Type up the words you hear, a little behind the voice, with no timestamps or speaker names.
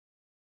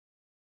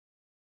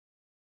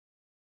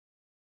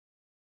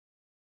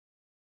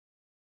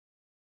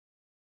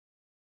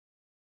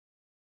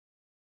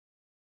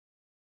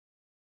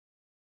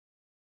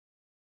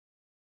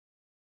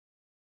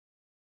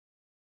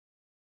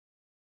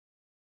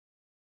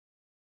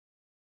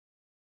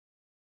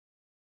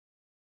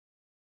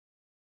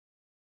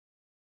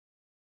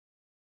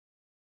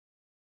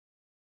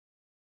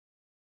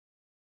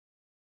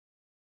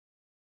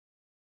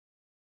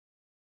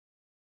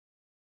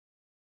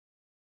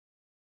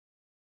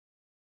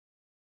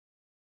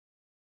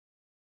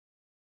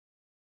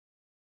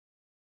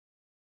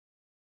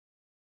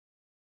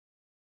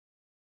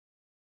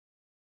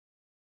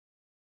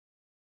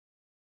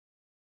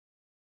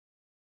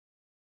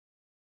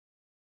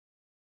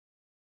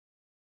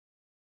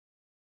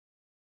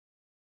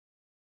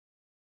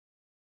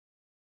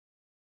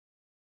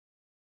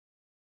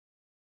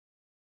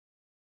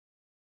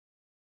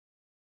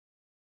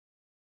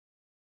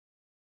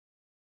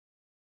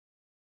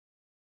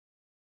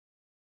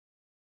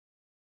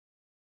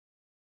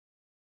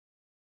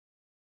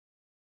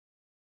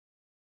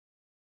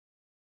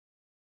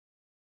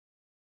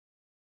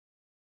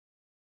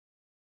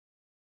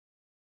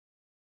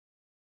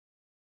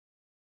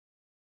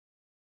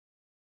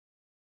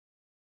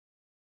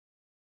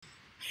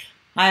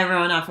Hi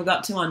everyone, I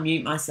forgot to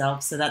unmute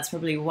myself, so that's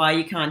probably why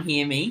you can't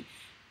hear me.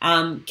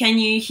 Can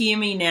you hear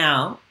me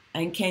now?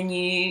 And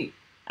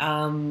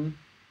um,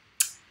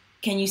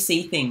 can you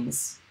see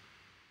things?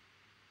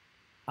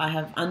 I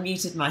have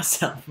unmuted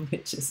myself,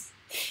 which is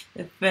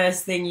the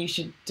first thing you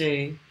should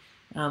do.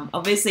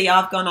 Obviously,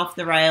 I've gone off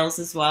the rails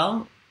as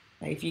well.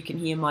 If you can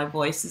hear my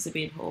voice is a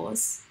bit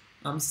hoarse,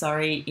 I'm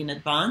sorry in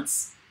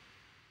advance.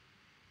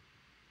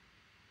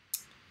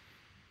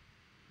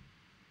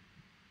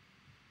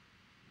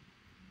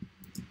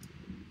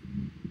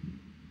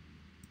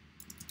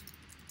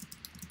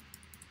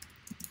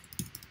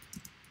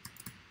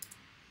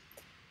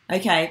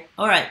 Okay,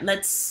 all right,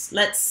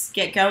 let's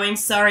get going.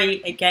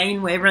 Sorry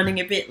again, we're running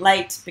a bit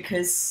late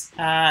because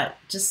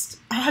just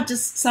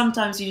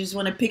sometimes you just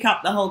want to pick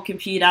up the whole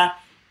computer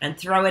and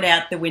throw it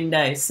out the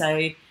window.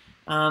 So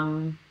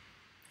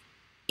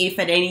if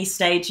at any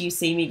stage you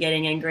see me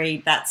getting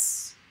angry,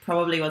 that's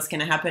probably what's going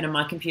to happen. And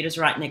my computer's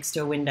right next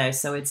to a window,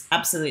 so it's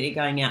absolutely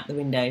going out the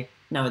window.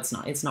 No, it's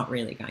not. It's not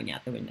really going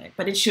out the window,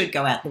 but it should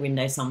go out the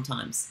window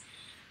sometimes.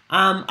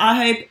 I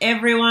hope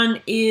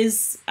everyone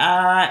is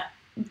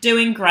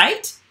doing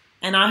great,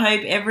 and I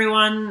hope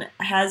everyone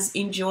has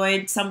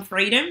enjoyed some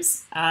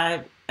freedoms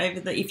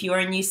if you're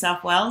in New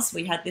South Wales.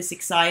 We had this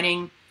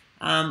exciting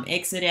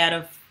exit out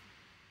of,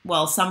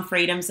 well, some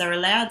freedoms are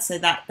allowed, so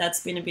that's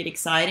been a bit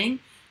exciting.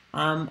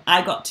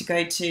 I got to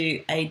go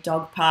to a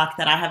dog park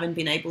that I haven't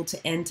been able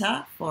to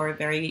enter for a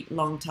very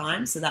long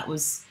time, so that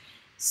was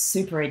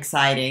super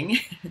exciting.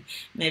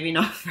 Maybe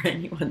not for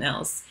anyone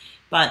else,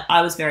 but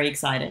I was very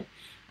excited.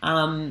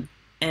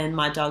 And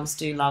my dogs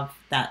do love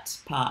that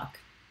park.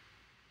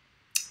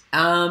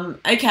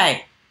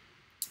 Okay.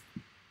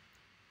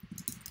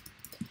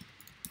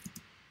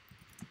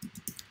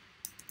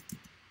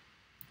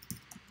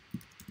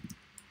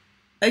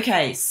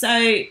 Okay,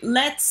 so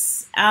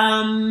let's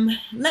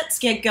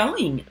get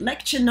going.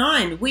 Lecture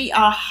 9. We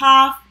are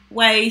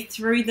halfway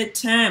through the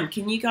term.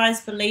 Can you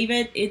guys believe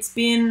it? It's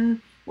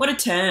been, what a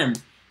term.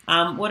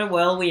 What a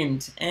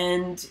whirlwind.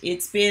 And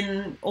it's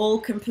been all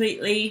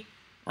completely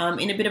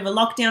in a bit of a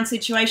lockdown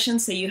situation,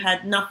 so you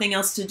had nothing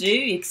else to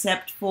do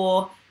except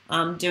for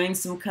doing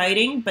some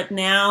coding. But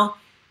now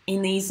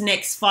in these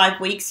next 5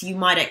 weeks, you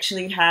might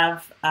actually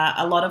have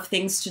a lot of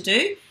things to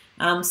do.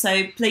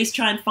 So please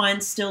try and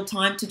find still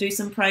time to do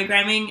some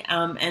programming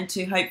and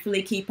to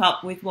hopefully keep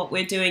up with what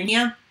we're doing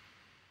here,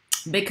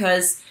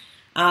 because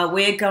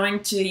we're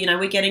going to,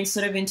 we're getting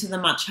sort of into the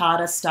much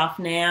harder stuff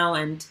now,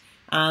 and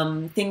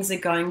things are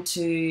going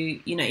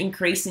to,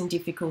 increase in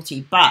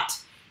difficulty. But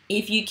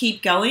if you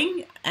keep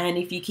going and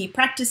if you keep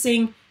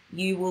practicing,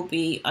 you will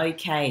be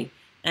okay.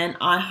 And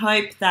I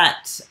hope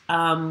that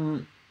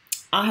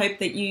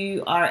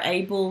you are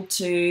able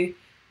to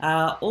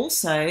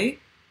also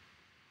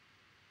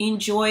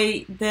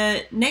enjoy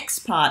the next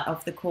part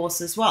of the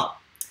course as well.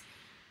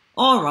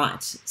 All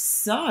right,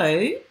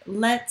 so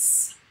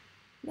let's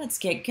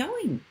get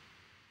going.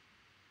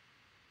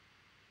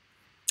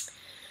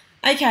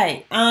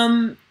 Okay,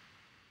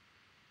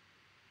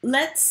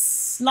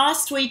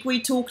 last week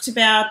we talked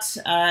about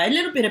a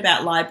little bit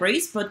about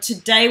libraries, but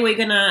today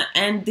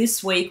and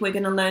this week we're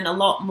gonna learn a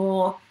lot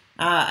more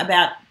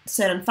about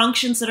certain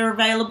functions that are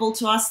available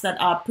to us that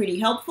are pretty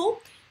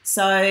helpful.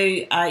 So,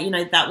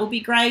 that will be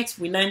great.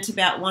 We learned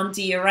about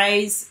 1D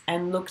arrays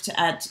and looked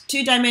at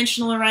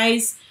 2-dimensional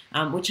arrays,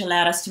 which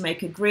allowed us to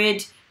make a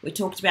grid. We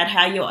talked about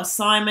how your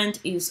assignment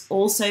is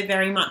also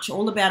very much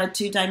all about a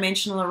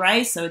 2-dimensional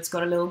array. So it's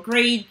got a little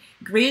grid,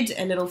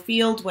 a little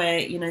field where,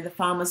 the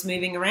farmer's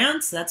moving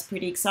around. So that's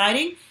pretty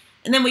exciting.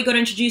 And then we got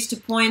introduced to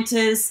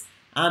pointers.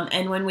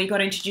 And when we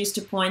got introduced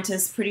to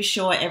pointers, pretty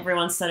sure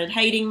everyone started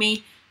hating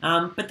me.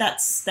 But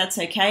that's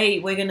okay.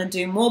 We're going to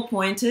do more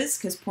pointers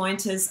because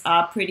pointers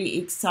are pretty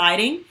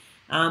exciting.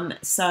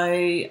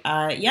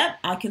 Yeah,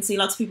 I can see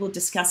lots of people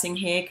discussing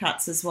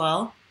haircuts as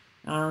well.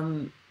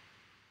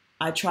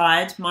 I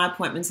tried. My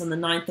appointment's on the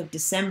 9th of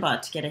December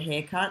to get a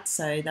haircut,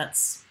 so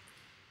that's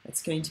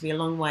going to be a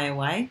long way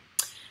away.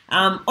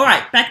 All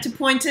right, back to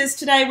pointers.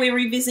 Today we're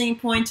revisiting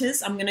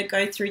pointers. I'm going to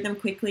go through them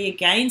quickly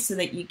again so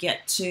that you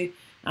get to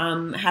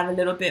have a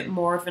little bit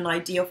more of an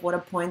idea of what a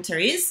pointer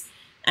is.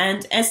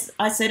 And as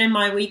I said in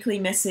my weekly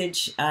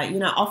message,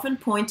 often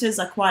pointers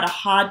are quite a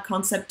hard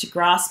concept to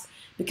grasp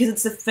because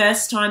it's the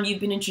first time you've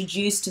been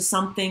introduced to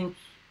something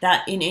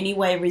that in any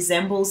way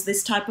resembles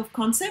this type of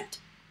concept.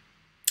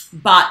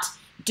 But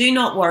do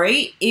not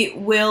worry, it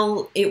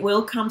will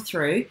come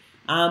through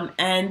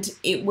and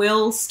it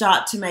will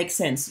start to make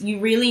sense. You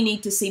really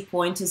need to see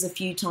pointers a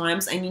few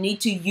times, and you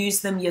need to use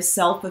them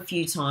yourself a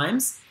few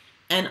times.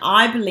 And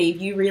I believe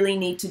you really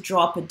need to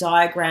draw up a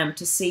diagram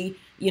to see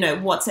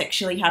what's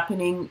actually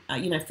happening,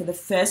 for the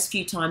first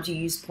few times you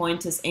use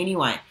pointers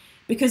anyway,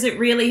 because it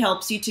really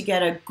helps you to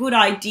get a good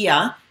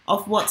idea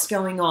of what's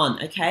going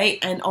on, okay,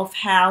 and of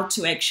how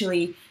to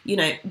actually,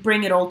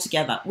 bring it all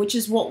together, which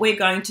is what we're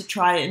going to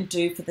try and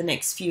do for the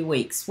next few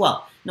weeks.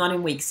 Well, not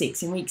in week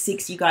 6. In week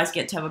 6, you guys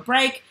get to have a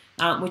break,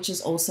 which is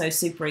also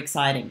super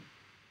exciting.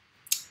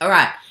 All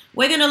right,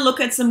 we're going to look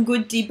at some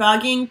good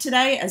debugging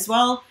today as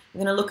well.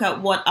 We're going to look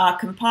at what are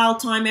compile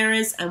time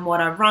errors and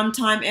what are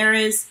runtime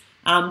errors.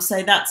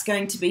 So that's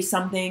going to be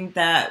something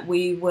that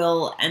we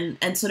will,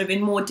 and sort of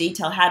in more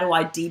detail, how do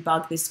I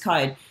debug this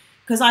code?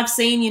 Because I've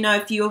seen, you know,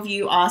 a few of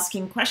you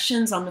asking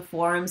questions on the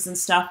forums and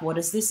stuff. What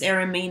does this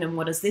error mean and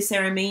what does this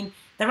error mean?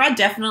 There are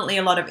definitely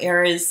a lot of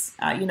errors,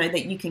 you know,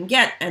 that you can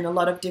get and a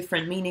lot of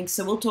different meanings.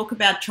 So we'll talk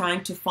about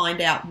trying to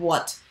find out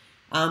what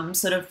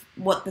sort of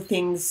what the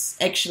things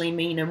actually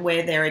mean and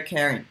where they're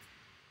occurring.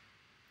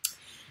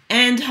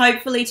 And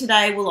hopefully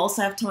today we'll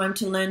also have time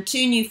to learn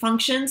 2 new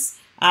functions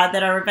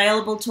that are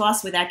available to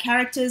us with our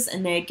characters,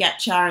 and they're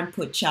getChar and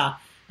putChar.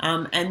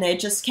 And they're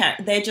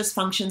just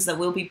functions that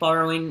we'll be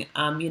borrowing,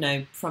 you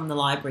know, from the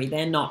library.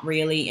 They're not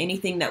really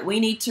anything that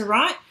we need to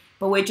write,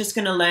 but we're just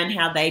going to learn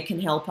how they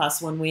can help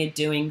us when we're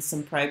doing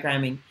some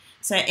programming.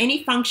 So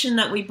any function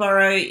that we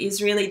borrow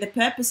is really, the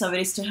purpose of it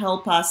is to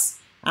help us,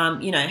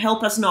 you know,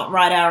 help us not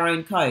write our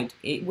own code.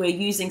 We're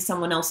using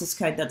someone else's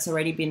code that's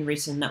already been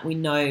written that we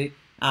know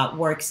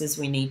works as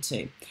we need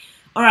to.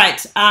 All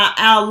right,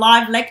 our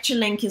live lecture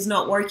link is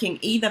not working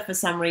either for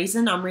some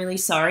reason. I'm really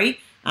sorry.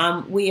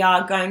 We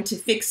are going to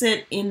fix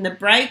it in the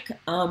break,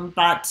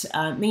 but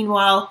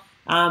meanwhile,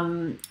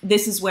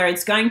 this is where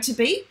it's going to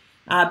be.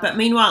 But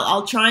meanwhile,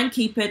 I'll try and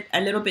keep it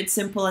a little bit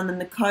simple, and then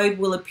the code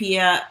will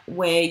appear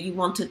where you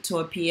want it to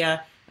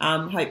appear,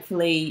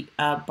 hopefully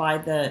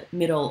by the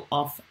middle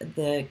of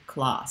the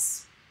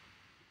class.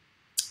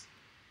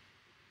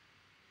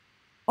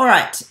 All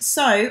right,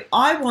 so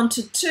I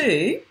wanted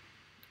to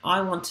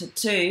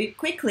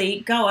quickly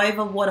go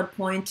over what a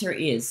pointer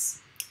is.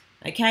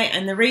 Okay,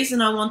 and the reason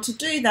I want to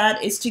do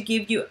that is to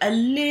give you a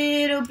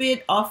little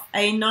bit of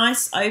a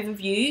nice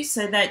overview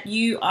so that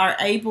you are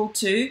able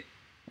to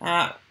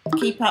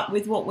keep up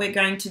with what we're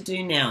going to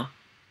do now.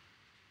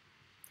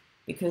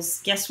 Because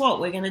guess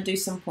what? We're going to do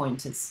some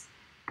pointers.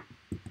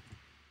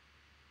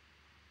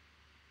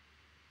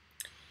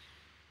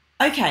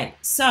 Okay,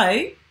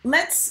 so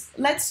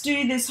let's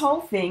do this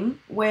whole thing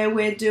where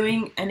we're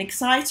doing an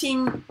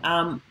exciting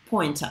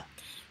pointer.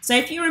 So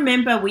if you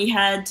remember, we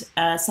had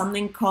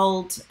something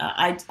called,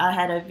 I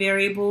had a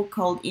variable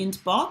called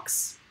int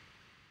box.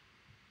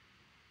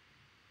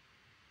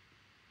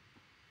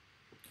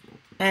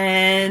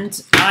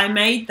 And I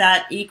made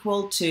that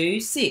equal to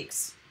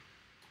 6.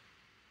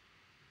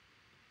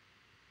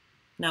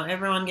 Now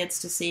everyone gets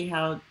to see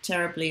how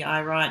terribly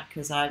I write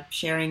because I'm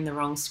sharing the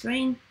wrong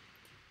screen.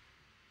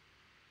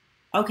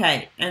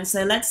 Okay, and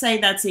so let's say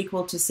that's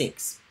equal to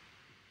 6.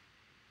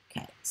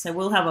 Okay, so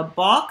we'll have a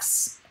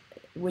box,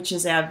 which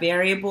is our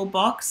variable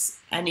box,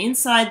 and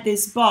inside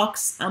this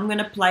box I'm going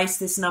to place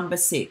this number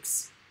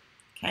 6.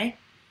 Okay,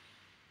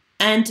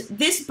 and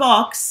this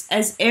box,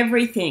 as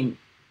everything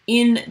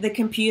in the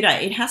computer,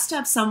 it has to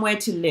have somewhere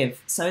to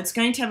live, so it's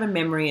going to have a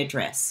memory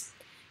address.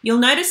 You'll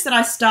notice that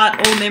I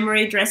start all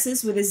memory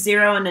addresses with a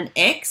 0 and an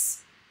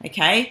X.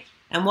 Okay,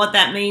 and what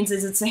that means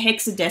is it's a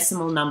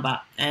hexadecimal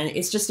number, and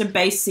it's just a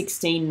base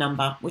 16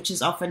 number, which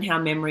is often how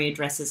memory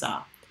addresses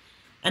are.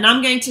 And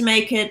I'm going to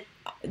make it,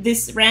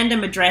 this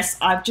random address,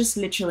 I've just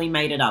literally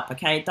made it up,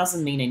 okay? It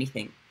doesn't mean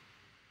anything.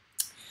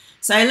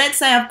 So let's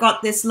say I've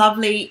got this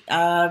lovely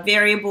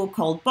variable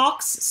called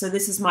box. So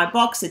this is my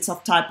box, it's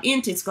of type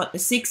int, it's got the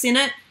 6 in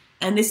it,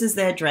 and this is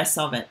the address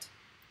of it.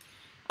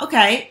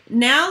 Okay,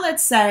 now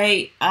let's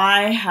say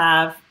I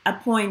have a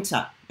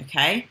pointer,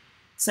 okay?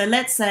 So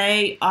let's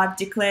say I've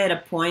declared a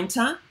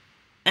pointer,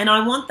 and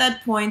I want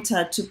that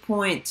pointer to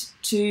point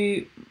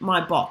to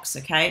my box,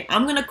 okay?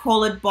 I'm going to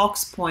call it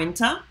box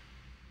pointer,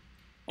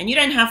 and you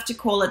don't have to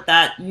call it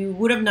that. You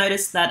would have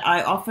noticed that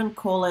I often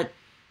call it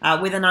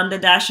with an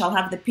underdash. I'll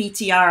have the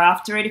PTR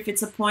after it if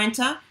it's a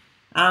pointer.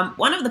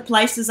 One of the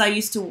places I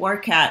used to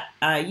work at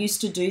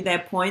used to do their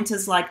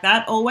pointers like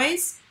that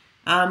always.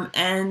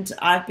 And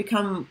I've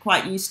become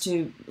quite used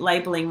to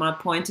labeling my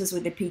pointers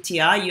with the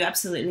PTR. You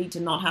absolutely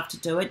do not have to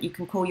do it. You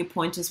can call your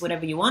pointers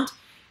whatever you want.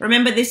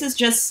 Remember, this is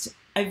just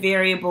a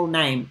variable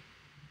name.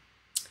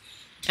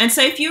 And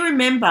so if you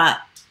remember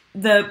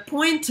the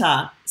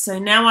pointer, so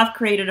now I've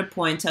created a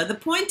pointer. The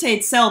pointer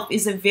itself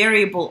is a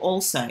variable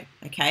also,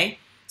 okay?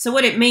 So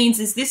what it means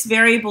is this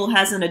variable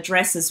has an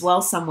address as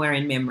well somewhere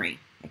in memory,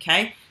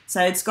 okay?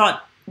 So it's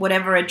got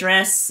whatever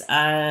address,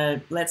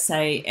 let's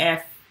say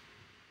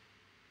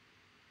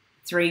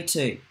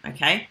F32,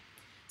 okay?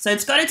 So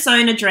it's got its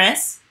own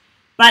address,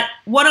 but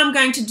what I'm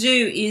going to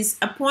do is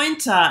a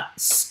pointer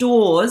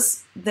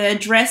stores the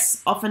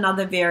address of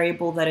another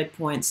variable that it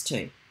points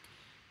to.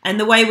 And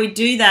the way we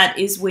do that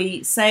is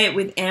we say it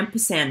with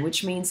ampersand,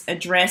 which means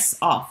address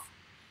of.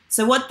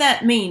 So what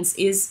that means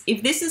is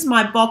if this is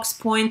my box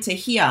pointer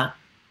here,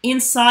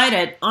 inside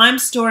it, I'm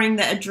storing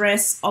the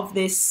address of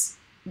this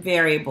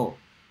variable.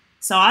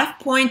 So I've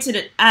pointed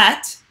it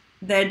at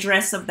the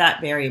address of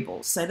that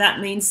variable. So that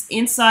means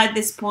inside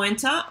this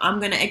pointer, I'm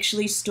going to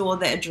actually store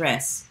the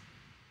address.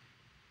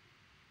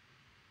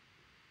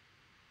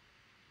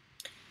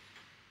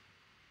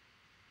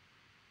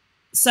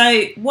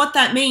 So what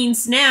that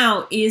means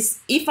now is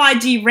if I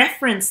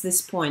dereference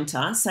this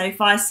pointer, so if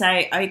I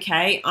say,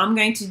 okay, I'm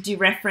going to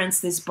dereference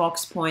this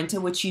box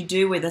pointer, which you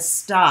do with a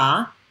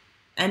star,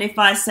 and if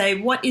I say,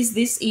 what is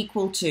this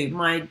equal to,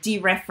 my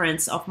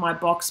dereference of my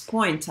box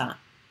pointer,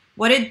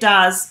 what it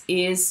does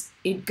is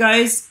it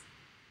goes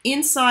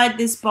inside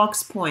this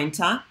box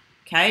pointer,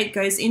 okay, it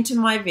goes into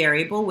my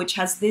variable, which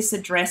has this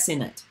address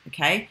in it,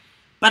 okay,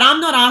 but I'm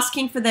not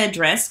asking for the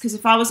address, because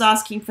if I was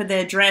asking for the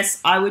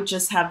address, I would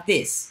just have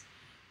this.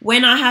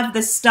 When I have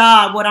the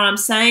star, what I'm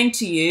saying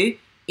to you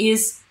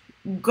is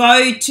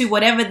go to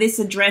whatever this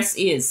address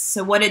is.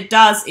 So what it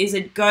does is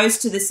it goes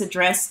to this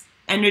address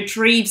and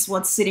retrieves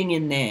what's sitting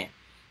in there.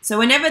 So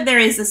whenever there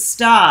is a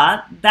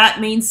star,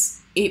 that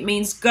means it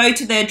means go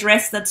to the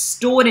address that's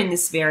stored in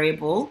this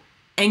variable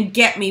and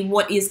get me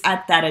what is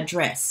at that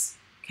address.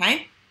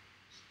 Okay?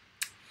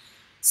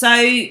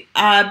 So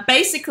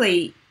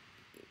basically,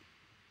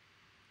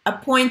 a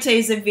pointer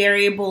is a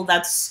variable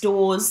that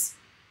stores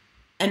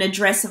an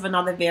address of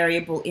another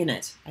variable in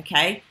it,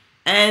 okay?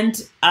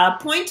 And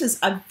pointers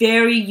are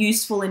very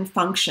useful in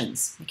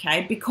functions,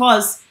 okay?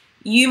 Because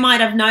you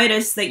might have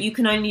noticed that you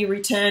can only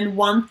return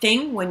one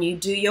thing when you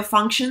do your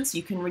functions.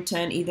 You can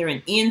return either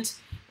an int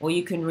or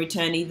you can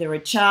return either a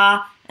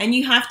char, and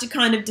you have to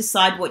kind of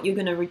decide what you're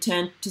going to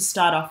return to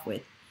start off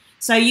with.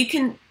 So you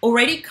can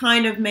already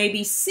kind of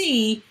maybe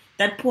see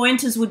that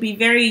pointers would be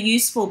very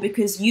useful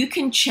because you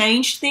can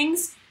change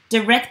things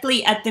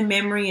directly at the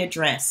memory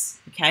address,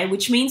 okay,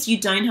 which means you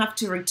don't have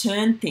to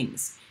return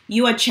things.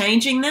 You are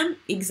changing them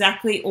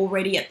exactly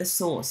already at the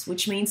source,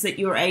 which means that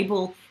you're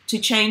able to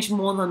change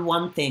more than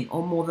one thing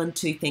or more than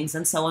two things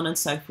and so on and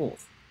so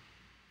forth.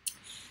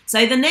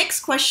 So the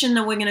next question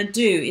that we're going to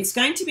do is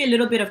going to be a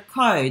little bit of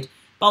code,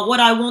 but what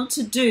I want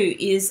to do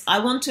is I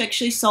want to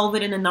actually solve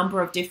it in a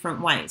number of different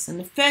ways. And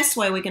the first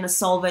way we're going to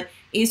solve it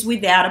is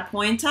without a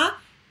pointer.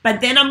 But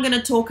then I'm going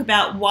to talk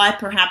about why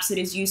perhaps it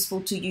is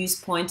useful to use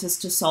pointers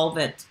to solve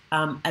it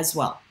as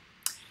well.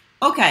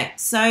 Okay,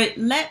 so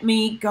let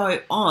me go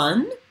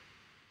on.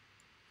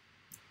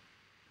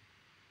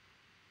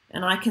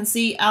 And I can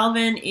see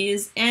Alvin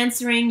is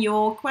answering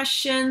your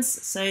questions,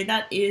 so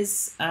that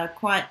is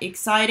quite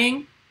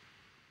exciting.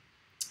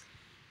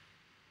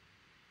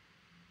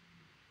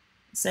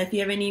 So if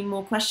you have any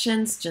more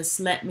questions, just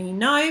let me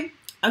know.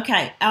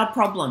 Okay, our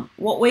problem.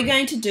 What we're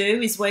going to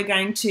do is we're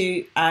going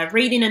to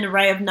read in an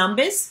array of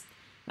numbers,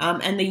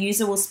 and the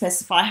user will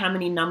specify how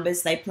many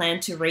numbers they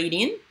plan to read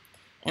in.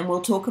 And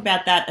we'll talk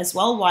about that as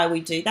well, why we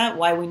do that,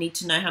 why we need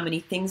to know how many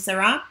things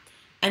there are.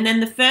 And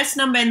then the first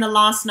number and the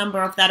last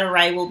number of that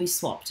array will be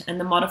swapped, and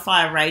the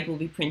modifier array will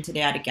be printed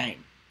out again.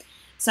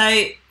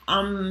 So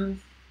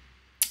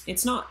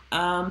it's not,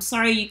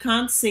 sorry, you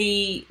can't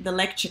see the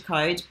lecture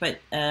code, but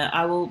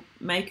I will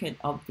make it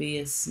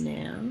obvious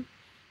now.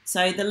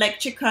 So the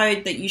lecture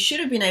code that you should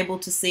have been able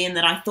to see and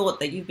that I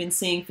thought that you've been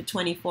seeing for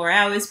 24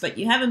 hours, but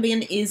you haven't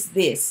been, is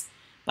this.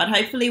 But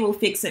hopefully we'll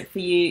fix it for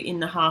you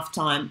in the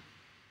halftime.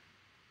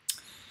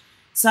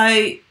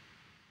 So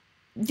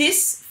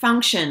this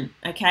function,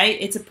 okay,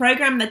 it's a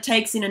program that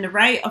takes in an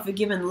array of a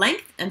given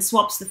length and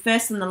swaps the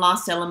first and the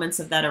last elements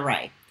of that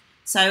array.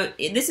 So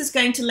this is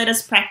going to let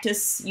us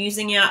practice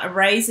using our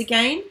arrays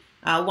again,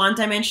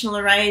 one-dimensional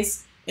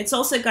arrays. It's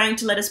also going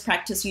to let us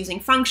practice using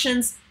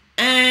functions,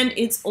 and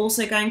it's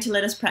also going to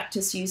let us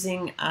practice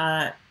using,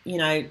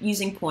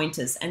 using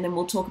pointers. And then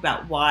we'll talk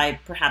about why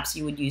perhaps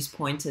you would use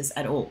pointers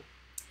at all.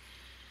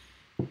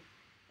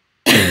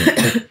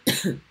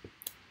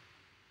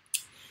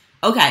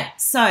 Okay,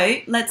 so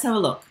let's have a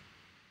look.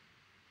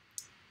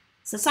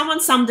 So someone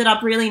summed it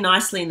up really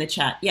nicely in the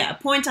chat. Yeah, a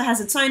pointer has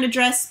its own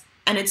address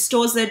and it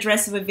stores the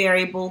address of a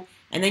variable,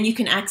 and then you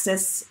can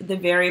access the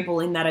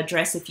variable in that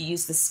address if you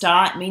use the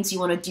star. It means you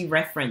want to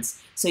dereference.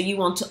 So you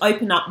want to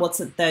open up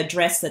what's at the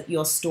address that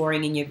you're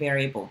storing in your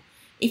variable.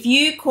 If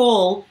you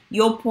call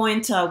your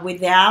pointer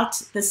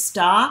without the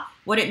star,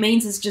 what it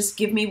means is just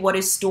give me what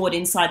is stored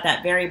inside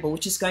that variable,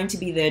 which is going to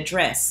be the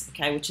address,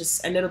 okay, which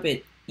is a little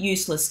bit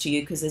useless to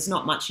you because there's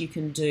not much you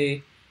can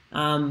do.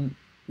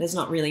 There's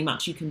not really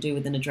much you can do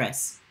with an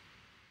address.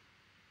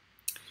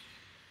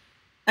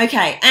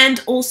 Okay,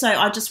 and also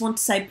I just want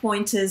to say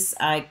pointers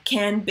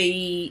can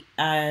be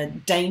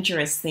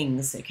dangerous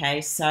things,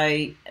 okay?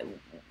 So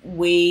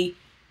we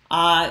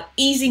are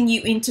easing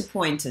you into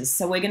pointers.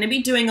 So we're going to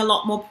be doing a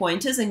lot more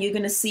pointers, and you're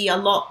going to see a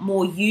lot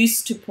more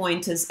use to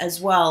pointers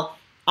as well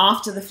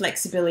after the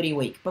flexibility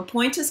week. But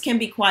pointers can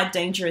be quite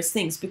dangerous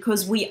things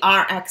because we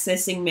are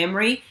accessing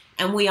memory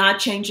and we are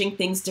changing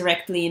things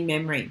directly in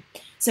memory.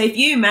 So if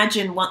you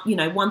imagine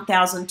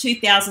 1,000,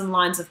 2,000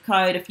 lines of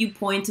code, a few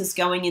pointers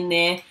going in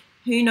there,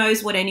 who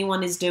knows what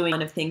anyone is doing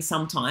kind of thing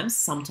sometimes.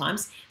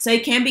 So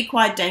it can be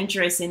quite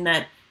dangerous in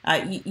that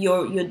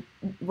you're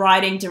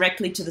writing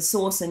directly to the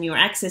source and you're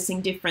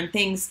accessing different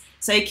things.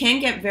 So it can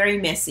get very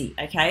messy,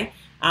 okay?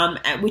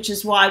 Which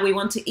is why we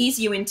want to ease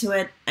you into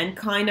it and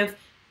kind of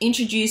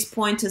introduce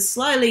pointers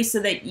slowly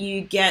so that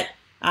you get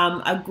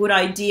a good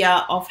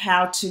idea of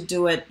how to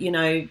do it,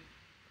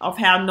 of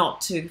how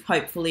not to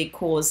hopefully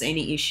cause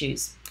any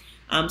issues.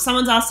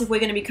 Someone's asked if we're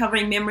going to be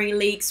covering memory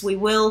leaks. We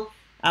will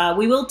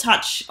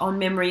touch on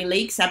memory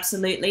leaks,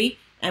 absolutely,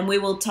 and we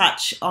will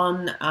touch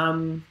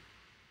on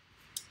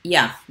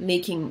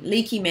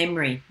leaky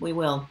memory. We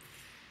will,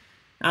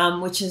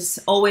 which is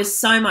always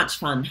so much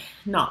fun.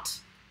 Not,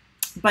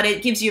 but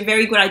it gives you a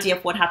very good idea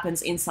of what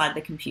happens inside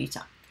the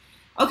computer.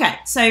 Okay,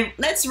 so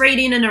let's read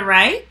in an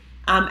array.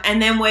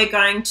 And then we're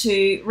going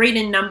to read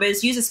in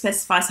numbers. User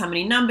specifies how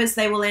many numbers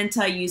they will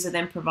enter. User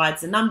then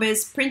provides the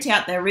numbers. Print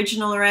out the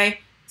original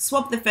array.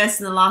 Swap the first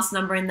and the last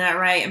number in that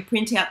array. And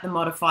print out the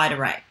modified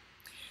array.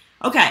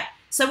 Okay,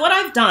 so what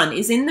I've done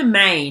is in the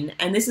main,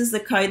 and this is the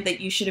code that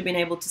you should have been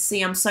able to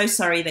see. I'm so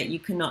sorry that you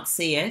cannot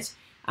see it.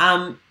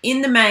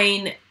 In the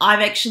main,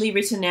 I've actually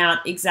written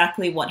out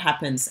exactly what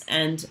happens.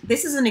 And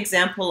this is an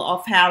example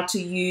of how to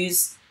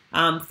use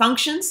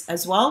functions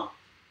as well.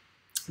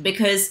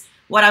 Because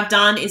what I've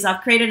done is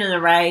I've created an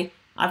array,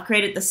 I've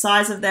created the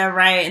size of the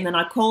array, and then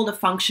I called a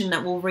function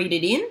that will read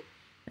it in,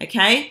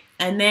 okay?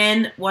 And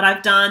then what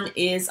I've done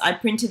is I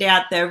printed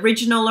out the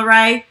original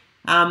array,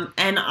 and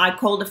I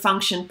called a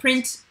function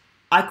print,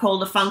 I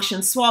called a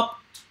function swap,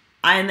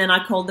 and then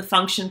I called the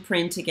function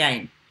print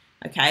again,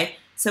 okay?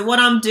 So what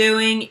I'm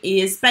doing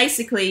is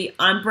basically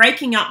I'm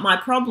breaking up my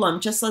problem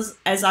just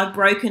as I've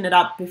broken it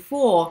up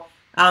before,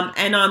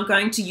 and I'm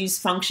going to use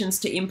functions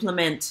to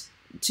implement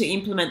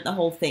the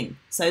whole thing.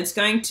 So it's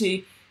going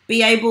to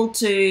be able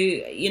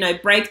to,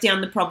 break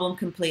down the problem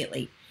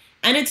completely.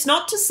 And it's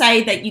not to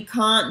say that you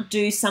can't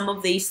do some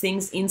of these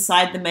things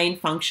inside the main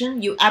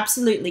function. You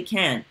absolutely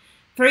can.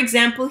 For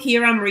example,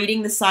 here I'm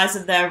reading the size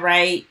of the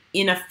array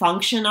in a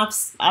function.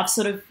 I've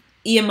sort of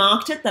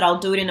earmarked it that I'll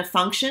do it in a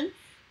function,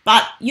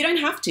 but you don't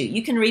have to.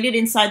 You can read it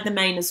inside the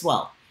main as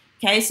well.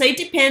 Okay, so it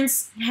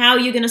depends how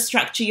you're going to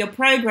structure your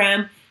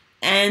program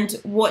and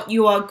what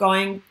you are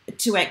going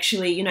to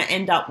actually,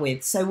 end up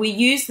with. So we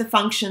use the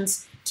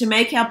functions to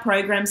make our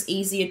programs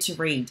easier to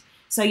read.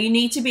 So you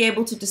need to be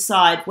able to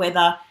decide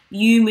whether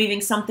you moving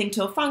something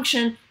to a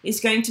function is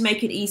going to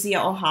make it easier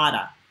or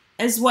harder.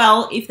 As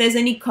well, if there's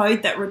any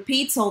code that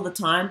repeats all the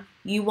time,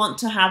 you want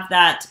to have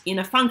that in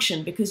a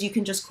function because you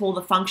can just call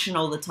the function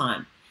all the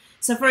time.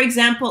 So for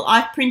example,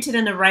 I've printed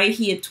an array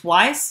here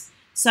twice.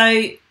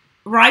 So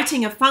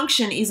writing a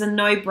function is a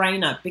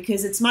no-brainer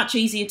because it's much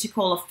easier to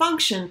call a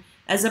function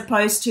as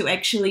opposed to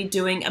actually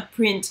doing a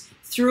print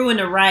through an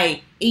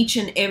array each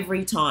and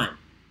every time.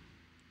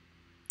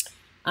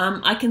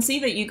 I can see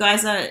that you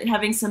guys are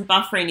having some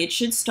buffering. It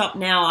should stop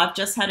now. I've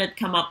just had it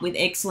come up with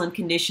excellent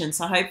conditions.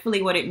 So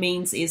hopefully what it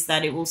means is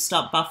that it will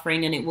stop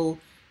buffering and it will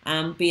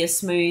be a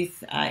smooth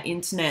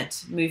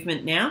internet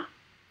movement now.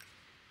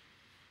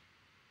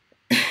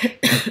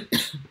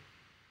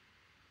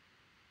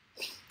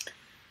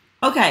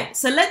 Okay,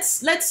 so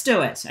let's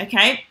do it,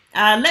 okay?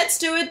 Let's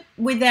do it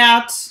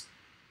without...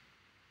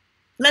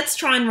 Let's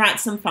try and write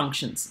some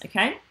functions,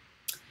 okay?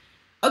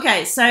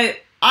 Okay, so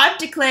I've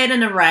declared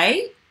an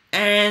array,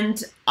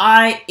 and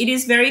it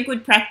is very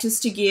good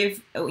practice to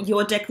give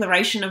your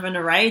declaration of an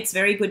array. It's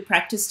very good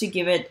practice to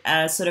give it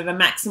sort of a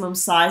maximum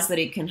size that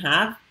it can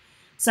have.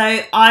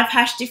 So I've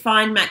hash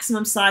defined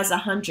maximum size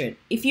 100.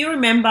 If you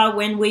remember,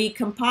 when we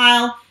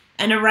compile,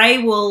 an array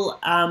will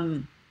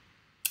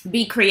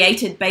be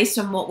created based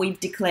on what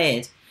we've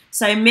declared.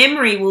 So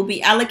memory will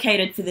be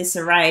allocated for this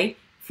array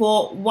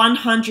for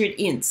 100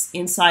 ints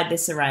inside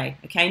this array,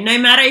 okay? No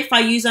matter if I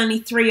use only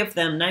 3 of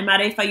them, no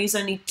matter if I use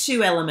only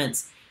 2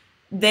 elements,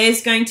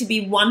 there's going to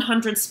be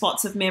 100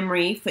 spots of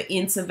memory for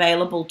ints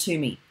available to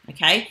me,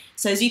 okay?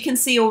 So as you can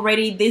see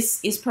already, this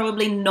is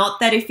probably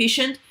not that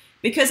efficient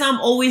because I'm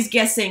always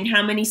guessing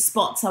how many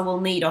spots I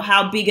will need or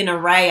how big an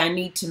array I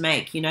need to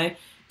make,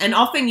 And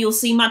often you'll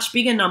see much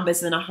bigger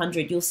numbers than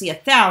 100. You'll see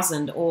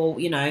 1,000 or,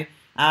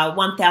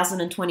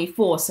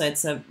 1,024. So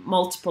it's a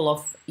multiple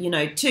of,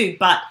 2.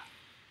 But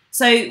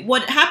so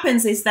what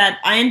happens is that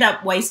I end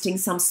up wasting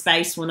some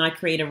space when I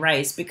create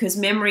arrays because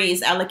memory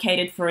is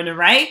allocated for an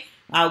array.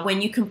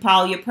 When you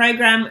compile your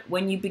program,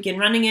 when you begin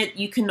running it,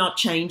 you cannot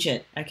change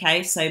it,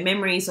 okay? So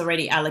memory is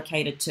already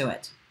allocated to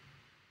it.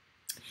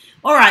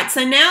 All right,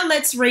 so now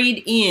let's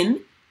read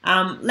in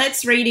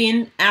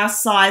our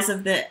size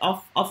of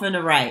an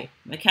array,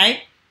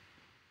 okay?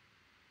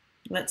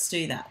 Let's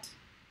do that.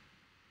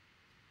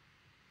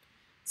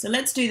 So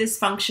let's do this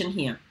function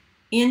here.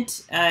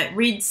 Int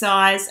read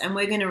size, and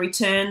we're going to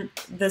return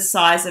the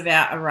size of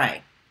our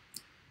array.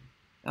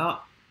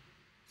 Oh,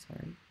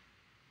 sorry.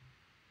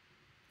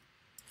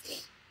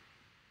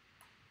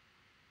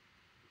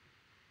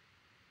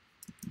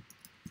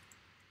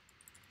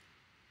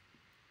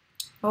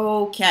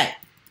 Okay.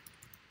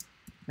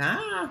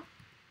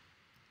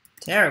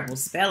 Terrible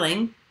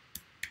spelling.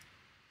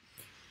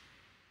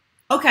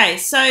 Okay,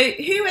 so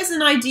who has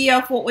an idea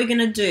of what we're going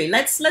to do?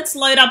 Let's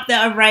load up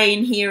the array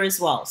in here as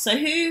well. So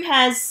who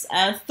has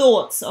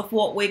thoughts of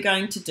what we're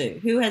going to do?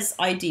 Who has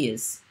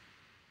ideas?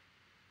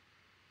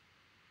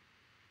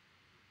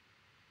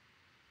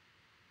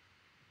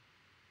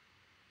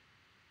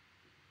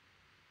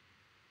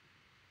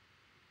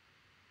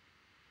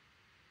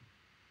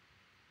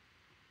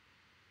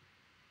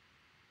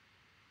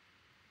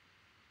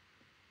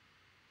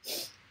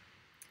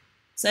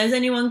 So has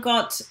anyone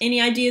got any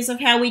ideas of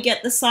how we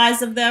get the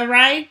size of the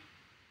array?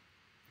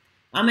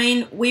 I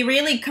mean, we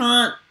really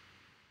can't,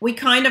 we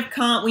kind of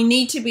can't, we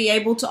need to be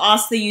able to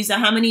ask the user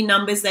how many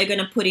numbers they're going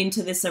to put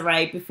into this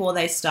array before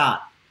they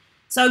start.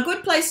 So a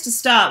good place to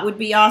start would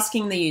be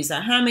asking the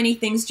user, how many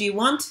things do you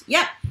want?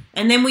 Yep.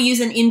 And then we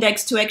use an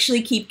index to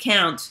actually keep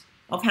count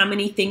of how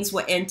many things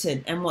were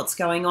entered and what's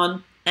going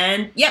on.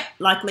 And yep,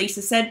 like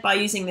Lisa said, by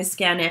using the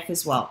scanf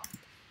as well.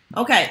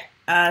 Okay,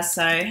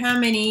 so how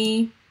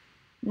many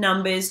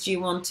numbers do you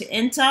want to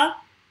enter?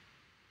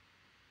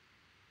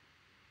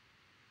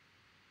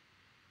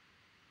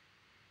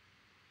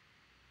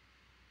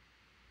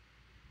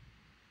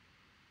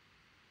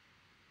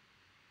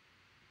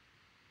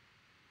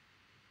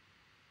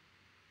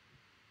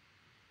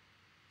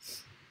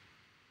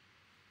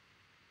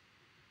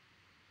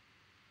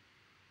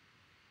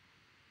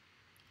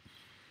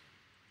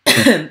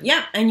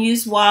 Yeah, and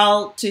use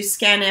while to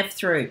scanf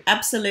through.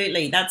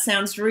 Absolutely, that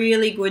sounds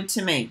really good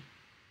to me.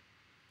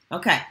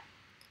 Okay,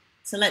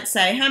 so let's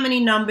say, how many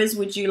numbers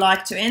would you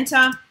like to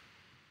enter?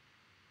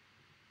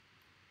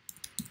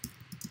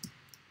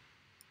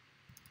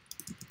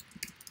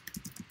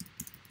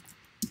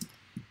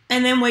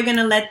 And then we're going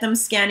to let them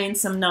scan in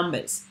some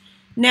numbers.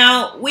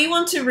 Now, we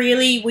want to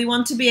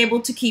be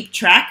able to keep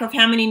track of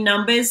how many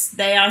numbers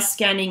they are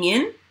scanning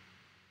in.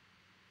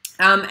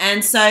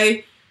 And so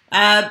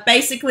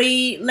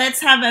basically, let's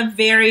have a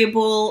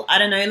variable. I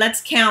don't know.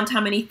 Let's count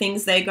how many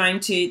things they're going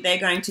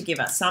to give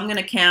us. So I'm going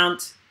to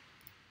count.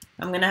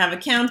 I'm going to have a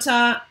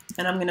counter,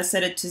 and I'm going to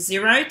set it to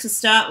 0 to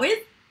start with.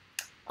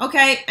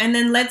 Okay, and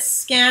then let's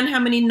scan how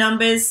many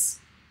numbers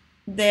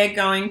they're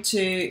going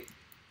to.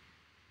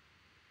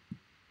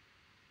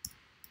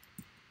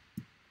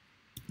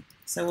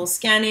 So we'll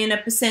scan in a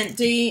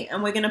 %d,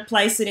 and we're going to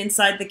place it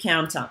inside the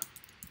counter.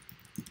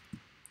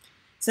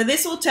 So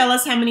this will tell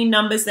us how many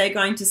numbers they're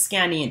going to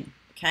scan in,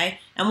 okay?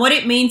 And what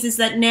it means is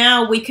that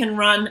now we can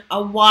run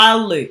a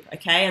while loop,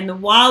 okay? And the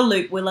while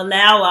loop will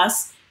allow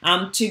us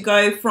to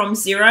go from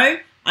 0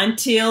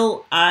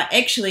 until,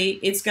 actually,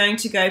 it's going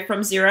to go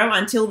from 0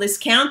 until this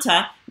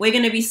counter. We're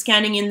going to be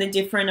scanning in the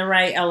different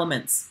array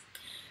elements.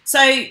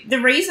 So the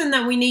reason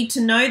that we need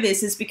to know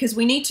this is because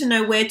we need to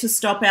know where to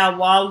stop our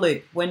while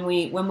loop when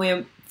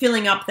we're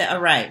filling up the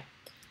array.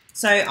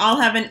 So I'll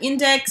have an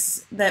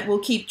index that will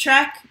keep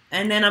track,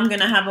 and then I'm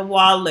going to have a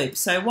while loop.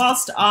 So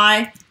whilst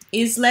I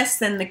is less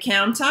than the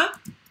counter,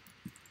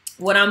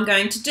 what I'm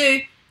going to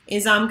do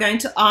is I'm going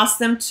to ask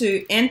them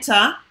to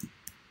enter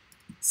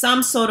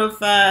some sort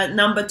of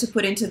number to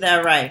put into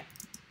the array.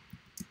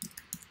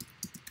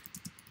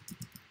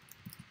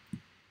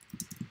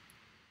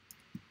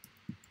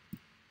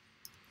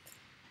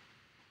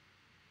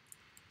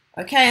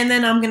 Okay, and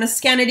then I'm going to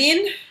scan it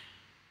in.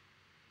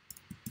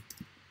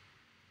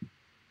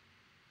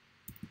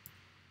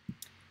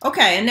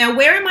 Okay, and now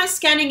where am I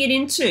scanning it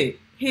into?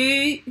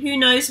 Who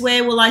knows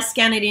where will I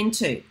scan it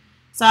into?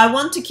 So I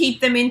want to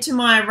keep them into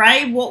my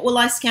array. What will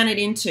I scan it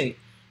into?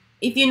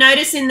 If you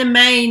notice in the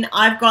main,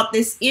 I've got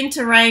this int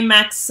array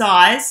max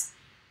size,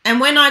 and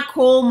when I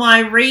call my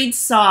read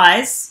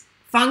size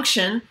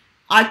function,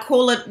 I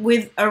call it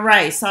with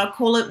array. So I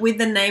call it with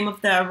the name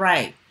of the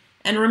array.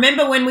 And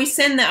remember, when we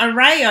send the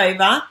array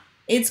over,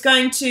 what it's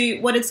going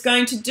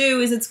to do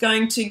is it's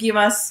going to give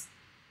us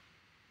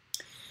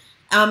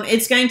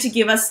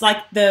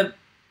like the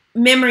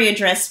memory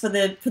address for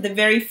the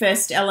very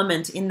first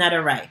element in that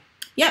array.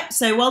 Yep,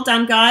 so well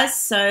done, guys.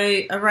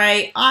 So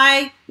array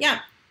I,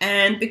 yep.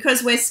 And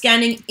because we're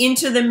scanning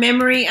into the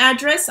memory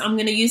address, I'm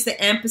going to use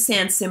the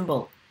ampersand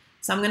symbol.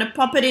 So I'm going to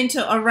pop it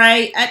into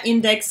array at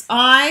index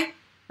I.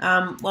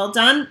 Well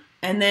done.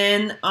 And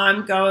then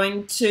I'm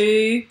going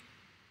to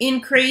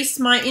increase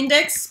my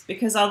index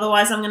because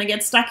otherwise I'm going to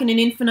get stuck in an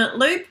infinite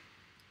loop.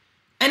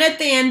 And at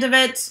the end of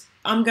it,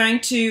 I'm going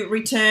to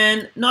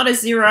return not a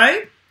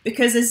 0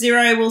 because a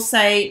 0 will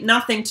say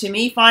nothing to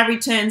me. If I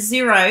return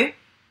 0,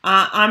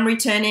 I'm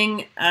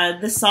returning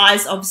the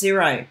size of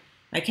 0,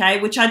 okay,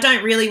 which I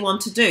don't really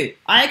want to do.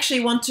 I actually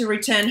want to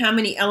return how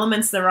many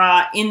elements there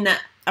are in the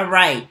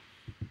array.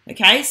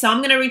 Okay, so I'm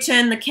going to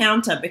return the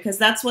counter because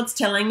that's what's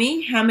telling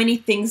me how many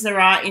things there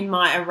are in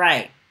my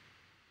array.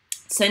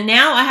 So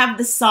now I have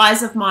the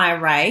size of my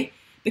array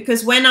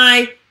because when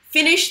I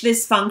finish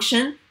this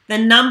function, the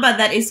number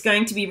that is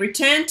going to be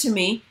returned to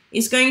me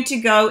is going to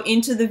go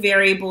into the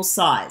variable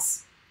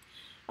size.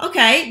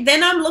 Okay,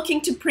 then I'm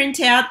looking to print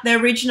out the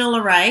original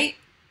array,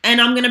 and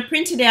I'm going to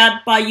print it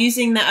out by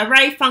using the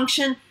array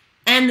function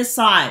and the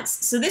size.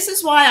 So this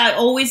is why I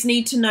always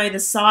need to know the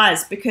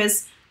size,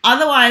 because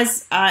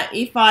otherwise,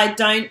 if I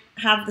don't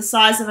have the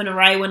size of an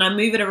array when I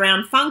move it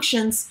around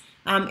functions,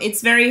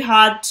 it's very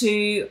hard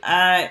to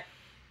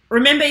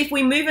remember. If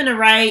we move an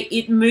array,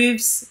 it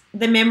moves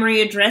the memory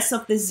address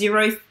of the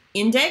 0th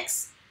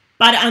index,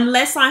 but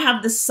unless I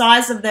have the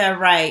size of the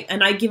array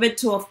and I give it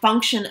to a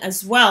function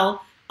as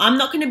well, I'm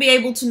not going to be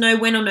able to know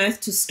when on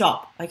earth to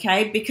stop,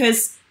 okay,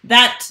 because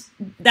that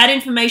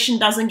information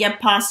doesn't get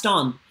passed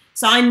on.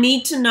 So I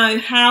need to know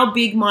how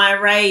big my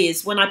array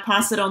is when I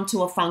pass it on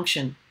to a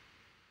function.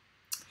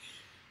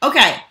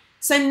 Okay,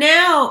 so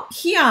now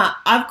here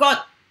I've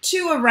got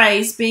two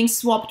arrays being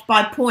swapped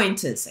by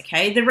pointers,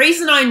 okay? The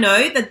reason I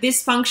know that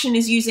this function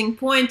is using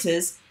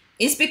pointers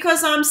is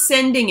because I'm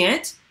sending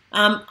it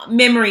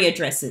memory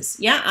addresses,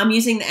 yeah? I'm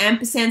using the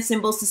ampersand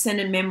symbols to send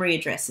in memory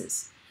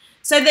addresses.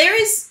 So there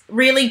is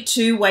really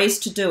two ways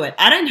to do it.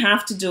 I don't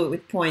have to do it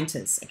with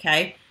pointers,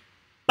 okay?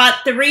 But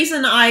the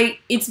reason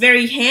it's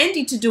very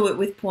handy to do it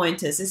with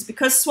pointers is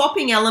because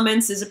swapping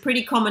elements is a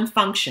pretty common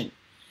function.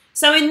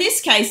 So in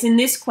this case, in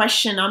this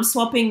question, I'm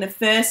swapping the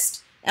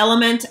first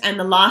element and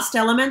the last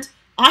element.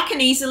 I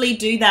can easily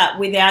do that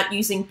without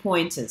using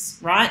pointers,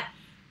 right?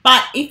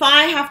 But if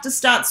I have to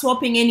start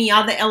swapping any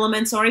other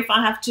elements, or if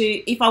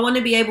I want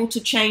to be able to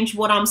change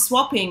what I'm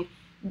swapping,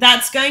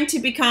 that's going to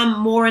become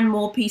more and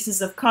more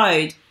pieces of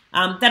code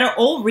that are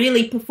all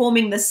really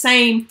performing the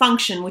same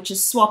function, which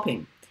is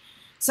swapping.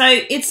 So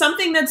it's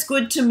something that's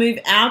good to move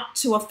out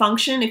to a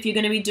function if you're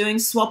going to be doing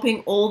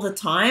swapping all the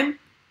time.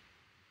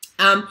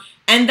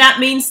 And that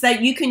means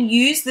that you can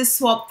use this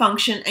swap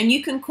function and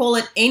you can call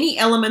it any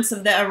elements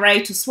of the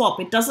array to swap.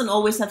 It doesn't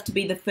always have to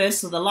be the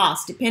first or the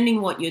last,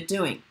 depending what you're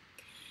doing.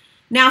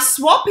 Now,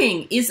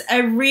 swapping is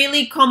a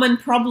really common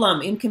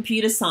problem in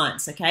computer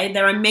science, okay?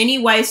 There are many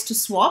ways to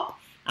swap,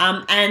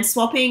 and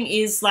swapping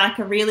is like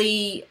a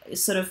really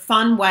sort of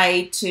fun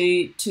way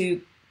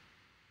to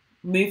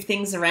move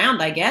things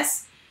around, I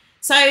guess.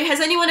 So has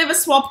anyone ever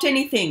swapped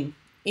anything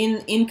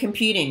in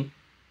computing?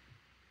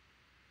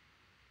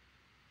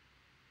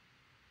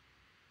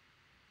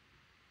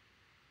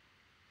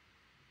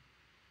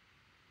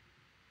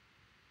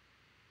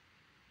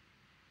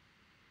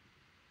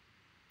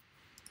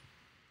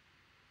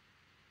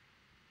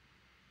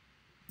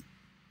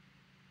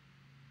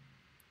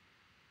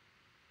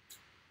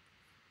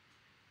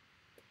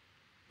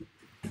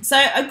 So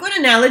a good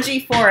analogy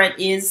for it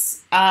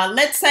is,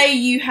 let's say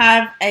you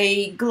have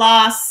a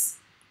glass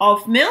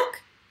of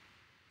milk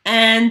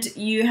and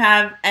you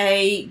have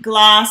a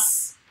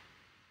glass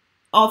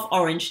of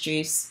orange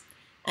juice,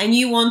 and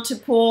you want to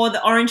pour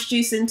the orange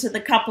juice into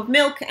the cup of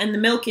milk and the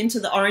milk into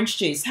the orange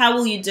juice. How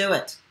will you do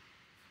it?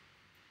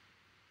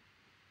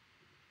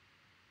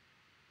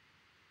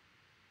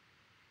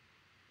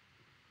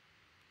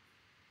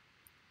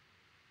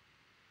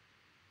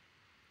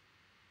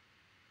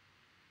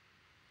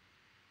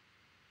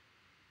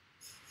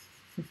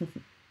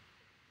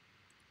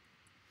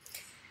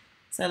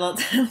 So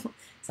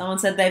someone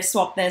said they've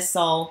swapped their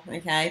soul,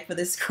 okay, for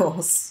this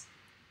course.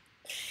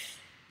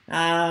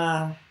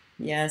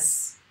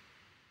 Yes.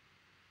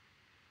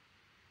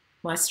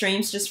 My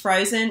stream's just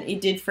frozen. It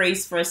did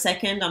freeze for a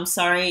second. I'm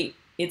sorry.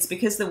 It's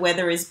because the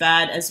weather is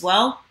bad as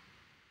well.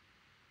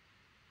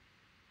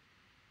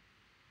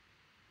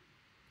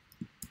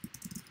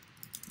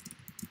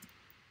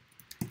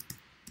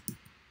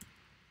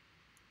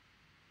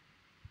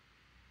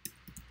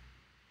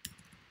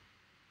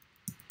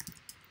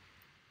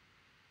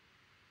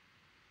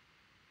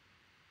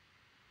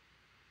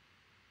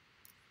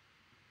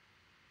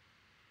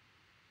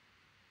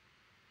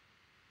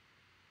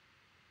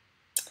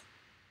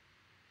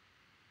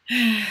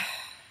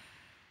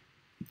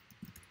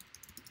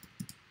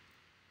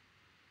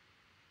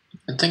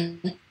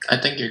 I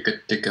think you're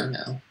good to go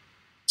now.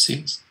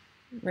 Seems.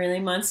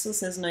 Really? Mine still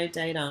says no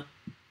data.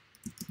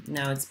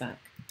 Now it's back.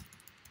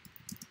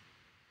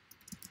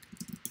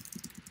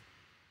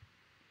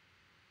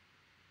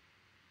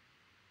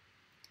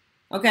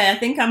 Okay, I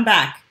think I'm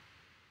back.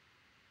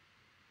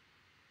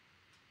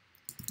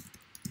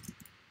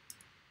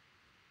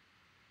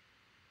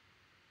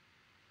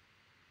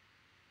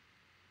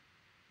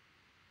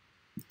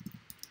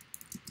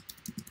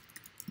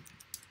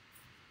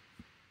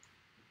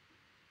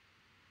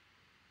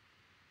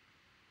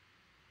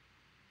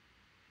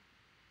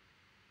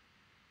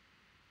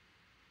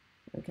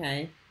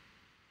 Okay.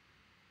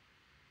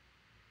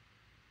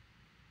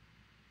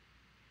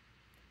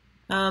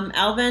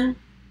 Alvin,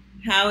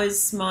 how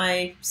is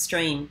my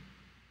stream?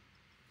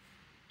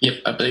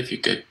 Yep, I believe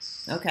you're good.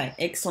 Okay,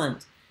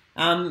 excellent.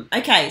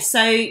 Okay, so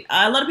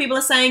a lot of people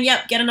are saying,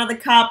 yep, get another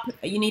cup.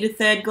 You need a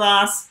third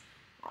glass.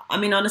 I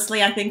mean,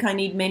 honestly, I think I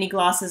need many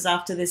glasses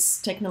after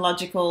this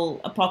technological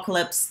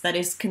apocalypse that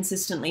is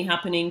consistently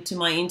happening to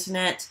my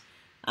internet.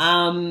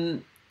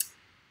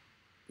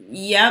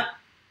 Yep.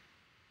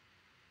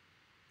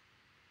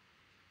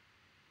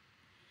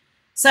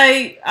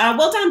 So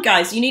well done,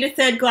 guys. You need a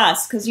third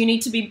glass because you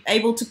need to be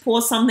able to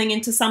pour something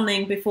into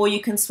something before you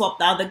can swap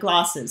the other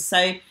glasses.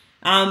 So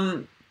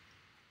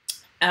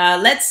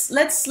let's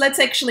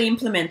actually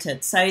implement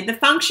it. So the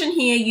function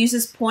here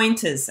uses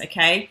pointers.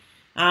 Okay.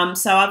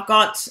 So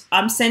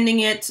I'm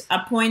sending it a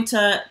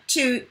pointer,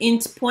 two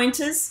int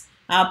pointers,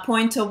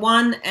 pointer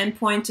 1 and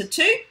pointer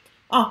 2.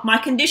 Oh, my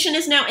condition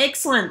is now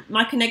excellent.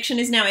 My connection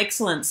is now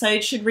excellent. So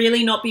it should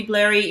really not be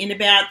blurry in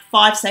about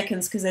 5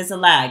 seconds because there's a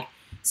lag.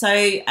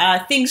 So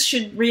things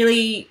should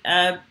really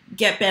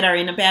get better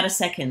in about a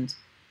second.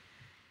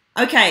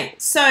 Okay,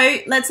 so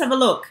let's have a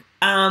look.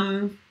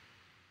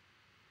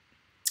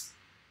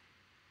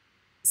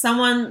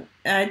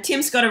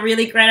 Tim's got a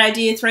really great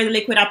idea. Throw the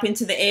liquid up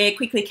into the air,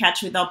 quickly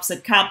catch with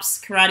opposite cups.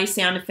 Karate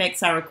sound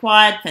effects are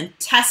required.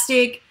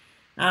 Fantastic.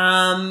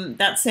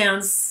 That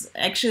sounds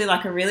actually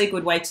like a really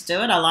good way to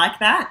do it. I like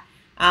that.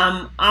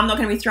 I'm not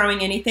going to be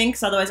throwing anything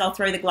because otherwise I'll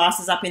throw the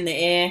glasses up in the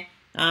air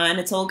and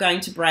it's all going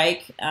to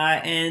break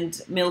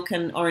and milk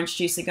and orange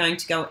juice are going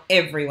to go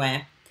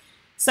everywhere.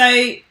 So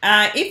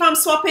if I'm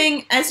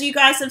swapping, as you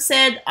guys have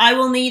said, I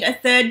will need a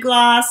third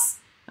glass.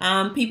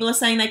 People are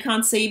saying they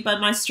can't see,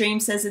 but my stream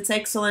says it's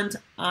excellent.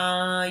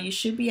 You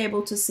should be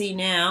able to see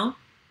now.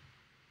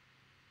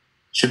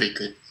 Should be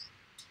good.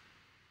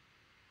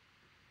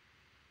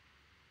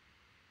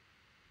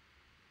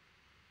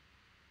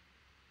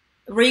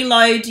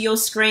 Reload your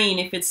screen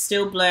if it's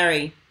still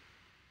blurry.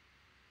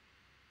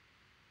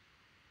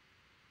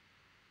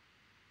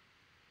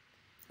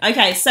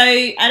 Okay, so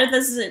Edith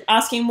is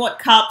asking what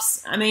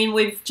cups. I mean,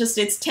 it's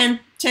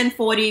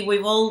 10:40.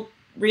 We've all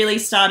really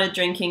started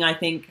drinking, I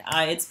think.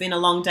 It's been a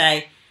long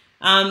day.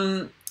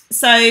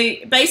 So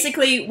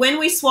basically, when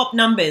we swap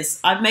numbers,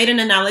 I've made an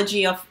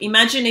analogy of,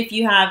 imagine if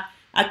you have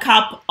a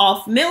cup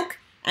of milk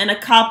and a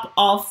cup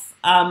of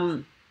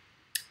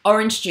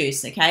orange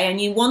juice, okay?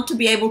 And you want to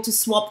be able to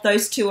swap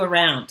those two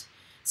around.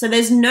 So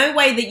there's no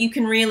way that you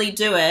can really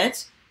do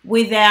it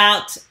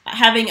without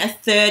having a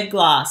third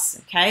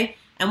glass, okay?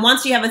 And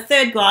once you have a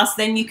third glass,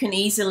 then you can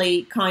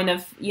easily kind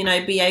of,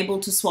 be able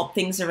to swap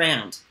things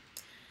around.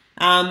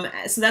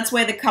 So that's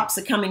where the cups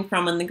are coming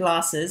from and the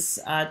glasses.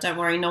 Don't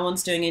worry, no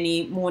one's doing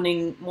any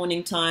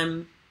morning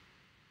time.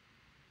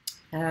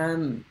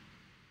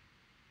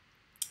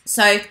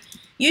 So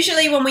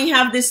usually when we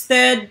have this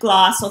third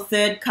glass or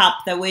third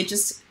cup that we're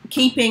just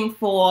keeping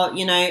for,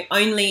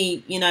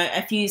 only,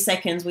 a few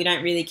seconds, we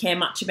don't really care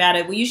much about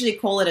it. We usually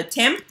call it a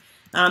temp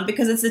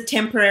because it's a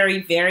temporary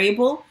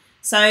variable.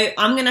 So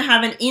I'm going to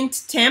have an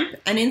int temp,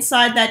 and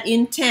inside that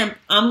int temp,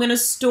 I'm going to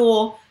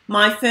store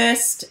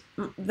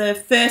the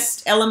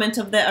first element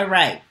of the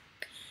array.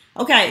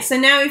 Okay, so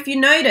now if you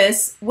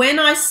notice, when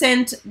I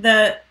sent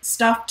the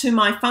stuff to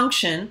my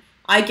function,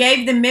 I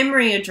gave the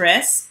memory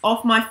address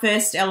of my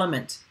first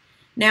element.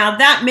 Now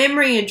that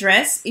memory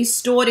address is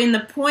stored in the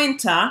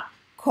pointer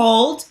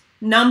called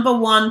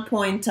number1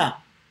 pointer.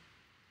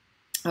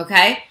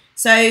 Okay,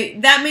 so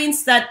that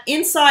means that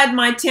inside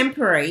my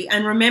temporary,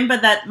 and remember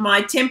that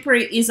my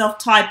temporary is of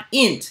type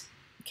int,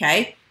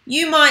 okay,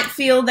 you might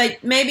feel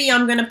that maybe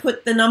I'm going to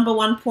put the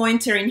number1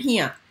 pointer in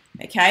here,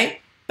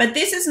 okay, but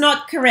this is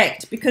not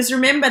correct because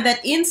remember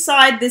that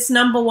inside this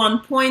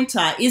number1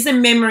 pointer is a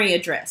memory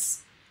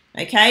address,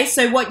 okay,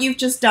 so what you've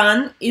just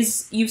done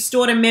is you've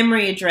stored a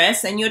memory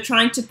address and you're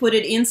trying to put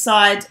it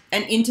inside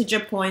an integer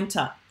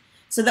pointer.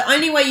 So the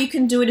only way you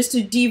can do it is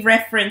to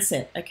dereference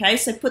it, okay?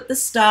 So put the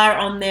star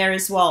on there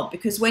as well,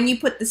 because when you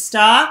put the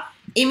star,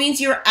 it means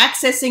you're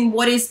accessing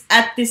what is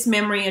at this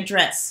memory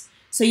address.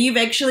 So you've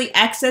actually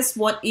accessed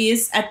what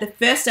is at the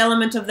first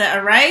element of the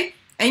array,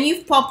 and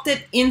you've popped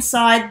it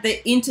inside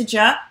the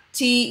integer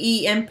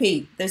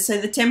temp,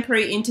 so the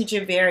temporary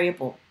integer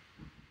variable,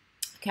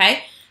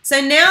 okay?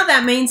 So now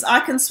that means I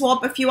can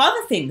swap a few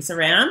other things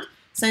around.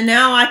 So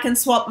now I can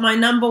swap my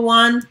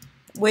number1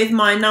 with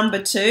my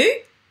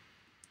number2.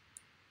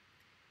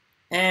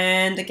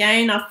 And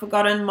again, I've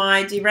forgotten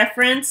my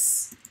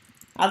dereference.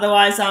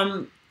 Otherwise,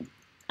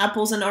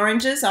 apples and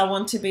oranges. I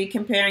want to be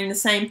comparing the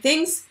same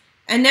things.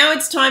 And now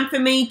it's time for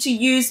me to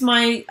use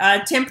my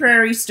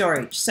temporary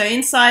storage. So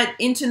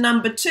into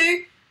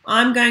number2,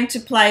 I'm going to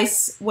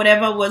place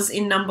whatever was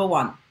in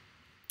number1,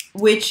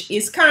 which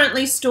is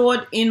currently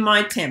stored in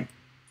my temp.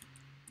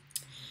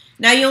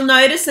 Now you'll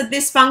notice that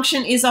this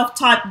function is of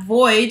type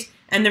void.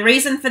 And the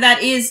reason for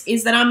that is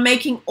that I'm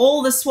making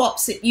all the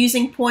swaps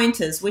using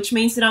pointers, which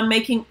means that I'm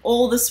making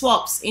all the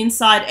swaps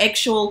inside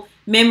actual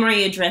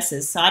memory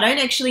addresses. So I don't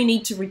actually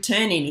need to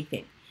return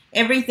anything.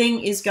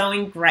 Everything is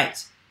going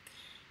great.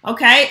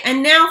 Okay,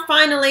 and now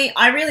finally,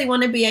 I really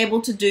want to be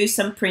able to do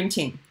some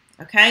printing.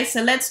 Okay,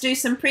 so let's do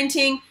some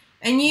printing.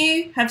 And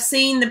you have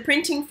seen the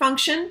printing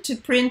function to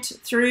print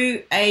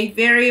through a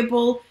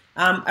variable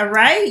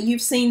array.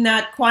 You've seen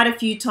that quite a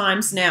few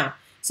times now.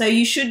 So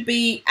you should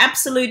be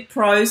absolute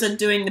pros at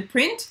doing the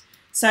print.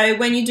 So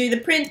when you do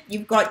the print,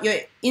 you've got your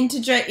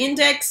integer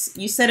index,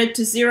 you set it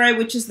to 0,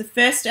 which is the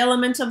first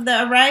element of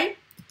the array,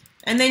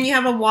 and then you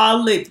have a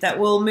while loop that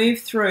will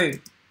move through.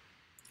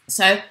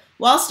 So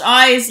whilst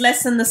I is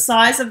less than the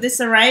size of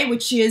this array,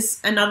 which is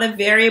another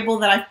variable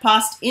that I've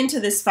passed into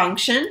this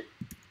function,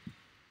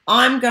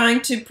 I'm going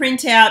to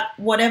print out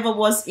whatever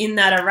was in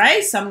that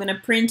array. So I'm going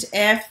to print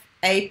f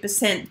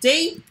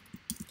 %d.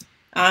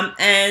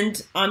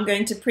 And I'm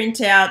going to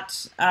print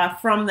out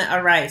from the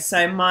array.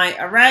 So my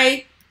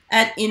array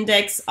at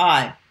index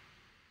I.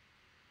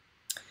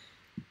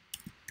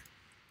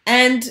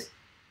 And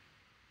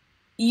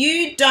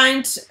you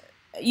don't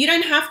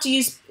have to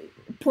use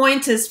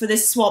pointers for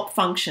this swap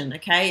function,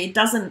 okay? It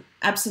doesn't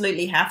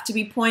absolutely have to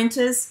be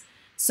pointers.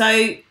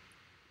 So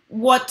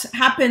what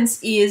happens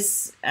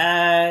is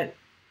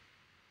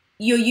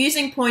you're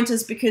using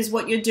pointers because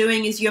what you're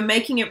doing is you're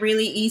making it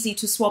really easy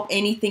to swap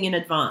anything in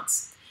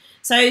advance.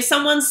 So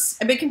someone's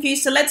a bit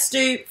confused. So let's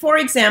do, for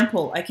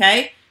example,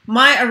 okay,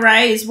 my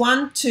array is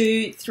 1,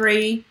 2,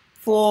 3,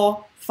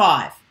 4,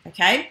 5,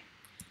 okay?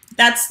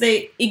 That's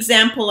the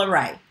example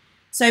array.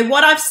 So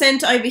what I've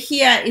sent over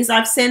here is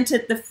I've sent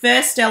it the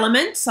first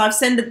element. So I've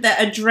sent it the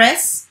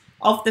address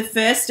of the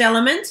first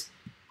element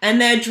and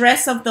the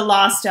address of the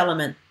last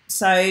element.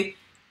 So,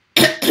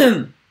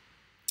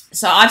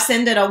 so I've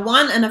sent it a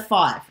 1 and a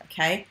 5,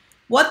 okay?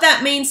 What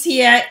that means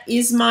here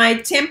is my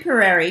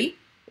temporary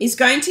is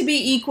going to be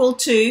equal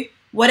to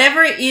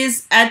whatever it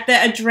is at the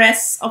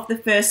address of the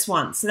first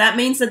one. So that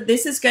means that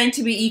this is going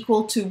to be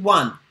equal to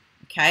 1,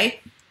 okay?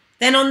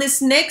 Then on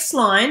this next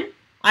line,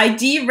 I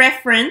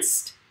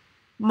dereferenced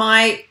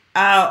my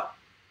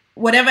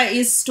whatever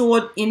is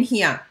stored in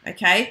here,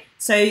 okay?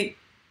 So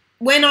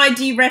when I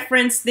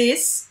dereference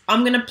this,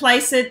 I'm going to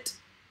place it,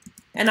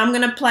 and I'm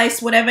going to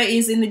place whatever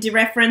is in the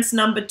dereference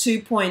number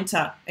 2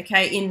 pointer,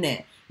 okay, in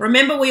there.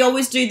 Remember, we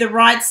always do the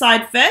right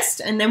side first,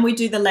 and then we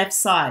do the left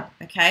side,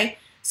 okay?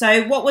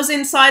 So what was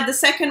inside the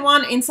second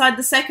one? Inside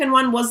the second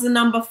one was the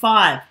number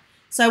 5.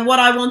 So what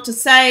I want to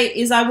say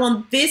is I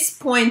want this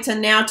pointer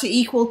now to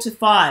equal to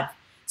 5.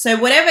 So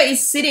whatever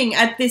is sitting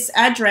at this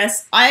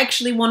address, I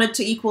actually want it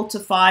to equal to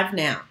 5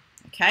 now,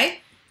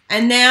 okay?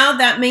 And now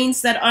that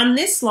means that on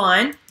this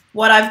line,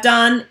 what I've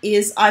done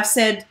is I've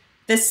said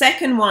the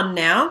second one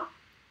now.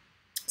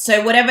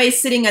 So whatever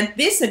is sitting at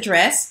this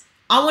address,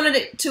 I wanted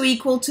it to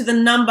equal to the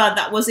number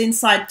that was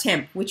inside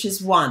temp, which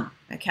is 1,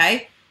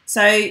 okay?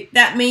 So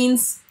that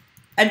means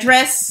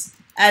address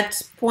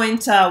at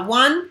pointer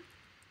 1,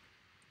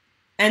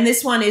 and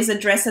this one is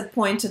address at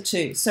pointer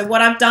 2. So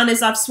what I've done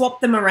is I've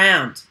swapped them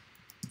around.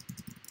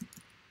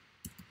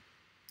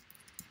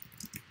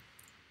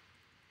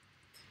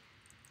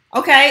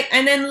 Okay,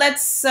 and then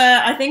let's,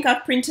 I think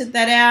I've printed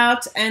that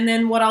out, and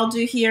then what I'll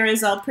do here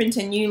is I'll print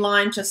a new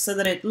line just so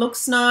that it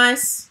looks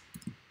nice.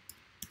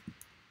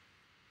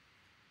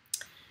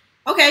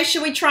 Okay,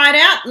 should we try it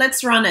out?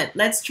 Let's run it.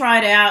 Let's try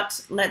it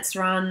out. Let's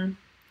run.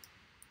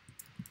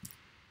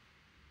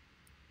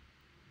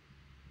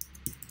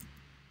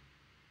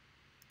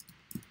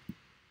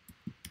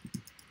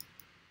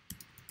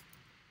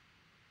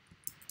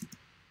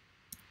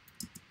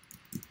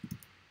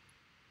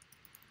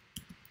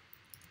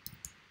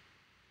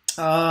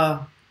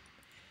 Oh,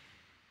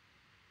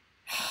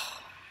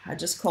 I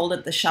just called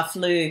it the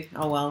shuffloo.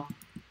 Oh well.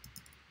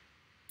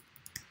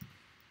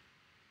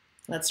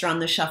 Let's run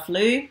the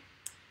shuffloo.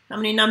 How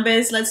many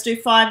numbers? Let's do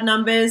 5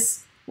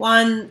 numbers.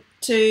 1,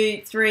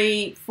 2,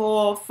 3,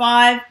 4,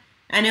 5.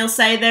 And it'll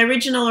say the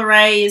original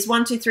array is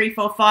 1, 2, 3,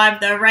 4, 5.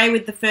 The array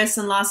with the first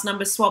and last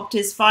number swapped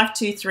is 5,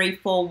 2, 3,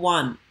 4,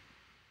 1.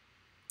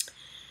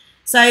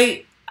 So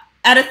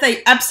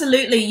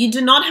absolutely, you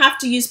do not have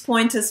to use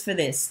pointers for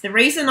this. The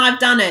reason I've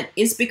done it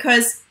is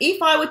because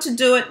if I were to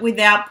do it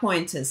without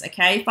pointers,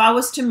 okay, if I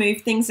was to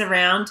move things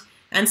around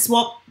and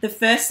swap the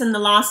first and the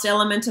last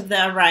element of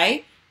the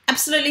array,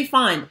 absolutely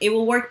fine. It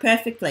will work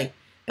perfectly.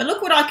 But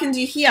look what I can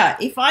do here.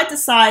 If I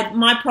decide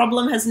my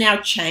problem has now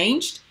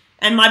changed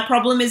and my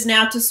problem is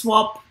now to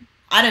swap,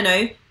 I don't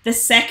know, the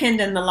second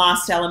and the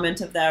last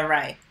element of the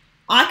array,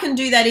 I can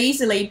do that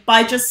easily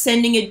by just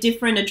sending it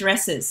different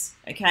addresses,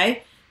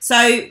 okay?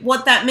 So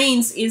what that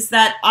means is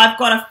that I've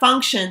got a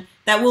function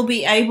that will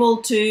be able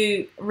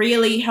to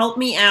really help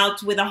me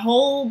out with a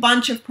whole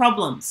bunch of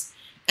problems.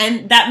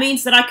 And that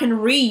means that I can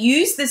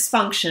reuse this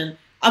function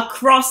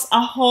across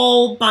a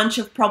whole bunch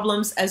of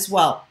problems as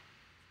well.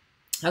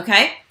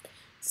 Okay,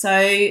 so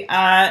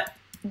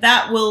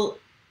that will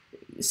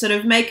sort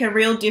of make a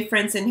real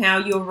difference in how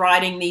you're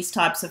writing these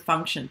types of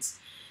functions.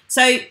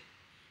 So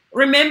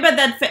remember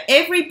that for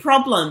every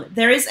problem,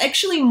 there is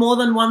actually more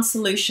than one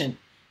solution.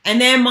 And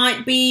there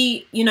might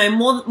be, you know,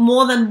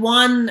 more than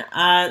one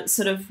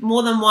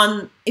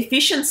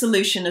efficient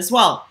solution as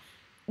well.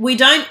 We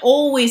don't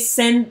always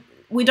solve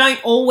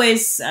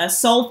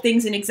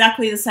things in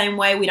exactly the same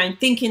way. We don't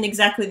think in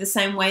exactly the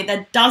same way.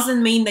 That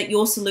doesn't mean that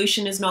your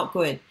solution is not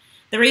good.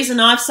 The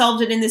reason I've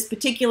solved it in this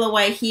particular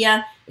way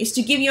here is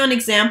to give you an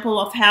example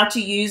of how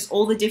to use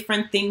all the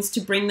different things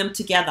to bring them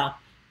together.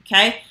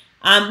 Okay.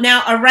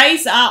 Now,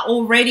 arrays are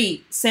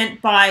already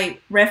sent by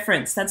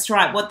reference. That's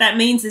right. What that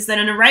means is that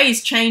an array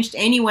is changed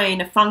anyway in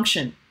a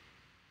function.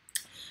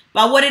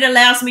 But what it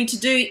allows me to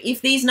do,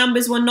 if these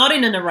numbers were not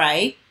in an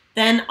array,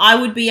 then I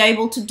would be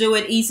able to do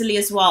it easily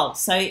as well.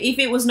 So if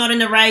it was not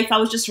an array, if I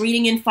was just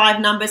reading in 5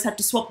 numbers, had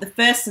to swap the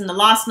first and the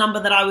last number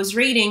that I was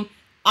reading,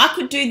 I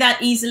could do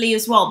that easily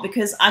as well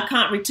because I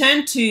can't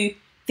return to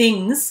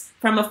things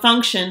from a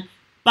function,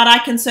 but I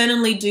can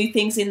certainly do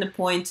things in the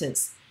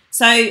pointers.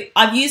 So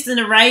I've used an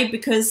array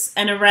because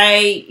an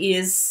array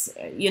is,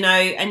 you know,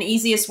 an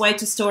easiest way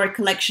to store a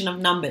collection of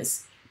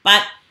numbers.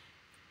 But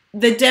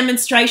the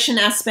demonstration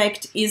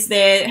aspect is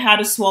there, how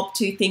to swap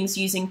two things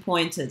using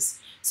pointers.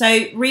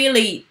 So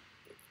really,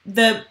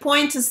 the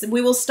point is that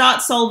we will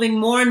start solving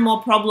more and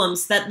more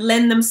problems that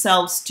lend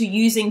themselves to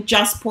using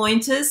just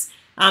pointers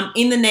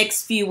in the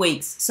next few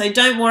weeks. So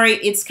don't worry,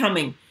 it's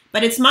coming.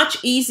 but it's much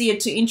easier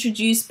to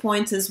introduce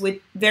pointers with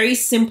very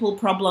simple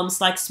problems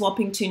like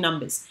swapping two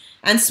numbers.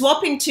 And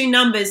swapping two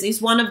numbers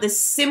is one of the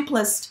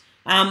simplest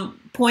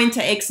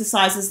pointer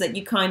exercises that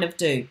you kind of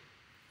do.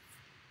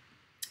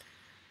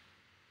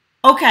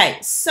 Okay,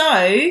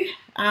 so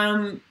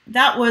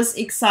that was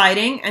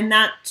exciting, and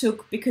that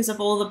took, because of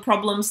all the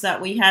problems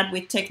that we had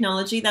with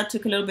technology, that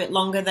took a little bit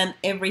longer than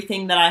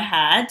everything that I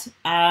had.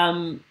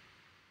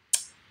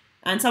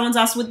 And someone's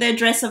asked, would the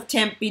address of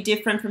temp be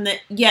different from the...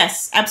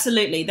 Yes,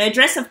 absolutely. The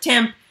address of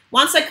temp,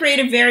 once I create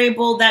a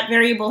variable, that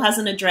variable has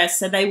an address,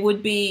 so they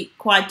would be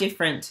quite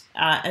different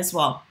as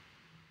well.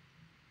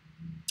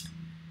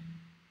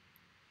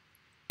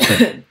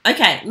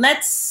 Okay,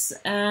 let's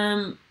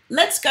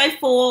go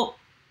for...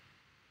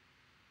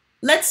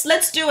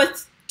 Let's do a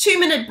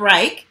 2-minute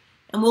break,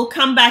 and we'll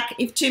come back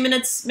if 2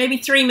 minutes, maybe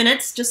 3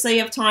 minutes, just so you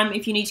have time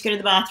if you need to go to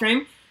the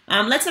bathroom.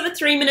 Let's have a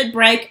 3-minute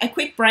break, a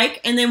quick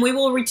break, and then we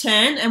will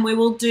return and we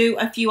will do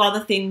a few other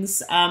things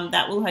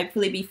that will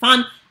hopefully be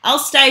fun. I'll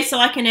stay so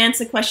I can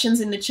answer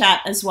questions in the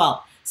chat as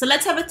well. So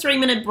let's have a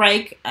 3-minute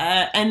break,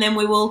 and then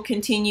we will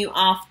continue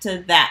after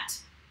that.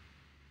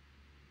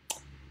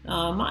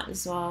 Might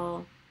as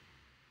well.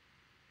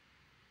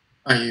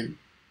 Are you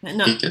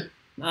muted?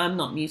 I'm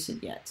not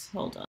muted yet.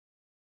 Hold on.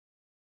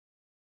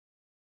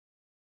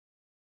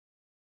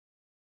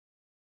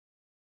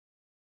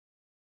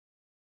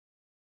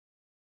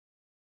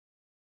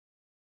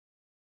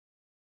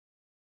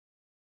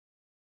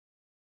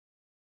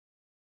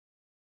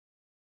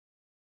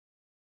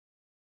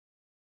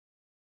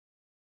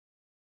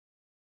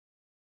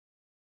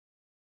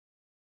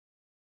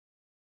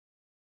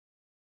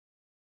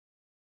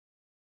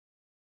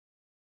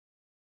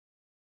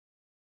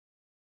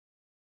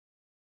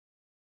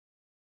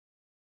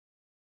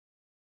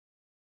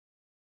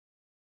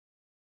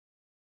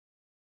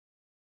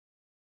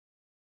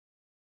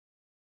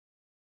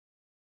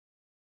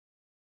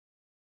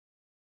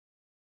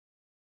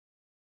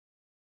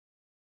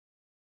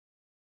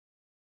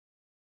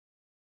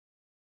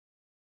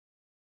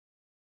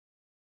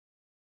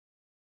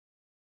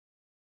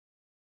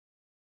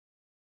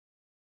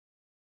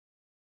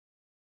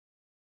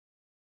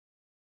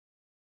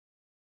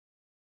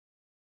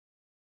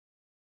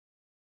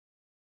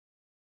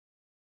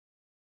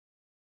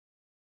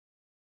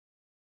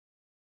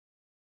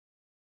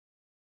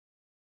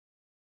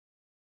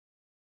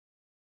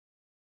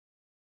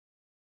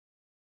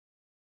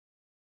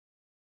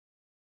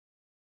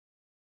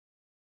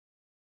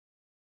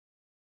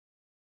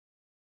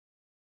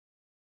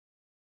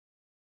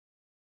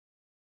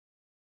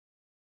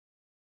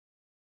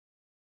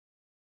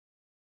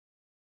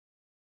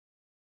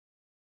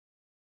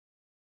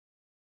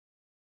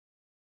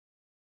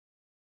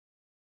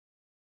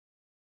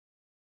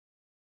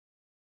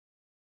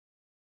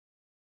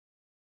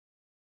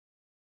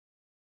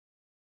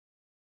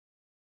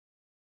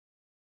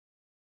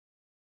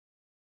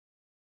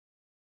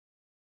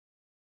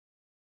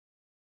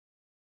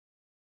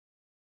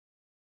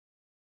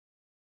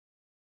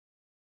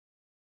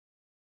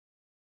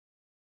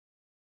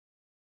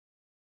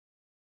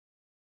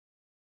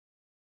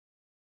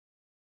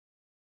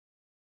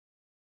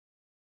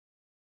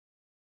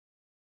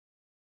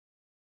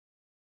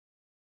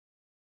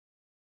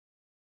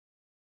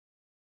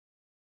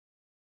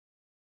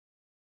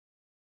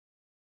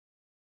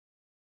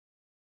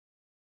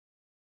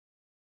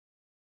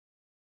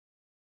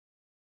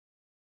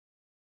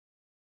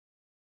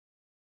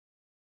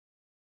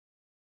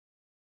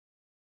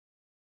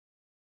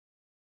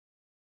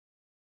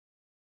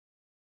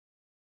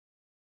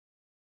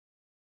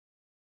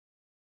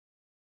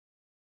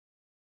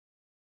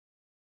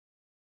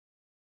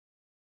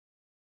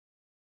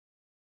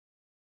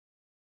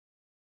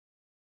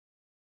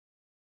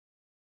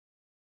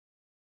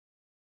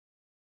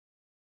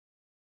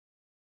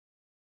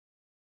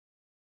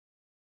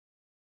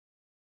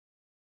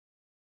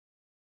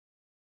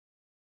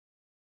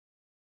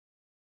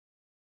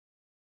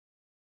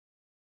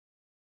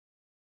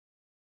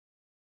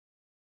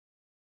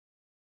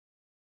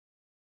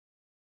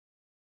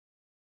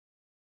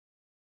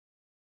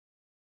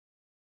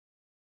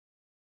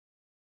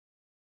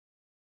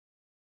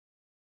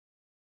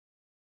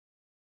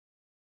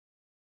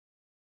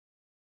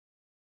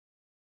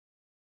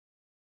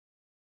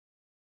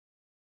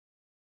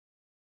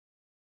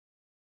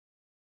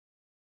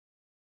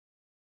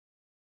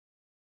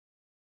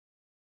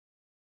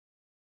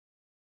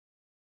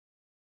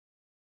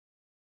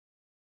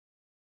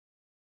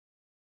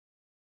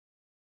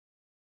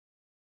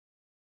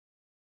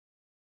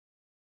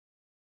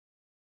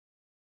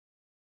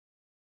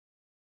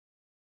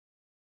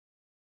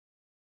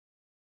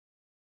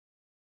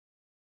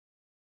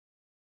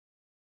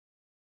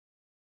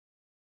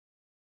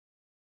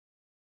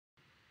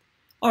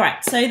 All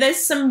right, so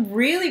there's some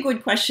really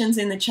good questions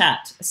in the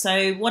chat.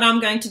 So what I'm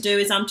going to do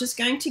is I'm just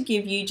going to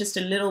give you just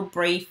a little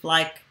brief,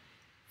 like,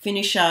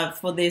 finisher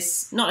for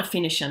this. Not a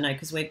finisher, no,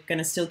 because we're going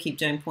to still keep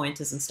doing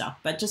pointers and stuff,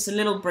 but just a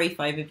little brief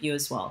overview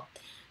as well.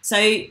 So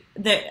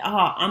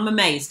I'm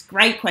amazed.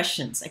 Great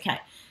questions. Okay,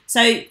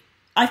 so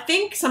I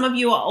think some of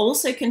you are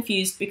also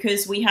confused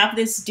because we have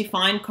this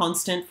defined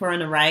constant for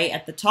an array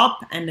at the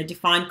top, and the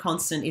defined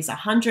constant is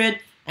 100,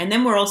 and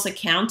then we're also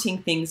counting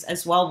things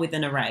as well with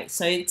an array.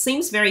 So it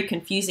seems very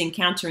confusing,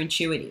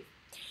 counterintuitive.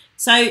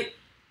 So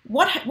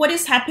what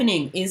is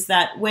happening is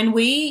that when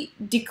we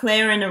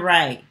declare an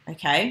array,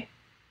 okay,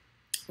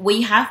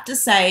 we have to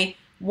say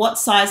what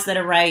size that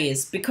array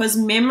is, because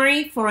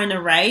memory for an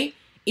array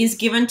is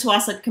given to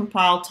us at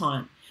compile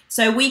time.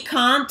 So we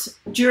can't,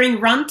 during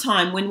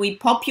runtime, when we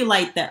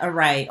populate the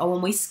array or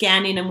when we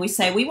scan in and we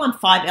say we want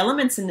 5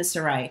 elements in this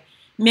array,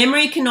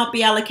 memory cannot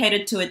be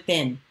allocated to it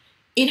then.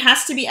 It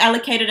has to be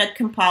allocated at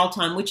compile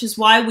time, which is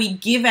why we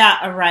give our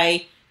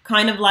array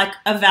kind of like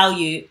a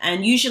value,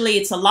 and usually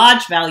it's a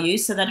large value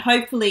so that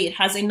hopefully it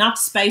has enough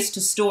space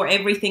to store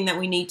everything that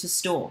we need to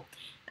store.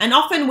 And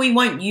often we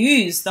won't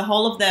use the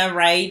whole of the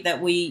array that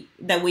we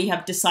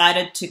have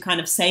decided to kind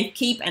of safe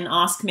keep and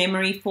ask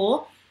memory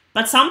for.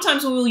 But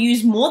sometimes we will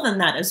use more than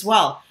that as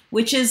well,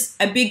 which is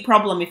a big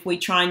problem if we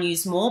try and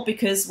use more,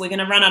 because we're going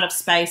to run out of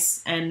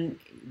space and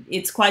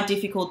it's quite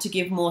difficult to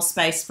give more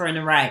space for an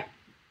array.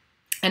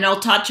 And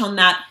I'll touch on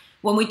that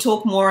when we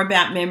talk more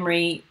about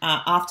memory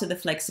after the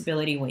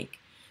flexibility week.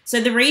 So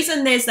the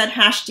reason there's that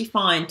hash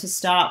defined to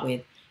start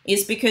with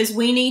is because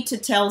we need to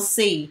tell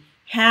C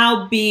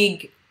how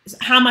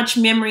much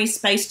memory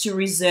space to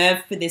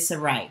reserve for this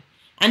array.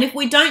 And if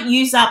we don't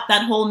use up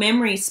that whole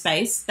memory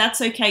space, that's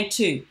okay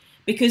too,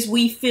 because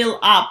we fill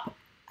up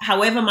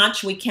however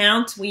much we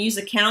count. We use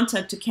a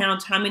counter to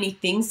count how many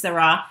things there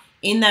are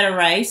in that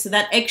array. So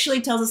that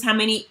actually tells us how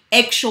many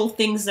actual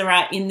things there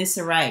are in this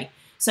array.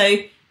 So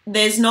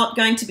there's not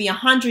going to be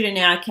 100 in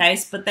our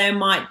case, but there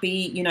might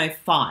be,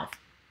 5.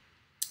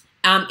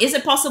 Is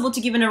it possible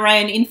to give an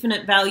array an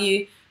infinite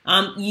value?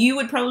 You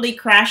would probably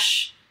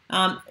crash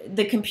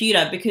the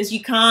computer, because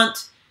you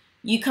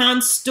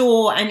can't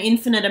store an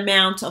infinite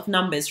amount of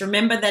numbers.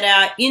 Remember that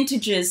our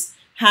integers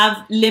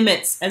have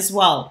limits as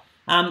well,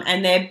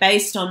 and they're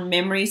based on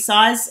memory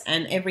size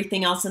and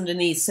everything else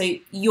underneath. So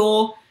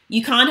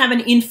you can't have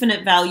an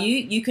infinite value.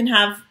 You can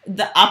have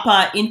the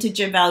upper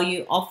integer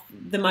value of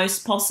the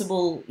most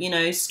possible,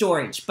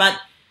 storage. But,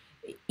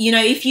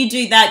 if you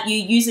do that,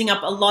 you're using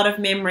up a lot of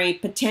memory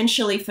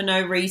potentially for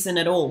no reason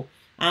at all.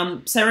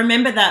 So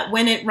remember that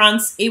when it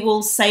runs, it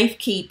will safe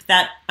keep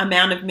that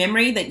amount of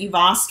memory that you've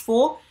asked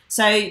for.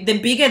 So the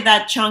bigger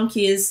that chunk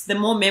is, the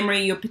more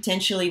memory you're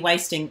potentially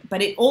wasting.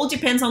 But it all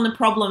depends on the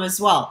problem as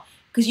well,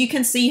 because you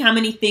can see how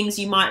many things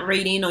you might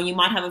read in, or you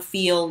might have a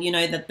feel,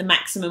 that the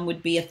maximum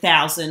would be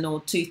 1,000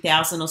 or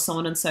 2,000 or so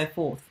on and so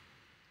forth.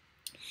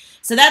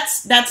 So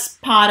that's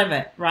part of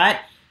it, right?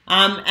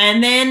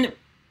 And then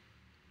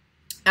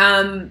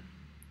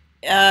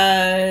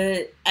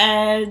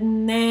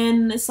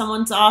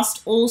someone's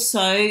asked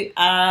also,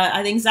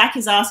 I think Zach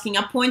is asking,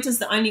 are pointers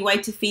the only way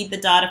to feed the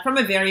data from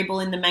a variable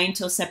in the main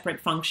to a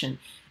separate function?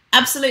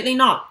 Absolutely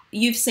not.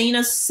 You've seen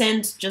us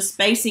send just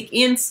basic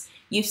ints.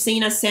 You've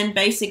seen us send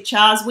basic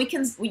chars.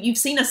 You've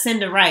seen us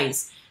send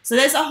arrays. So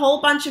there's a whole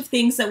bunch of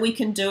things that we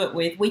can do it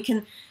with.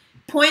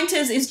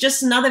 Pointers is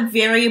just another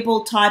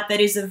variable type that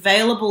is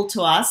available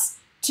to us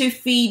to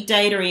feed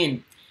data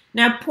in.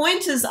 Now,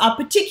 pointers are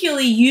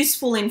particularly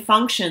useful in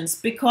functions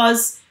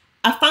because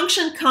a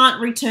function can't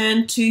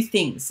return 2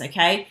 things,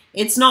 okay?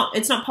 It's not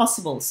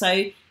possible.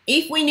 So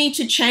if we need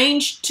to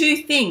change 2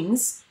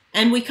 things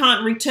and we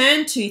can't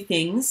return 2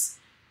 things,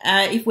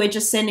 if we're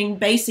just sending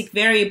basic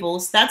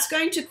variables, that's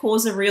going to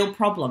cause a real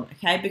problem,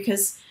 okay?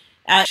 Because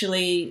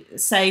actually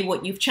say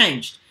what you've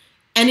changed.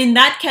 And in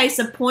that case,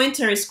 a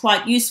pointer is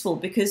quite useful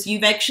because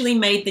you've actually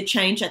made the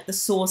change at the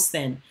source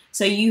then.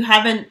 So you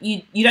don't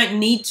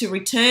need to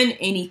return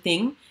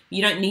anything.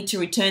 You don't need to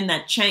return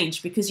that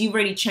change because you've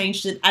already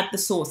changed it at the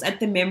source, at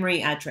the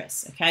memory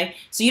address, okay?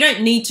 So you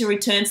don't need to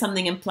return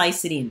something and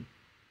place it in.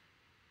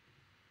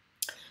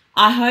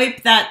 I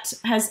hope that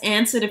has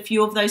answered a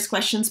few of those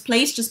questions.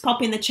 Please just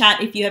pop in the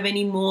chat if you have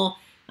any more.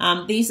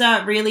 These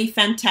are really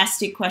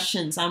fantastic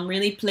questions. I'm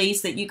really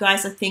pleased that you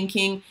guys are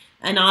thinking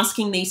and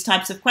asking these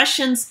types of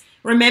questions.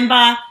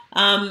 Remember,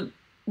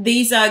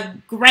 these are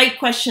great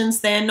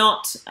questions. They're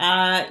not,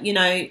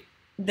 they're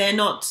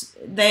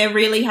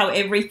really how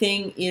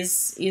everything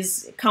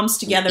comes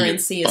together in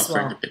C as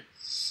well.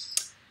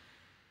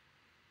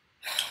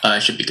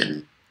 Should be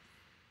good.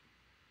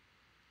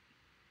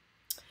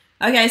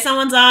 Okay,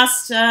 someone's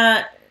asked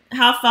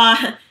how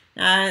far.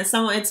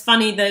 It's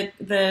funny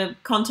the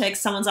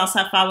context. Someone's asked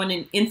how far will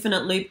an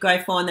infinite loop go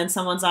for, and then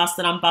someone's asked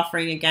that I'm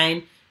buffering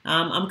again.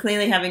 I'm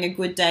clearly having a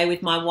good day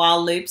with my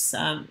while loops.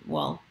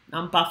 Well,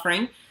 I'm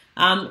buffering.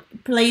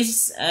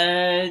 Please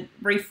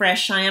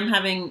refresh. I am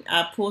having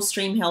poor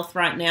stream health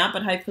right now,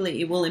 but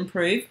hopefully it will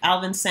improve.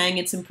 Alvin's saying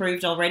it's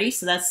improved already,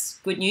 so that's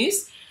good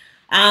news.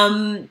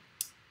 How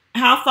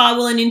far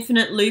will an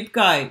infinite loop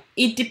go?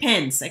 It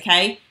depends,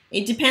 okay?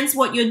 It depends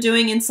what you're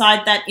doing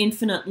inside that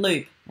infinite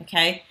loop,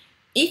 okay?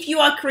 If you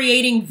are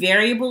creating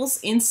variables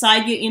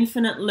inside your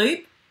infinite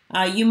loop,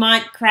 you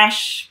might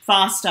crash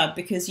faster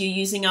because you're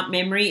using up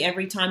memory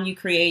every time you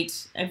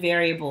create a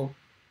variable.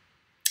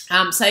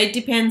 So it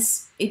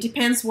depends. It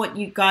depends what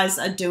you guys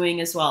are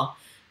doing as well.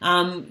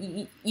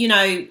 You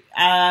know,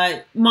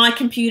 my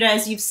computer,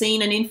 as you've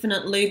seen, an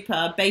infinite loop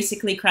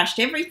basically crashed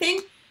everything,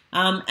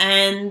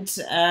 and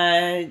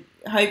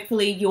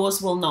hopefully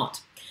yours will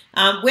not.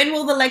 When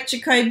will the lecture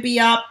code be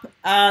up?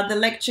 The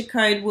lecture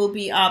code will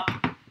be up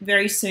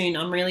very soon.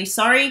 I'm really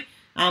sorry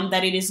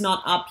that it is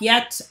not up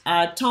yet.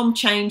 Tom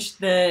changed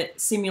the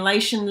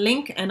simulation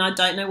link, and I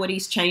don't know what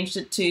he's changed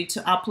it to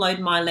upload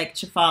my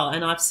lecture file,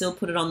 and I've still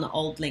put it on the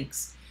old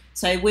links.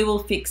 So we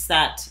will fix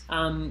that.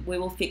 We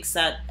will fix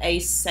that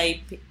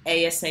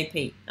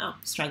ASAP. Oh,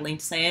 struggling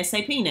to say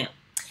ASAP now.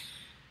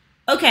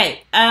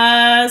 Okay,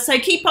 so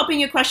keep popping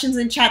your questions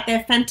in chat.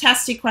 They're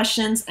fantastic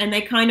questions, and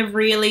they kind of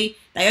really,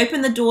 they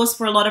open the doors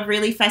for a lot of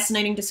really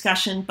fascinating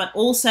discussion, but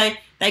also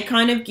they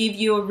kind of give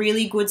you a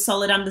really good,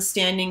 solid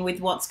understanding with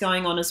what's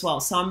going on as well.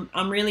 So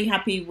I'm really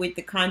happy with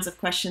the kinds of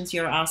questions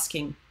you're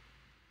asking.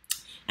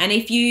 And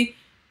if you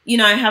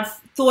know, have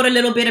thought a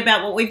little bit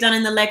about what we've done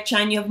in the lecture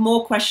and you have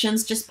more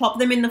questions, just pop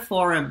them in the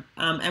forum,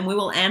 and we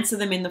will answer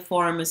them in the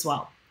forum as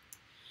well.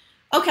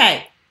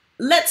 Okay,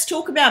 let's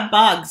talk about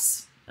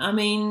bugs. I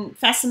mean,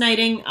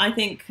 fascinating. I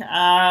think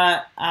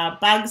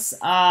bugs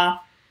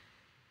are,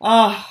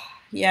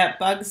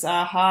 bugs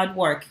are hard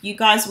work. You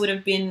guys would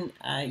have been,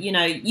 you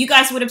know, you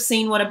guys would have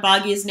seen what a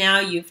bug is now.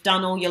 You've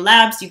done all your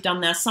labs, you've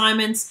done the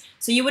assignments,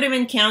 so you would have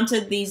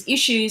encountered these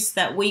issues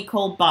that we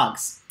call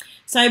bugs.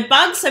 So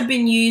bugs have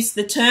been used,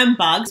 the term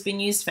bugs has been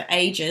used for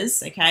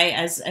ages, okay,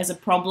 as a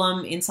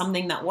problem in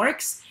something that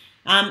works.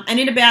 And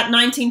in about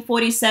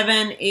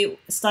 1947, it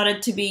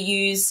started to be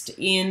used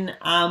in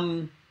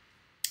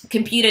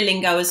computer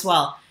lingo as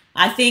well.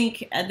 I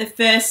think the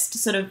first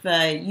sort of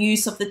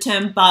use of the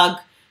term bug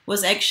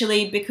was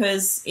actually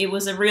because it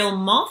was a real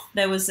moth.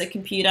 There was a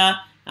computer,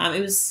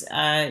 it was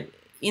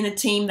in a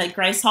team that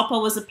Grace Hopper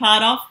was a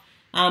part of,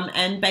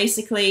 and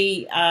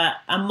basically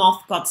a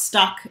moth got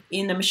stuck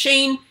in a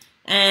machine.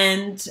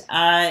 And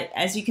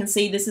as you can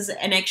see, this is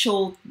the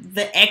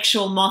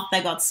actual moth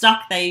that got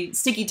stuck. They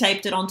sticky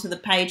taped it onto the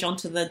page,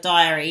 onto the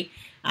diary,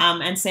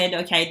 and said,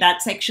 okay,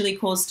 that's actually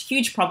caused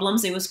huge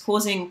problems. It was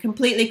causing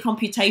completely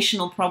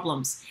computational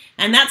problems.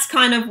 And that's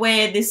kind of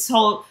where this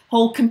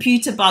whole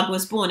computer bug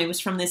was born. It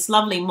was from this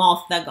lovely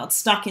moth that got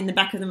stuck in the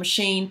back of the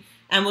machine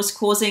and was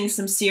causing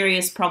some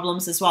serious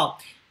problems as well.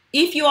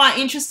 If you are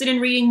interested in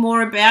reading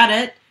more about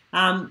it,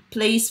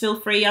 please feel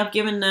free. I've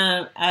given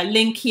a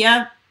link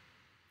here.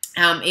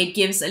 It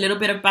gives a little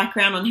bit of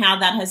background on how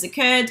that has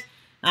occurred.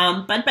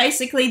 But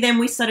basically then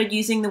we started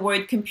using the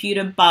word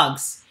computer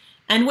bugs.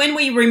 And when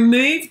we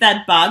removed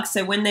that bug,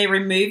 so when they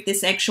removed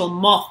this actual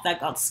moth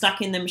that got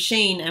stuck in the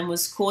machine and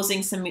was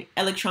causing some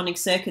electronic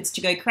circuits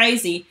to go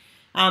crazy,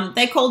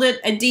 they called it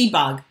a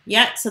debug.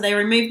 Yeah, so they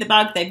removed the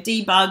bug, they've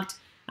debugged,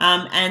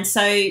 and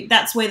so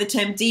that's where the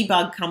term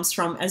debug comes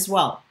from as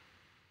well.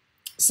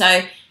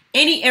 So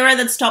any error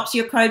that stops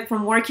your code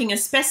from working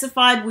as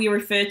specified, we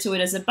refer to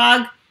it as a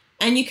bug.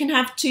 And you can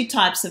have two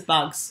types of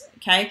bugs,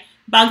 okay?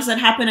 Bugs that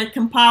happen at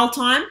compile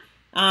time.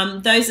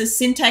 Those are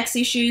syntax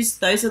issues.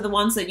 Those are the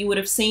ones that you would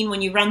have seen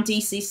when you run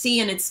DCC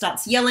and it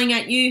starts yelling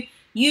at you.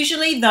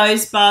 Usually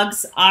those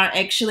bugs are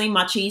actually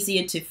much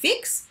easier to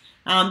fix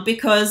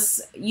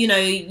because you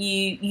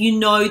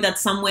know that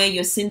somewhere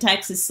your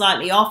syntax is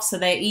slightly off, so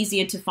they're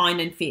easier to find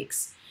and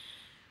fix.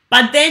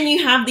 But then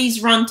you have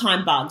these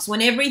runtime bugs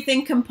when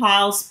everything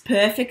compiles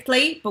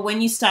perfectly, but when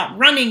you start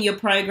running your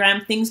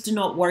program, things do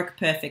not work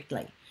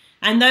perfectly.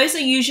 And those are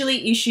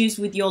usually issues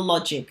with your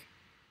logic.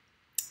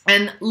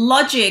 And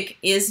logic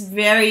is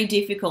very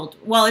difficult.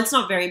 Well, it's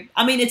not very,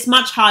 I mean, it's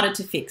much harder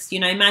to fix. You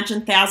know,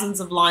 imagine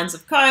thousands of lines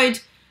of code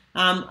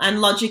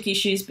and logic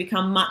issues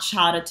become much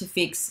harder to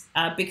fix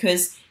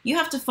because you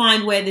have to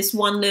find where this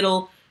one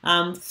little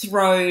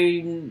throw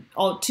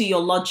to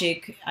your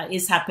logic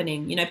is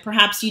happening. You know,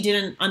 perhaps you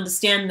didn't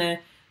understand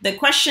the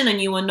question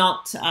and you were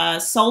not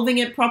solving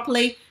it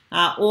properly,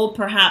 or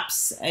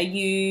perhaps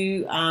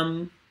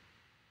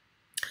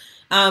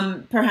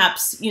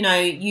perhaps, you know,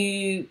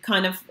 you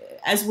kind of,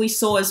 as we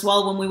saw as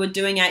well when we were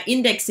doing our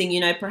indexing, you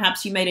know,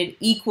 perhaps you made it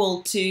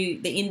equal to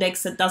the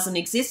index that doesn't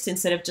exist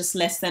instead of just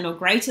less than or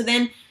greater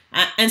than.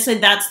 And so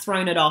that's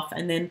thrown it off.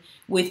 And then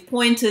with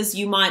pointers,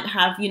 you might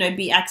have, you know,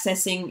 be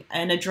accessing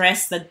an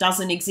address that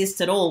doesn't exist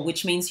at all,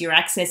 which means you're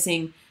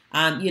accessing,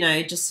 you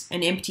know, just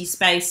an empty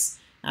space.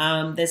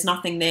 There's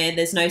nothing there.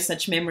 There's no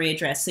such memory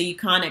address. So you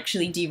can't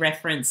actually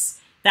dereference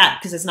that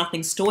because there's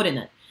nothing stored in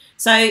it.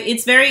 So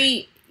it's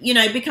very, you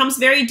know, it becomes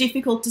very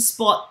difficult to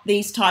spot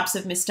these types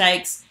of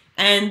mistakes.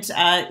 And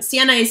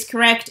Sienna is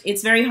correct.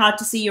 It's very hard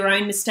to see your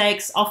own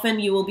mistakes. Often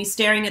you will be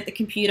staring at the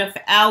computer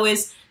for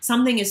hours.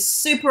 Something is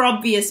super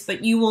obvious,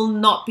 but you will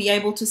not be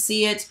able to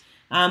see it.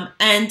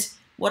 And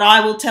what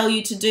I will tell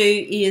you to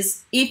do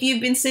is if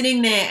you've been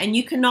sitting there and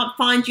you cannot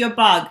find your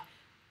bug,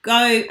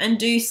 go and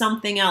do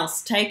something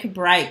else. Take a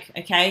break,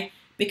 okay?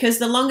 Because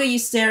the longer you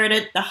stare at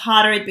it, the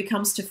harder it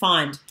becomes to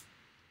find.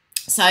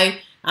 So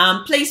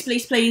please,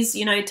 please, please,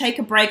 you know, take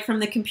a break from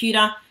the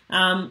computer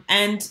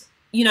and,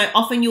 you know,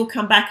 often you'll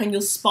come back and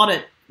you'll spot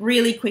it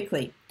really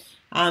quickly.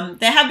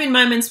 There have been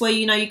moments where,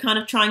 you know, you kind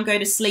of try and go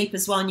to sleep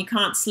as well and you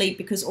can't sleep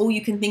because all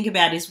you can think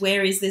about is,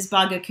 where is this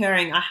bug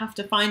occurring? I have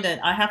to find it.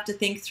 I have to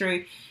think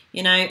through,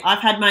 you know, I've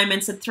had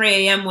moments at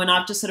 3 a.m. when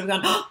I've just sort of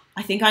gone, oh,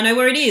 I think I know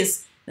where it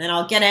is. Then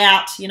I'll get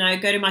out, you know,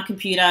 go to my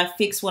computer,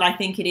 fix what I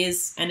think it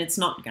is, and it's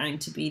not going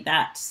to be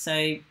that.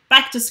 So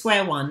back to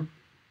square one.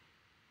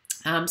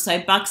 So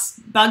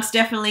bugs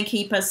definitely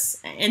keep us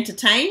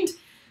entertained.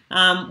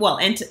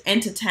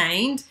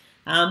 Entertained,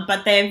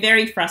 but they're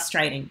very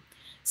frustrating.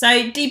 So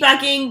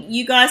debugging,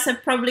 you guys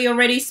have probably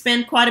already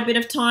spent quite a bit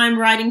of time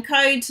writing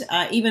code,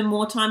 even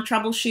more time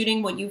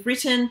troubleshooting what you've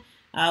written.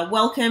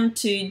 Welcome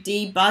to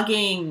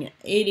debugging.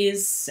 It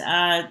is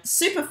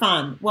super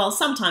fun. Well,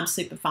 sometimes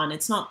super fun.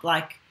 It's not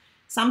like,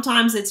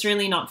 sometimes it's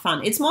really not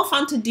fun. It's more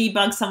fun to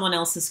debug someone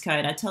else's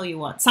code, I tell you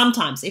what.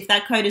 Sometimes, if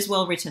that code is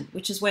well written,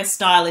 which is where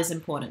style is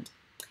important.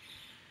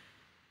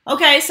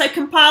 Okay, so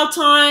compile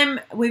time,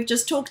 we've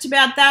just talked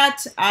about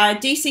that.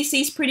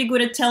 DCC is pretty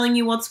good at telling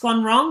you what's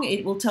gone wrong.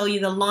 It will tell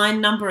you the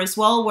line number as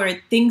well where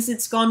it thinks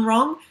it's gone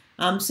wrong.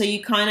 So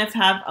you kind of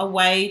have a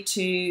way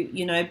to,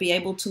 you know, be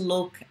able to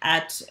look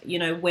at, you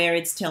know, where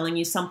it's telling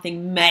you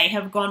something may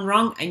have gone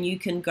wrong, and you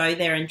can go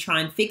there and try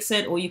and fix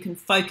it, or you can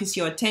focus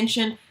your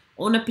attention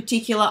on a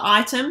particular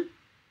item.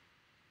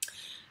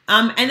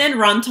 And then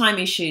runtime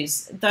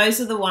issues. Those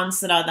are the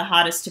ones that are the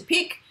hardest to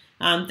pick.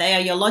 They are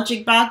your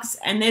logic bugs,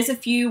 and there's a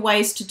few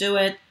ways to do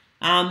it.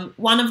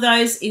 One of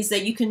those is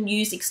that you can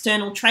use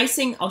external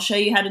tracing. I'll show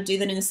you how to do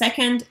that in a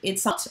second.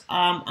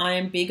 I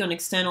am big on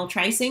external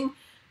tracing,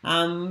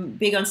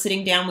 big on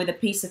sitting down with a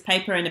piece of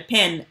paper and a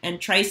pen and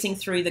tracing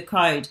through the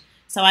code.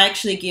 So I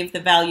actually give the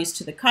values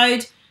to the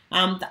code.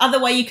 The other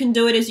way you can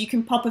do it is you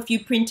can pop a few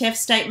printf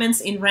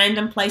statements in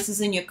random places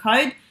in your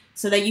code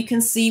so that you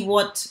can see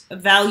what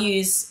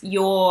values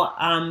your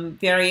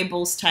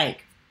variables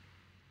take.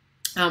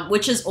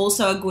 Which is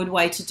also a good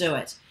way to do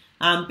it,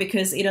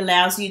 because it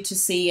allows you to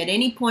see at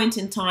any point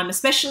in time,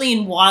 especially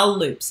in while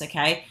loops,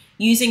 okay?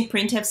 Using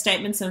printf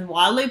statements and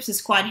while loops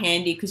is quite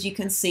handy because you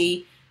can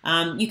see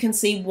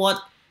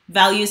what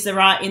values there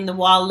are in the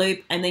while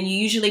loop, and then you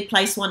usually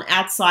place one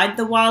outside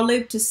the while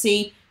loop to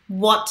see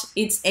what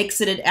it's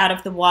exited out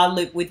of the while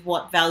loop with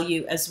what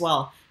value as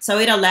well. So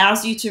it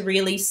allows you to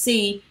really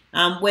see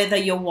whether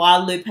your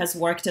while loop has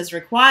worked as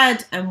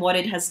required and what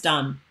it has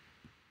done.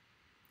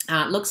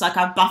 Looks like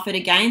I've buffered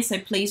again, so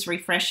please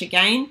refresh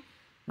again.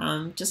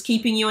 Just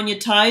keeping you on your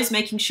toes,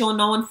 making sure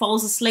no one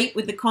falls asleep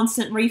with the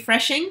constant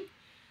refreshing.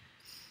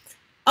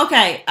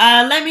 Okay,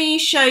 let me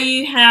show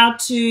you how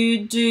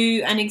to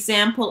do an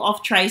example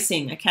of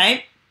tracing,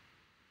 okay?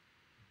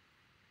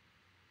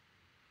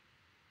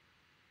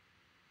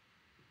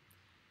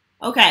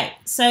 Okay,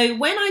 so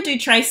when I do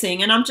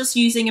tracing, and I'm just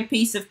using a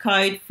piece of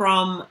code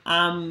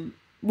from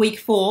week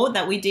 4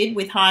 that we did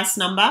with highest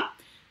number,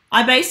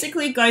 I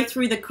basically go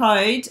through the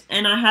code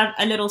and I have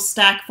a little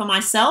stack for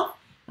myself.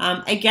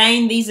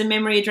 Again, these are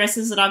memory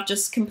addresses that I've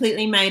just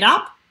completely made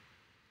up,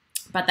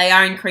 but they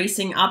are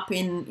increasing up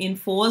in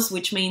fours,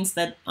 which means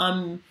that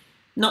I'm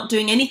not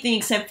doing anything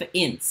except for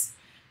ints.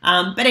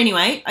 But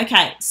anyway,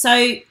 okay,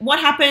 so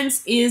what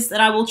happens is that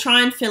I will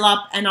try and fill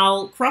up and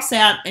I'll cross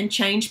out and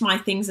change my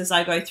things as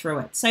I go through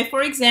it. So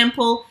for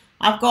example,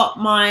 I've got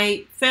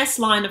my first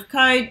line of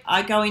code.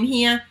 I go in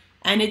here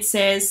and it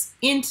says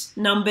int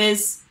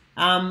numbers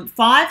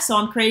 5, so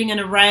I'm creating an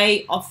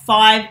array of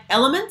 5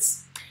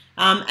 elements,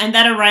 and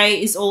that array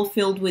is all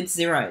filled with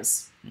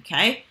zeros.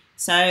 Okay,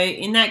 so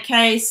in that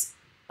case,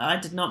 I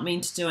did not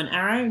mean to do an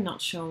arrow,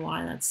 not sure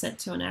why that's set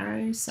to an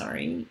arrow,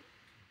 sorry.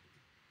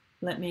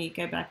 Let me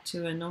go back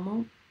to a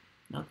normal,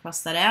 I'll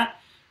cross that out.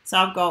 So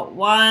I've got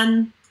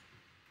 1,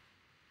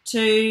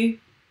 2,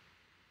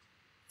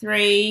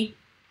 3,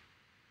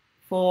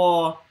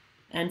 4,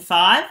 and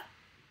 5.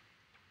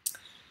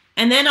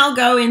 And then I'll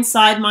go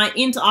inside my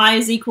int I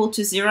is equal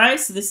to 0.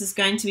 So this is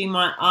going to be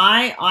my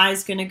I. I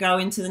is going to go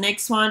into the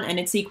next one and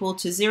it's equal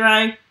to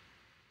 0.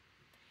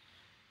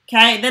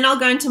 Okay, then I'll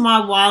go into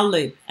my while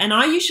loop. And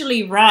I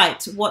usually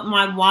write what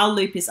my while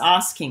loop is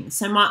asking.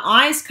 So my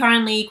I is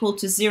currently equal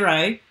to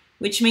 0,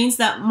 which means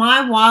that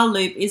my while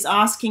loop is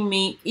asking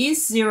me,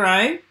 is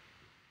 0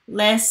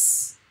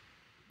 less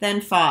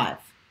than 5?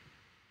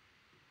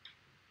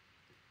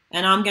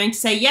 And I'm going to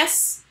say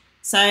yes.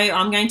 So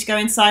I'm going to go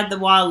inside the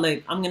while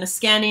loop. I'm going to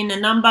scan in a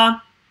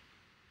number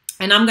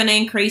and I'm going to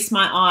increase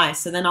my I.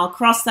 So then I'll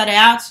cross that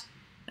out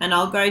and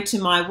I'll go to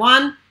my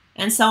 1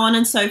 and so on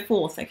and so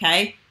forth,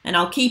 okay? And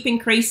I'll keep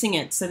increasing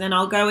it. So then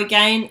I'll go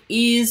again,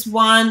 is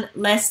 1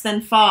 less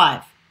than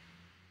 5?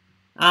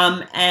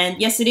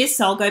 And yes, it is.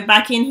 So I'll go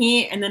back in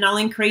here and then I'll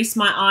increase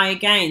my I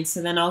again.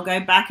 So then I'll go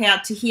back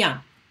out to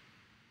here.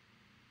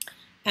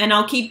 And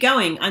I'll keep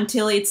going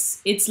until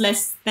it's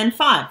less than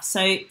 5.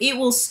 So it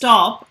will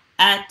stop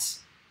at,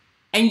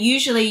 and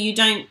usually you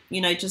don't,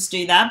 just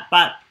do that,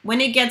 but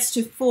when it gets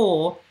to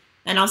 4,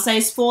 and I'll say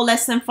is 4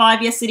 less than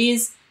 5, yes it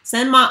is, so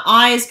then my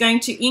I is going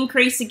to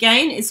increase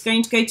again, it's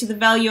going to go to the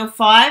value of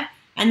 5,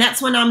 and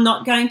that's when I'm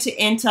not going to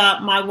enter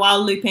my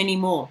while loop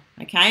anymore,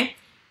 okay?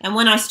 And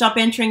when I stop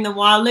entering the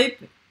while loop,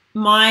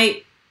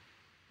 my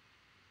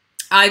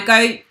I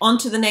go on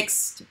to the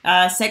next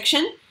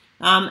section,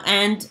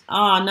 and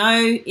oh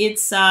no,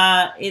 it's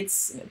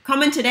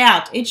commented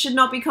out. It should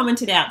not be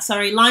commented out.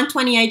 Sorry, line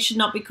 28 should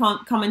not be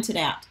commented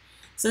out.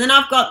 So then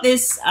I've got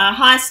this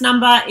highest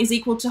number is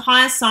equal to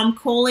highest. So I'm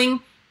calling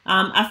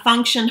a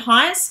function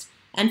highest,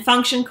 and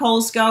function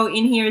calls go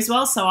in here as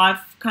well. So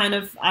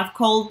I've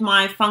called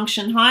my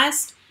function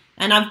highest,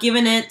 and I've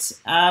given it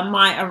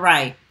my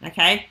array.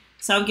 Okay,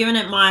 so I've given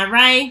it my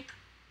array.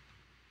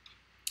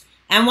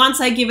 And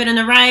once I give it an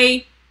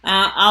array,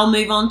 I'll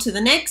move on to the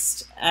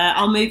next.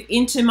 I'll move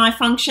into my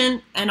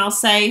function, and I'll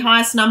say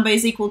highest number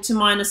is equal to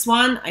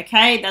 -1.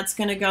 Okay, that's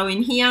going to go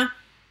in here.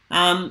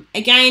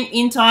 Again,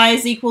 int I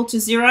is equal to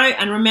 0.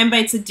 And remember,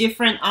 it's a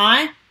different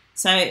I.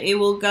 So it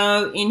will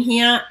go in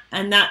here,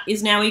 and that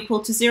is now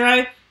equal to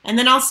 0. And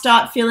then I'll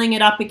start filling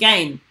it up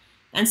again.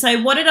 And so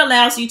what it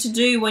allows you to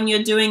do when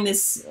you're doing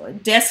this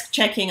desk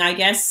checking, I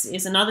guess,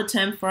 is another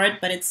term for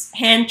it, but it's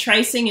hand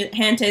tracing,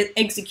 hand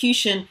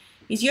execution,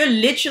 is you're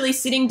literally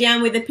sitting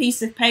down with a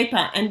piece of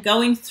paper and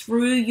going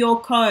through your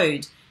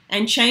code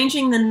and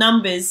changing the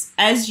numbers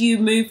as you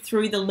move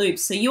through the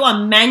loops. So you are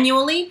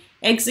manually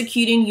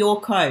executing your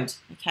code,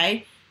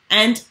 okay?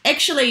 And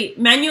actually,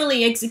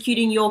 manually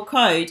executing your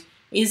code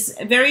is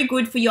very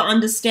good for your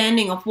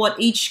understanding of what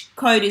each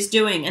code is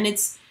doing. And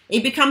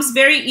it becomes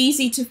very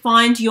easy to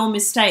find your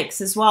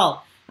mistakes as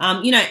well.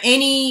 You know,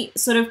 any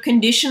sort of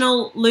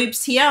conditional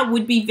loops here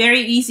would be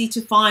very easy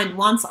to find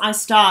once I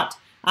start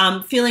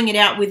filling it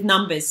out with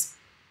numbers.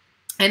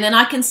 And then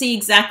I can see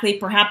exactly,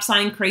 perhaps I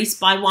increased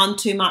by 1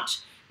 too much.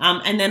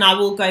 And then I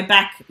will go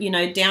back, you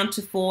know, down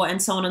to 4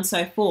 and so on and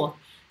so forth.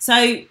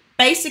 So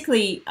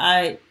basically,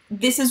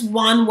 this is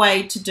one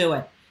way to do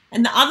it.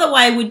 And the other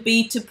way would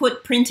be to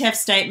put printf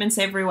statements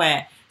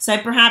everywhere. So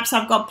perhaps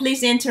I've got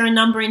please enter a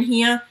number in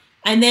here.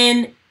 And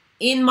then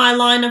in my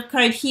line of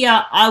code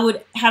here, I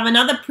would have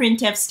another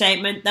printf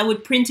statement that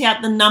would print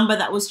out the number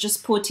that was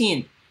just put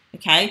in.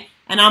 Okay.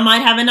 And I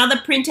might have another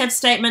printf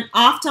statement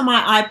after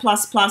my I++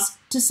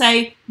 to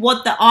say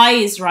what the I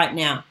is right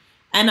now.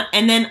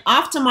 And then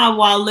after my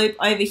while loop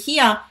over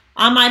here,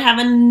 I might have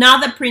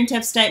another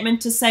printf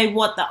statement to say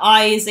what the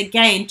I is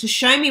again, to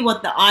show me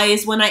what the I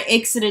is when I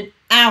exited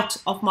out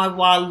of my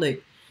while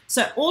loop.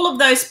 So all of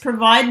those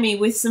provide me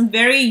with some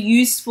very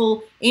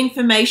useful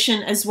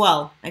information as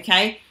well,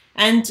 okay?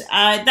 And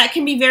that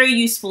can be very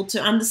useful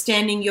to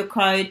understanding your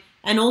code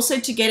and also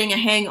to getting a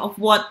hang of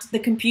what the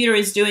computer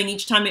is doing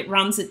each time it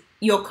runs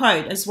your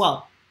code as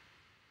well.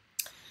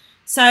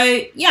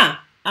 So yeah,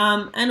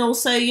 and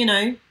also, you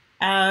know,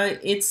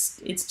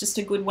 it's just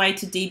a good way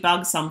to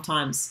debug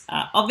sometimes.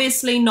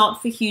 Obviously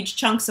not for huge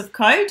chunks of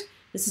code.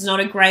 This is not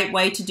a great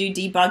way to do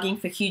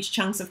debugging for huge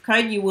chunks of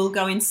code. You will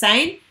go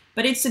insane,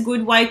 but it's a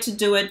good way to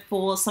do it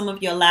for some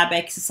of your lab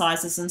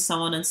exercises and so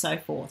on and so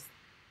forth.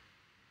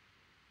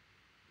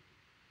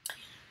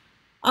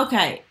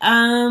 Okay,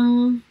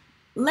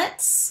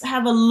 let's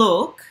have a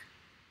look.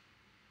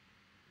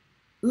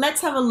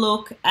 Let's have a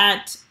look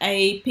at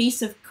a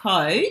piece of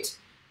code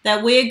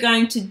that we're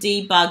going to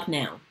debug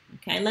now.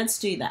 Okay, let's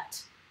do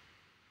that.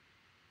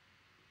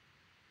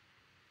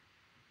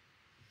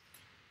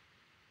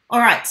 All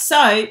right,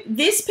 so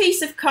this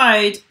piece of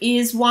code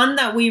is one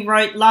that we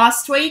wrote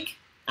last week,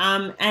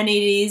 and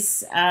it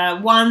is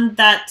one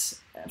that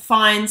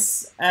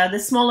finds the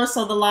smallest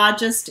or the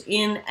largest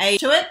in a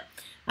to it,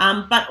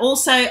 but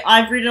also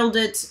I've riddled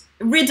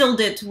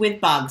it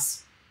with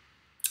bugs.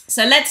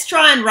 So let's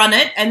try and run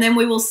it, and then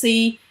we will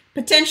see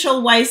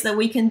potential ways that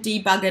we can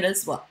debug it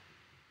as well.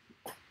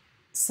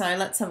 So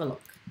let's have a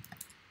look.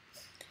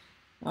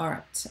 All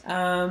right.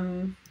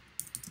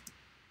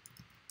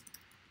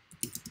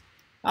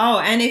 Oh,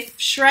 and if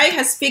Shrey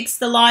has fixed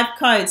the live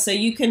code, so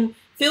you can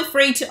feel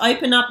free to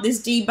open up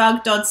this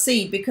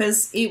debug.c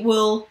because it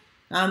will,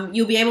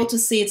 you'll be able to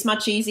see it's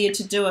much easier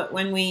to do it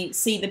when we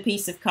see the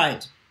piece of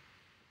code.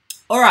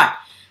 All right.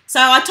 So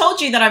I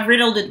told you that I've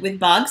riddled it with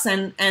bugs,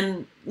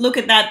 and look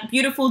at that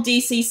beautiful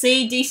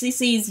DCC.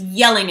 DCC is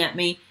yelling at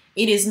me.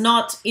 It is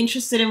not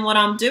interested in what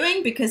I'm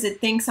doing because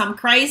it thinks I'm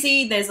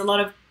crazy. There's a lot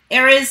of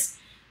errors.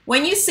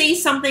 When you see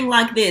something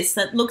like this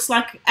that looks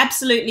like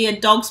absolutely a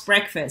dog's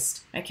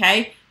breakfast,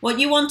 okay, what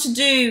you want to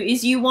do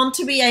is you want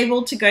to be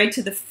able to go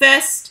to the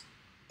first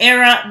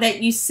error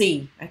that you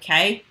see,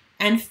 okay,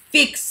 and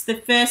fix the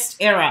first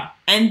error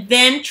and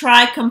then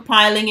try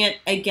compiling it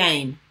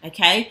again,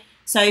 okay?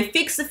 So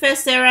fix the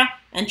first error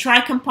and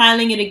try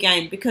compiling it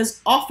again, because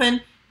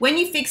often when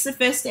you fix the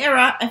first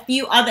error, a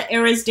few other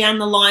errors down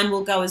the line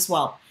will go as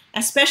well,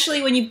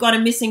 especially when you've got a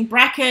missing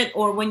bracket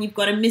or when you've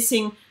got a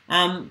missing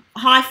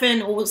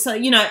hyphen, or so,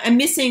 you know, a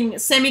missing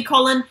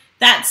semicolon.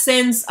 That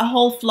sends a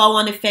whole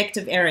flow-on effect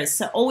of errors.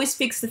 So always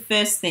fix the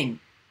first thing.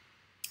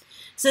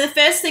 So the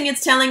first thing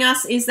it's telling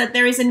us is that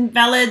there is an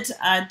invalid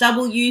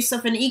double use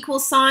of an equal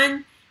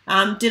sign.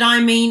 Did I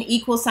mean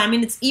equal sign? I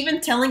mean, it's even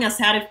telling us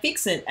how to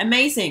fix it.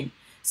 Amazing.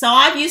 So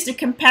I've used a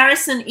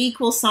comparison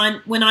equal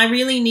sign when I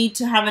really need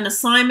to have an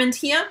assignment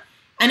here.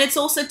 And it's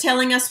also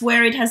telling us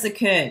where it has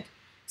occurred.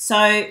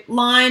 So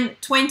line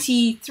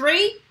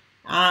 23,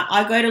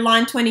 I go to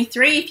line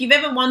 23. If you've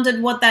ever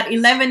wondered what that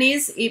 11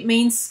 is, it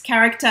means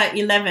character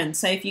 11.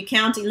 So if you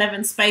count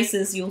 11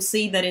 spaces, you'll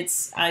see that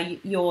it's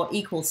your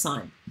equal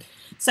sign.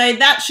 So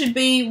that should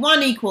be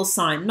one equal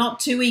sign, not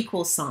two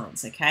equal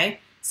signs, okay?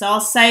 So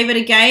I'll save it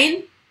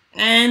again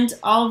and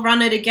I'll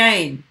run it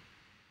again.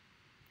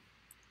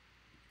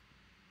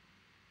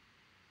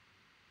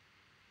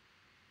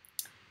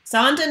 So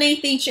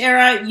underneath each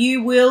error,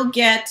 you will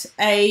get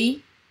a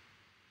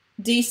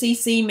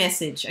DCC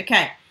message.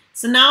 Okay,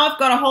 so now I've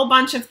got a whole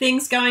bunch of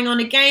things going on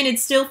again.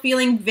 It's still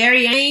feeling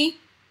very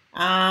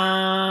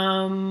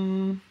I'll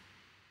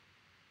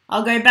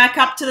go back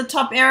up to the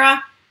top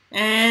error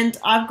and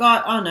I've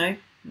got, oh no,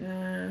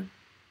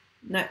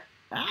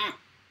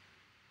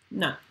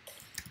 no.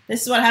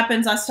 This is what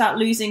happens, I start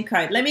losing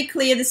code. Let me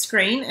clear the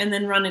screen and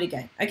then run it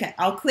again. Okay,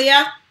 I'll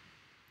clear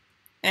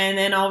and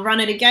then I'll run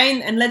it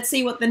again and let's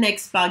see what the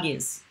next bug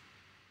is.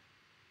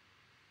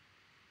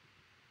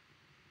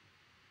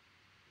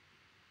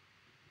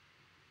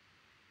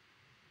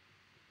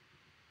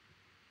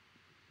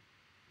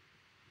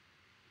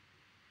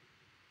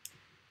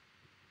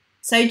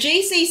 So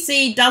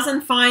GCC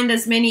doesn't find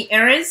as many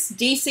errors.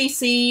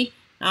 DCC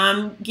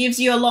gives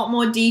you a lot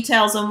more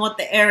details on what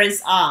the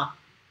errors are.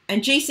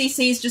 And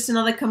GCC is just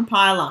another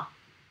compiler.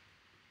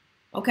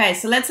 Okay,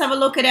 so let's have a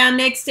look at our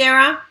next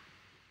error.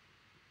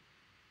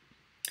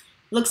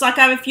 Looks like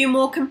I have a few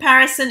more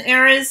comparison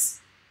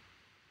errors.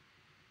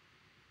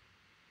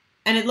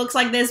 And it looks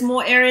like there's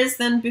more errors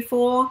than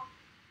before.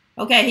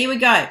 Okay, here we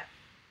go.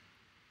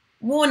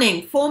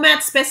 Warning,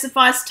 format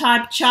specifies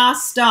type char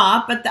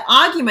star, but the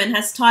argument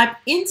has type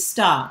int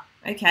star.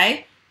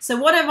 Okay, so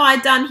what have I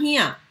done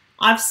here?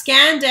 I've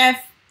scanned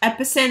F at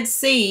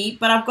 %C,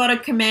 but I've got a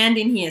command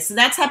in here. So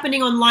that's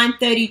happening on line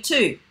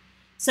 32.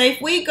 So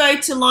if we go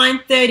to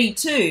line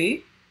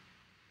 32,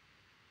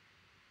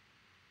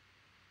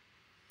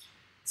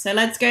 so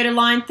let's go to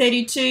line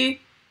 32.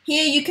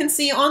 Here you can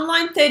see on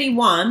line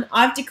 31,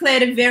 I've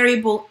declared a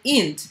variable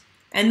int.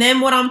 And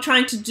then what I'm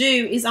trying to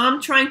do is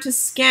I'm trying to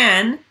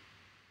scan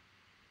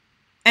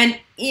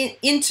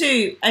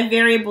into a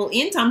variable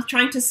int. I'm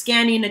trying to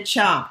scan in a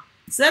char.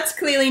 So that's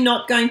clearly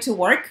not going to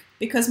work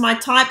because my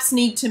types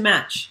need to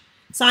match.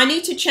 So I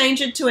need to change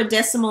it to a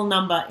decimal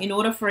number in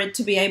order for it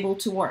to be able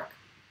to work.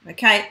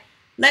 Okay,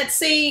 let's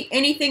see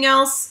anything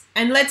else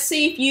and let's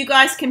see if you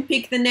guys can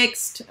pick the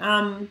next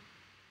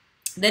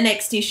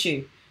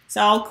issue.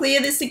 So I'll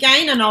clear this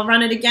again and I'll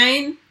run it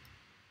again.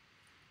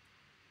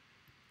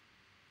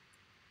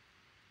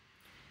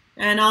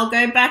 And I'll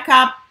go back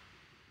up.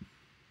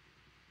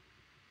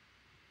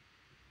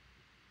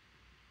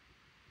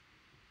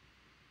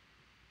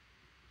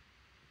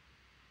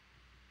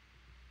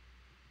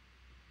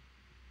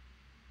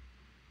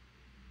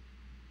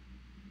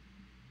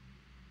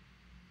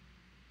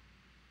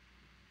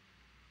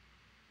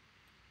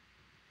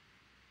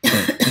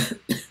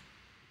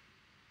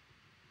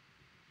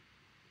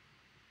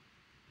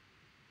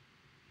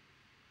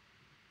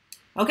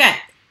 Okay,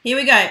 here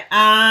we go.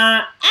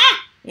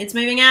 It's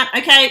moving out.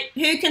 Okay,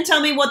 who can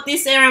tell me what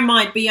this error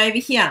might be over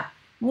here?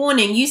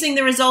 Warning, using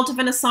the result of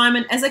an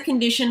assignment as a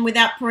condition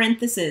without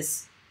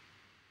parentheses.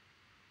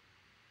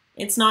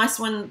 It's nice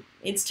when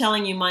it's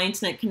telling you my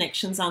internet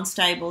connection's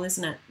unstable,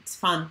 isn't it? It's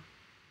fun.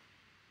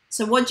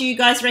 So what do you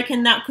guys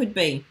reckon that could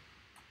be?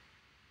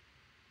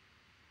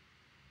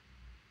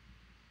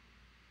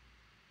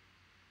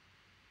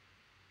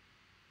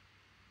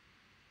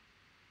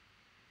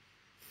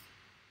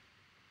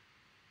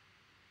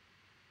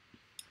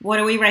 What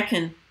do we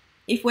reckon?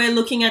 If we're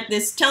looking at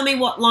this, tell me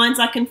what lines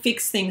I can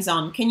fix things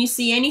on. Can you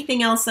see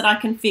anything else that I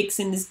can fix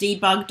in this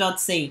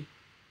debug.c?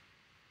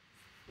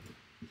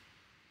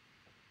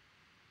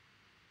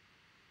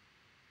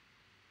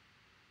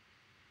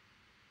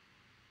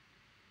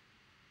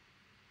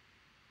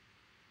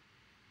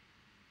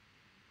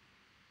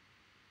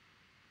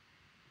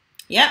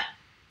 Yep,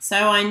 so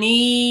I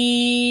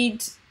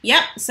need,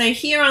 yep, so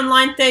here on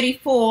line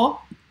 34,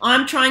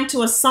 I'm trying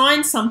to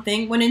assign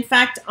something when in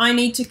fact I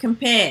need to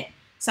compare.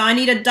 So I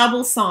need a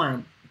double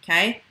sign,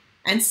 okay?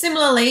 And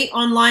similarly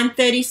on line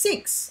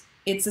 36,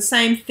 it's the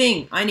same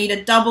thing. I need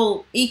a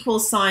double equal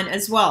sign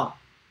as well,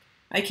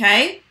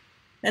 okay?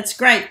 That's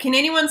great. Can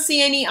anyone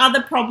see any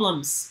other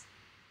problems?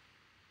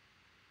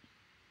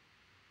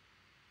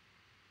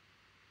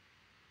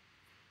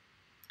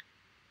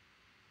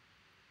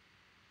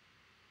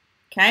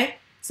 Okay,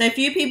 so a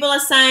few people are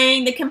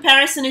saying the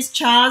comparison is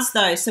chars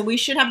though, so we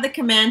should have the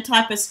command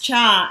type as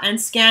char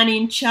and scan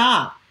in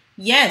char.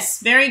 Yes,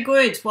 very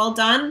good. Well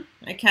done.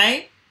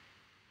 Okay.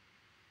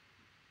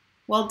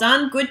 Well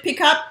done. Good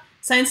pickup.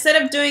 So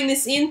instead of doing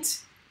this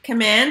int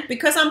command,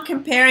 because I'm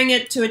comparing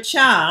it to a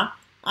char,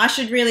 I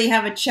should really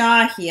have a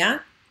char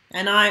here,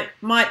 and I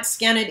might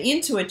scan it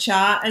into a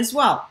char as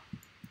well.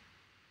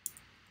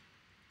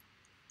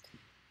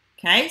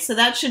 Okay, so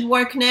that should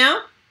work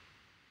now.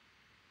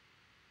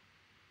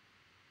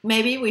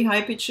 Maybe, we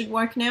hope it should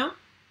work now.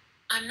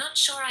 I'm not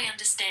sure I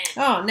understand.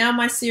 Oh, now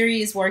my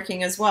Siri is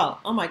working as well.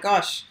 Oh my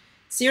gosh.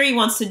 Siri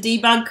wants to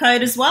debug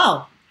code as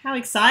well. How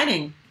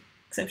exciting.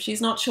 except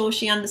she's not sure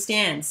she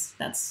understands.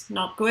 That's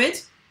not good.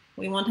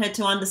 We want her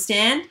to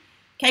understand.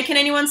 Okay, can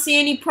anyone see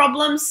any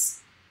problems?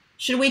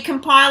 Should we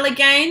compile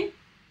again?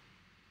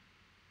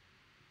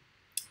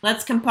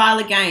 Let's compile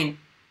again.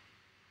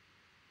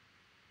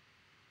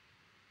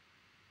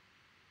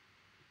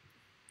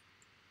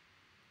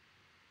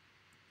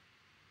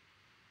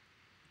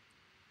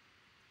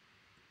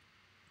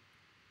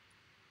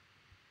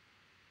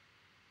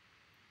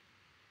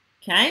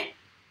 Okay.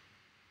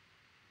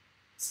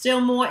 Still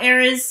more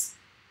errors,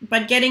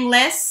 but getting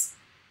less.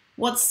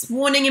 What's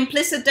warning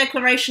implicit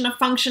declaration of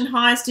function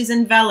highest is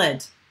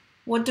invalid?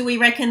 What do we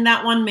reckon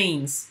that one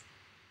means?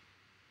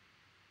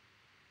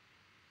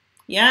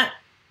 Yeah.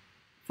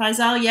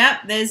 Faisal, yeah,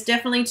 there's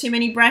definitely too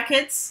many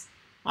brackets.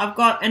 I've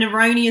got an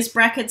erroneous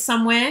bracket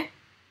somewhere.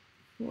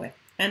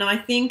 And I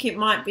think it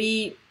might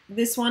be,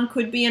 this one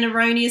could be an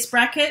erroneous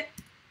bracket.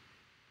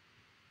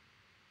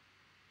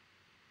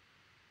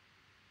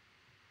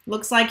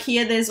 Looks like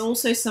here there's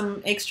also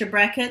some extra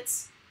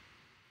brackets.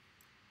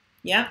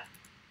 Yep.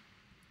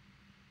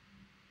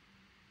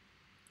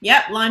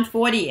 Yep, line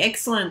 40.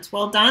 Excellent.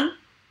 Well done.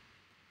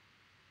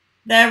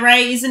 The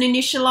array isn't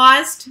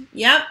initialized.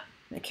 Yep.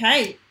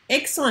 Okay.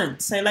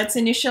 Excellent. So let's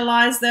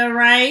initialize the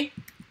array.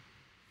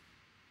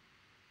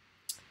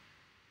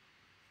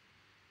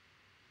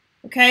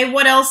 Okay,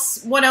 what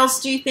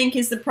else do you think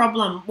is the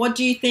problem? What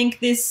do you think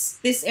this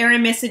error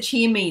message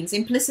here means?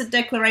 Implicit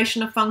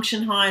declaration of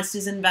function highest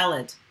is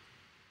invalid.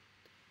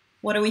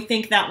 What do we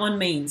think that one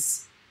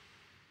means?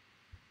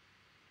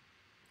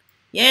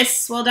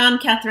 Yes, well done,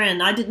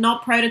 Catherine. I did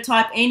not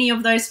prototype any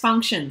of those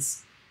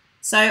functions.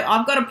 So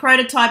I've got to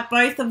prototype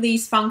both of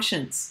these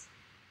functions.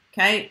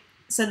 Okay,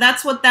 so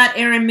that's what that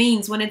error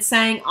means when it's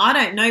saying, I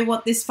don't know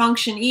what this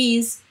function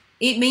is.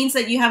 It means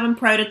that you haven't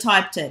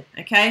prototyped it.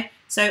 Okay,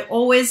 so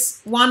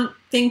always one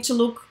thing to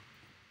look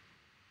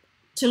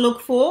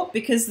for,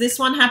 because this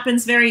one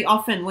happens very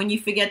often when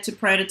you forget to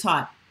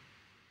prototype.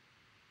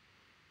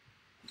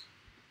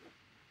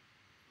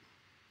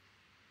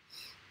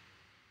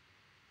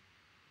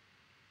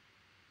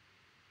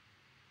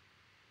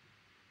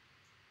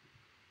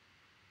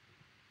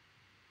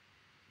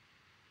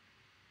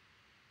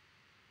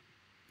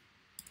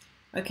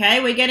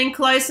 Okay, we're getting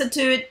closer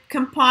to it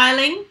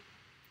compiling,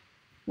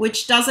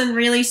 which doesn't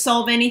really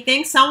solve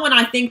anything. Someone,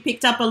 I think,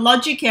 picked up a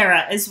logic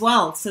error as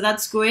well, so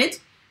that's good,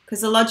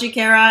 because the logic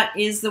error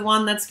is the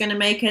one that's going to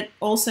make it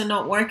also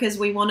not work as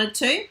we want it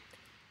to.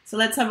 So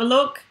let's have a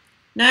look.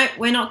 No,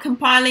 we're not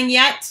compiling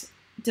yet.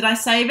 Did I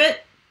save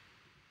it?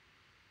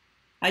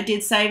 I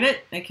did save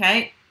it.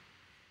 Okay.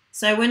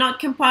 So we're not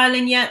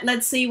compiling yet.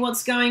 Let's see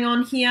what's going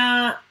on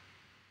here.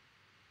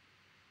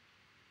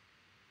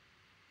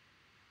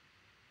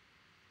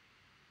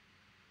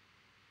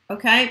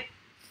 Okay.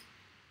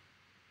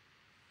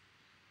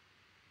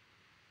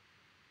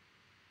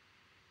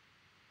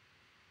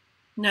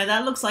 No,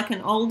 that looks like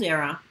an old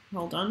error.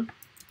 Hold on.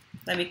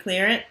 Let me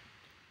clear it.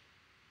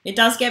 It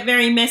does get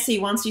very messy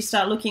once you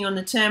start looking on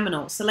the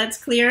terminal. So let's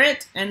clear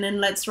it and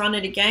then let's run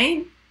it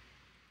again.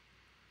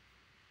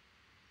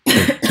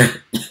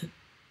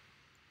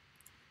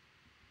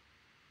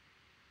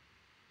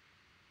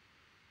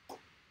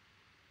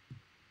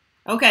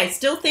 Okay,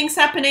 still things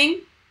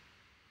happening.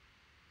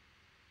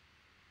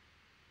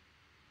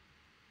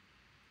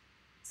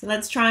 So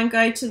let's try and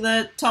go to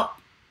the top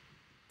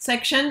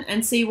section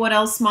and see what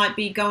else might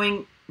be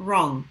going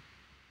wrong.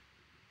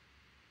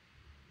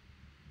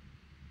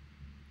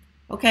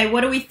 Okay,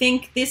 what do we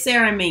think this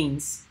error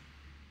means?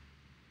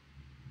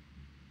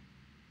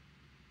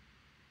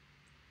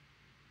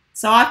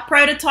 So I've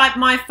prototyped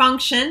my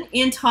function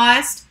int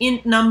highest,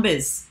 int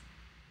numbers.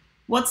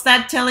 What's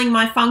that telling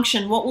my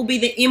function? What will be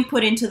the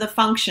input into the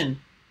function?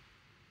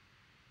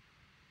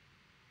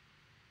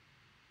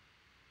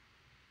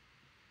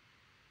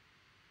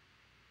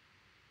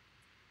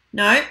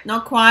 No,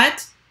 not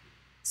quite.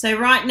 So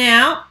right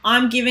now,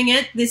 I'm giving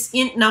it this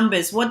int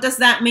numbers. What does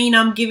that mean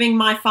I'm giving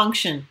my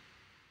function?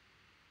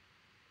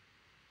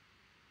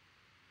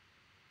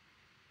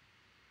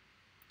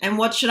 And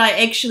what should I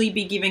actually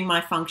be giving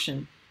my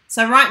function?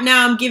 So right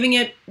now, I'm giving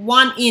it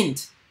one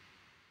int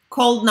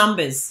called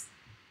numbers.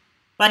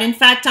 But in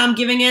fact, I'm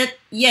giving it,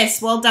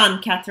 yes, well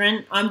done,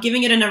 Catherine. I'm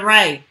giving it an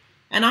array.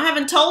 And I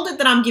haven't told it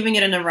that I'm giving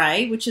it an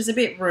array, which is a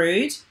bit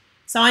rude.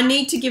 So I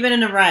need to give it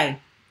an array.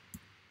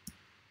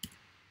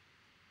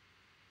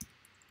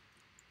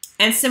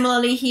 And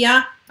similarly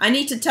here, I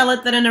need to tell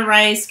it that an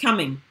array is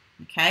coming,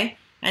 okay?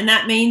 And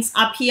that means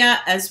up here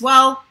as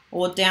well,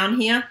 or down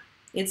here,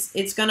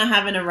 it's going to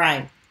have an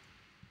array.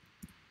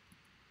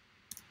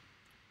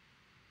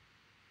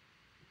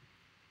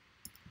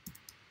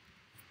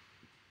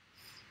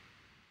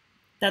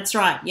 That's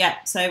right,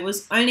 yeah. So it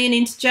was only an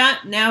integer,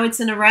 now it's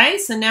an array,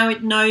 so now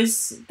it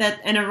knows that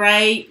an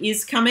array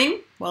is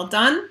coming. Well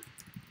done.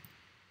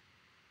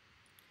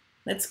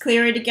 Let's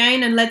clear it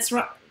again and let's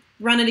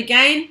run it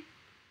again.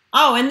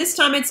 Oh, and this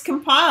time it's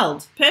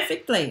compiled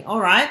perfectly. All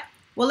right.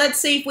 Well, let's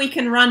see if we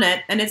can run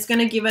it, and it's going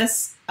to give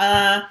us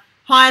a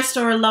highest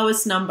or a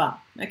lowest number.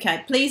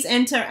 Okay, please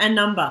enter a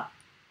number.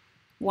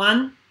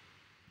 1,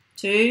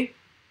 2,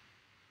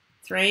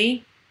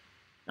 3.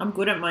 I'm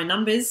good at my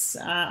numbers.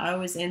 I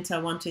always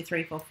enter 1, 2,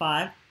 3, 4,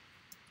 5.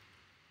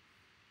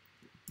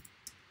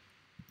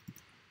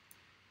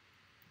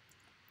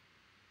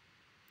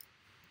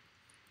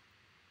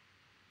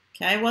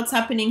 Okay, what's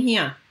happening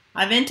here?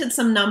 I've entered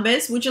some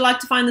numbers. Would you like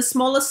to find the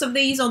smallest of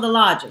these or the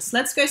largest?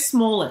 Let's go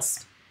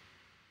smallest.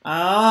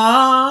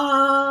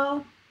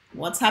 Oh,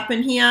 what's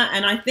happened here?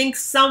 And I think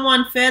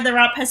someone further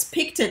up has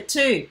picked it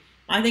too.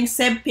 I think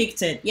Seb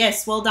picked it.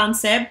 Yes, well done,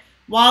 Seb.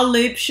 While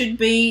loop should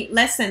be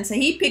less than. So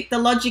he picked the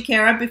logic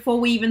error before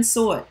we even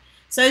saw it.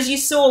 So as you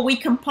saw, we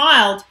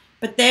compiled,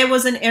 but there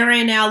was an error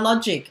in our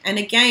logic. And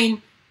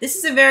again, this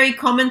is a very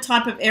common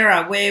type of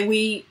error where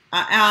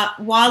our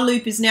while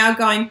loop is now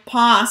going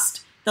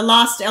past the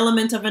last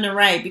element of an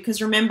array.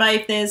 Because remember,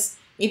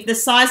 if the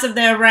size of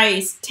the array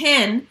is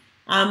 10,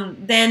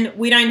 then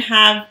we don't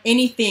have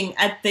anything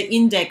at the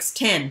index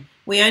 10.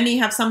 We only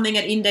have something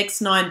at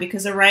index 9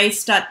 because arrays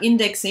start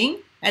indexing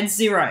at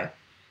 0.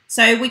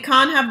 So we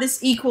can't have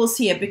this equals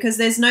here because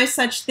there's no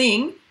such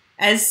thing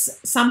as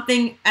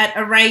something at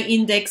array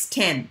index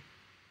 10.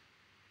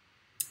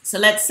 So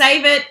let's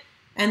save it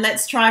and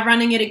let's try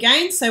running it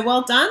again. So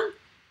well done.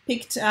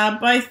 Picked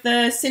both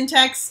the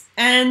syntax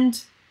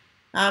and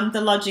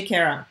the logic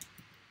error.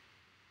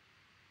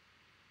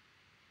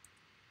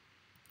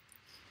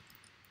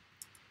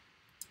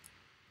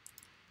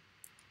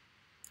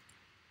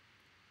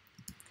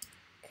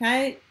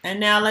 Okay,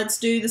 and now let's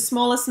do the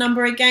smallest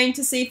number again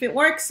to see if it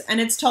works. And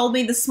it's told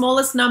me the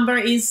smallest number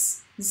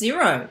is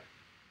 0.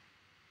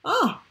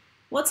 Oh,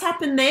 what's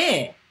happened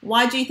there?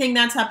 Why do you think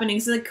that's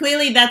happening? So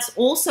clearly that's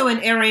also an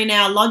error in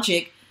our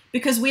logic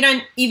because we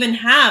don't even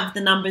have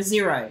the number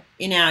 0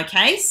 in our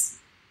case.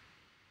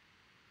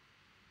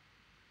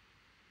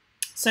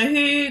 So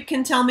who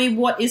can tell me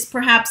what is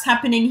perhaps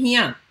happening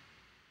here?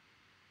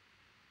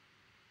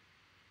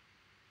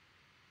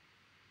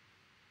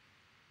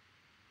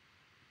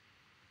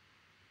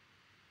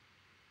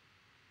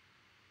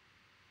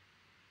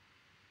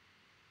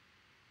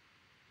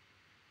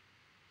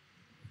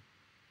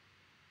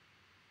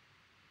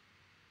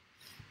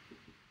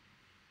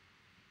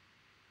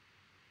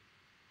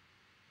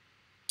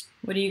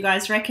 What do you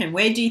guys reckon?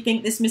 Where do you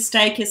think this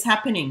mistake is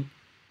happening?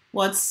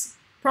 What's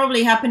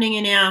probably happening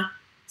in our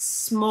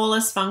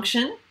smallest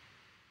function?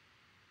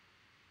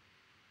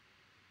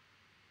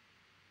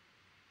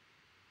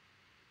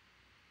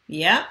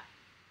 Yeah.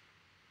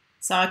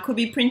 So I could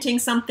be printing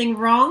something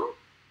wrong.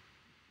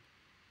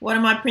 What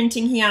am I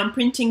printing here? I'm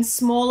printing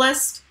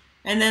smallest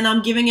and then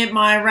I'm giving it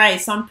my array.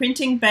 So I'm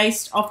printing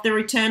based off the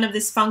return of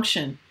this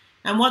function.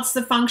 And what's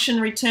the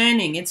function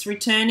returning? It's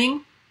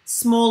returning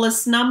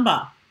smallest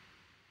number.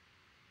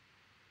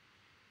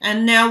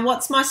 And now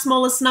what's my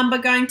smallest number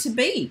going to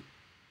be?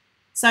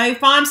 So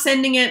if I'm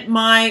sending it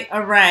my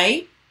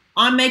array,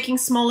 I'm making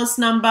smallest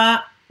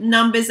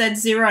numbers at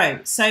 0.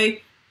 So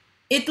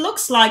it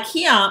looks like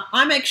here,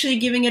 I'm actually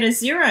giving it a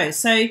 0.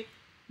 So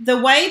the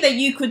way that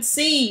you could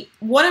see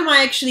what am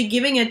I actually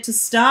giving it to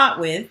start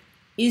with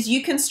is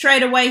you can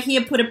straight away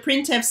here put a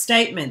printf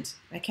statement,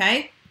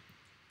 okay?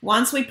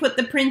 Once we put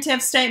the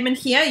printf statement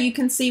here, you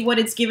can see what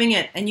it's giving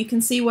it and you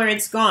can see where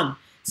it's gone.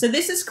 So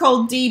this is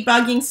called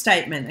debugging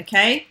statement,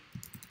 okay?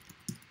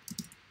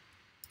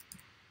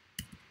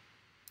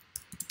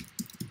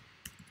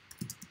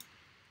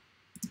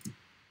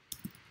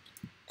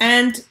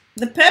 And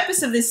the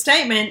purpose of this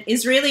statement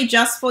is really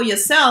just for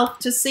yourself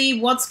to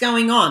see what's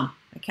going on,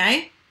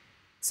 okay?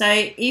 So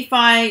if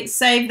I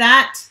save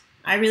that,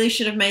 I really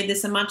should have made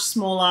this a much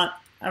smaller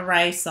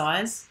array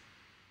size.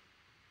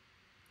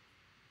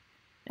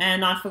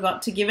 And I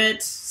forgot to give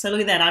it, so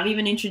look at that, I've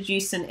even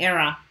introduced an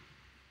error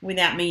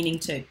without meaning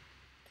to.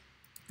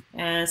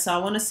 So I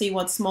want to see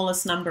what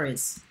smallest number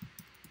is.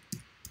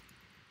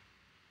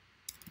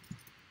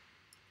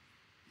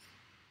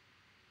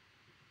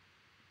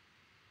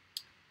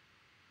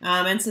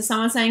 And so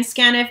someone's saying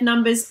scanf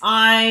numbers,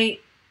 where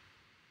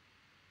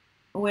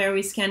are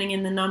we scanning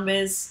in the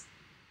numbers?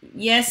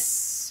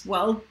 Yes,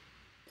 well,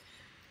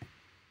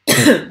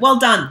 well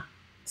done.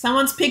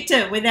 Someone's picked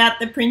it without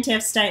the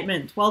printf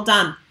statement. Well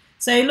done.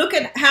 So look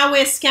at how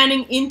we're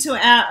scanning into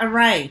our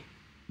array.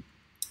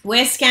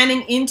 We're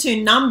scanning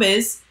into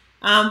numbers,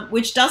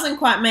 which doesn't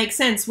quite make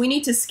sense. We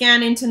need to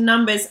scan into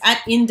numbers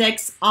at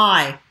index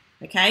I,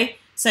 okay?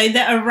 So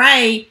the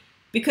array,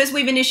 because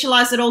we've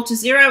initialized it all to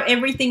 0,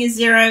 everything is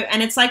 0,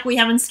 and it's like we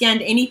haven't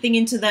scanned anything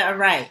into the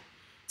array.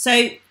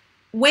 So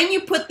when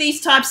you put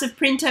these types of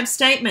printf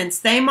statements,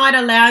 they might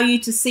allow you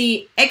to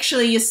see,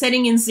 actually, you're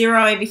setting in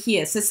 0 over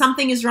here. So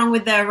something is wrong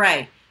with the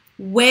array.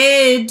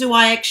 Where do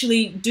I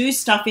actually do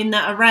stuff in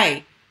the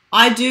array?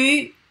 I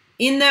do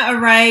in the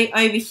array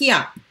over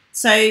here.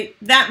 So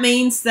that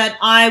means that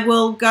I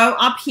will go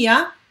up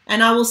here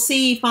and I will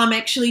see if I'm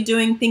actually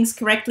doing things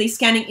correctly,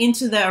 scanning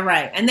into the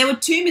array. And there were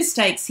 2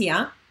 mistakes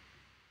here.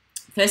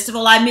 First of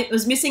all, I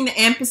was missing the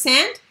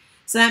ampersand.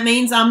 So that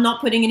means I'm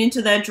not putting it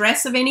into the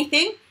address of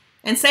anything.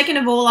 And second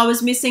of all, I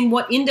was missing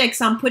what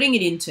index I'm putting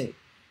it into.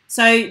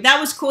 So that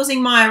was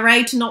causing my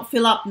array to not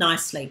fill up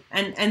nicely.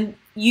 And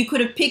you could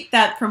have picked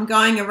that from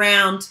going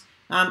around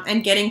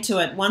and getting to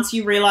it once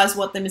you realize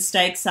what the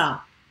mistakes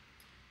are.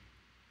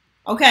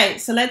 Okay,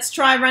 so let's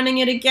try running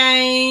it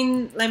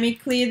again. Let me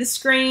clear the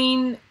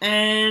screen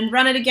and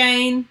run it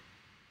again.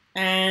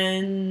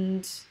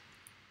 And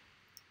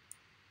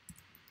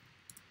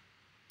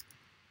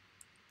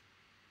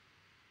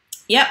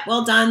yep,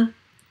 well done.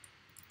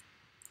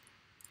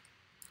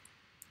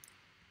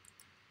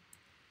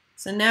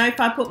 So now if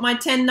I put my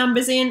 10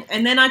 numbers in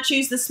and then I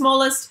choose the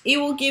smallest,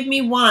 it will give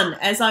me 1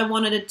 as I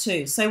wanted it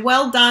to. So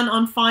well done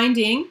on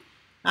finding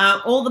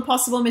all the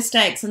possible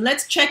mistakes. And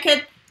let's check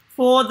it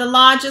for the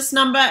largest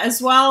number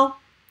as well.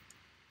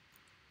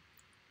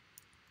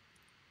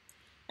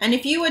 And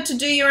if you were to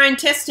do your own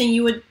testing,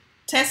 you would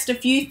test a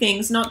few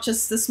things, not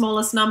just the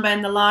smallest number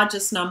and the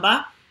largest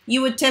number.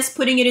 You would test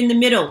putting it in the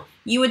middle.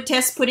 You would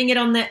test putting it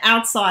on the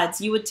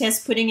outsides. You would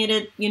test putting it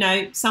at, you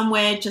know,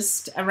 somewhere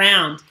just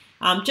around.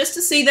 Just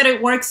to see that it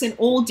works in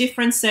all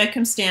different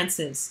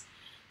circumstances.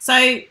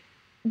 So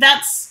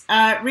that's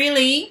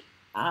really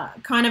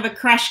kind of a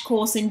crash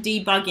course in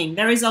debugging.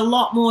 There is a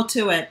lot more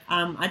to it.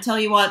 I tell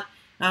you what,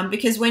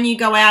 because when you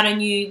go out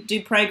and you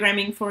do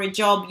programming for a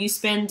job, you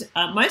spend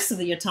most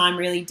of your time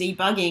really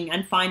debugging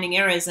and finding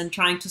errors and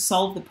trying to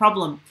solve the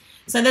problem.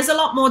 So there's a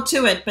lot more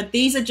to it, but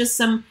these are just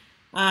some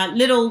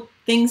little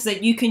things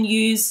that you can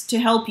use to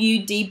help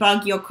you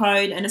debug your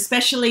code, and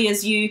especially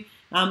as you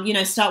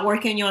start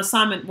working on your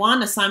assignment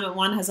 1. Assignment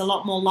 1 has a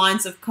lot more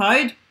lines of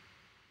code.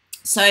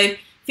 So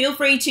feel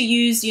free to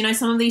use,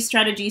 some of these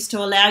strategies to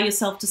allow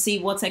yourself to see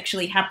what's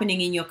actually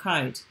happening in your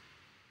code.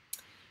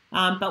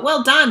 But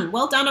well done.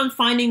 Well done on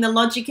finding the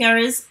logic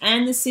errors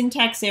and the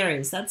syntax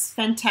errors. That's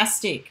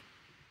fantastic.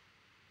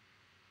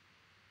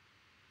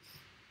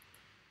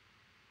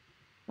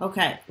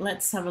 Okay,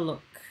 let's have a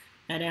look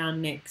at our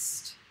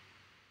next.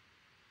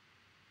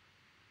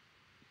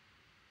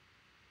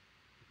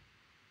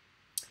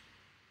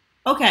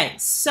 Okay,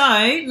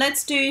 so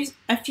let's do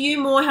a few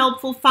more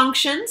helpful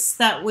functions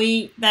that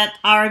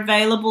are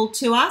available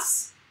to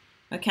us.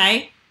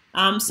 Okay,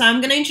 so I'm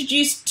going to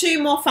introduce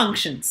 2 more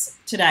functions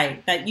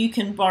today that you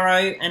can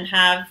borrow and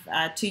have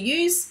to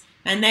use,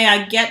 and they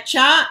are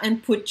getChar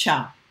and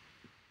putChar.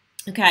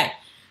 Okay,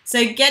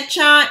 so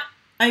getChar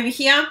over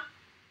here,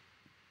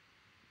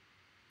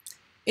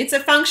 it's a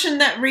function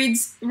that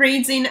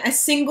reads in a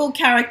single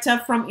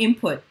character from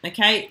input.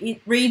 Okay,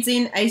 it reads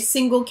in a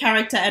single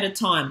character at a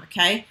time.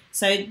 Okay.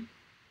 So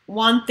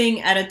one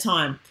thing at a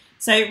time.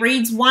 So it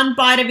reads 1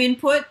 byte of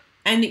input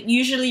and it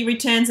usually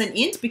returns an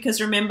int, because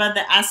remember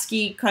the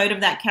ASCII code of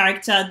that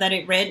character that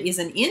it read is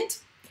an int.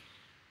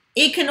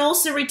 It can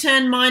also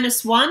return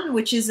 -1,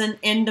 which is an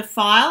end of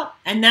file,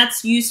 and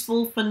that's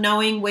useful for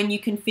knowing when you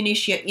can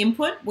finish your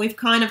input. We've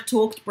kind of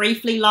talked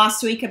briefly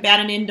last week about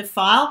an end of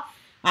file.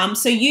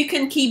 So you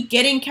can keep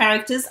getting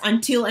characters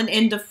until an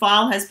end of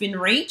file has been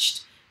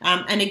reached.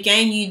 And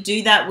again, you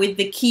do that with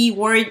the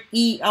keyword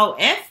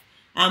EOF.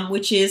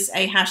 Which is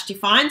a hash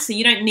defined, so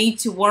you don't need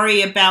to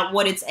worry about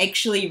what it's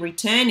actually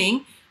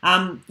returning.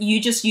 You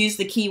just use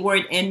the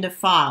keyword end of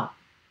file.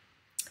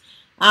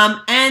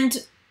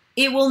 And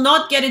it will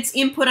not get its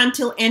input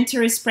until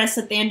enter is pressed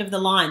at the end of the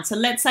line. So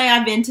let's say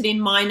I've entered in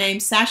my name,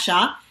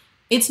 Sasha.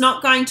 It's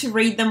not going to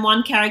read them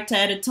 1 character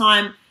at a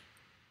time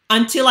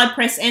until I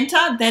press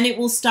enter. Then it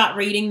will start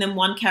reading them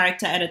 1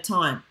 character at a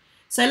time.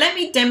 So let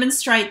me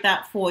demonstrate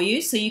that for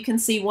you so you can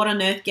see what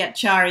on earth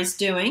getChar is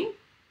doing.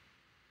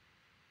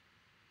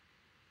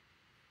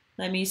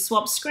 Let me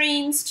swap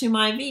screens to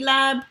my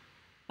VLab.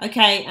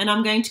 Okay, and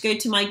I'm going to go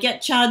to my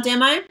getChar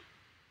demo.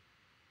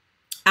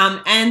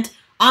 And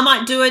I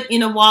might do it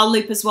in a while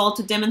loop as well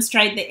to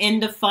demonstrate the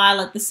end of file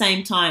at the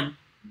same time,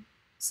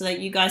 so that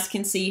you guys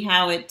can see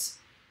how it,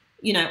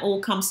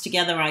 all comes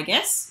together, I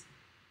guess.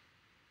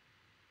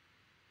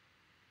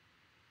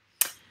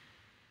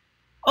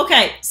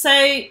 Okay, so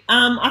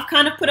I've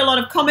kind of put a lot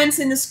of comments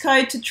in this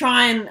code to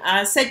try and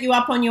set you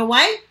up on your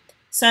way.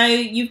 So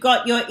you've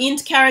got your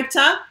int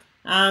character.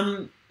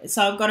 So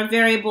I've got a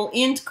variable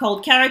int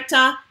called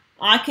character.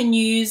 I can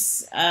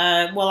use,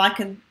 I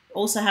can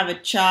also have a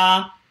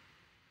char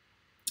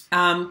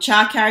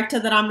character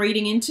that I'm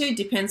reading into.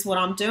 Depends what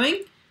I'm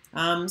doing.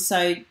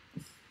 So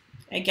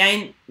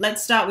again,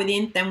 let's start with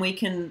int, then we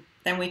can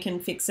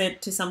fix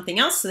it to something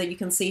else so that you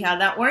can see how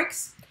that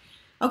works.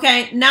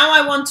 Okay, now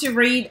I want to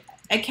read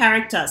a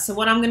character. So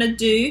what I'm going to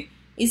do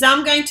is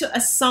I'm going to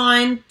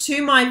assign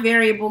to my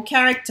variable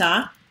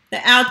character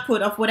the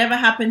output of whatever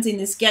happens in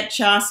this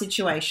getChar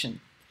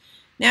situation.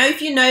 Now,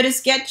 if you notice,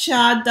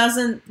 getChar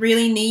doesn't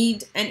really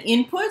need an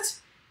input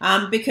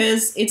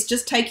because it's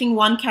just taking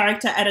 1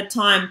 character at a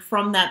time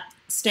from that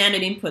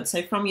standard input,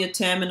 so from your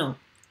terminal.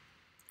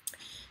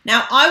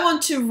 Now, I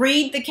want to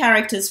read the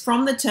characters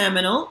from the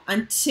terminal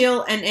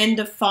until an end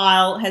of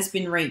file has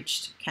been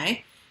reached,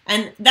 okay?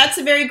 And that's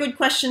a very good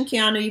question,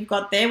 Keanu, you've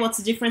got there. What's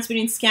the difference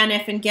between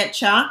scanf and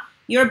getChar?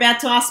 You're about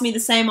to ask me the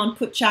same on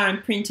putChar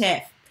and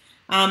printf.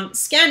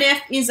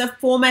 Scanf is a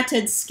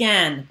formatted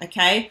scan,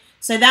 okay?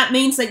 So that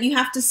means that you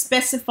have to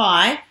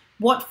specify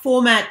what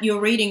format you're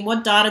reading,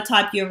 what data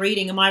type you're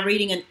reading. Am I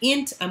reading an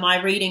int? Am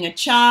I reading a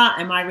char?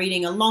 Am I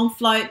reading a long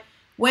float?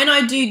 When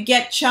I do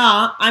get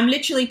char, I'm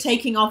literally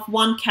taking off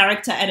one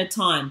character at a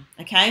time,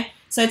 okay?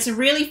 So it's a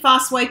really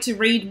fast way to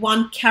read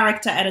one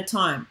character at a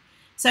time.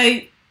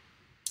 So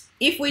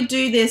if we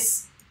do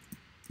this,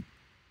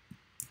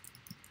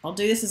 I'll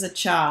do this as a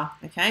char,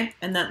 okay?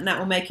 And that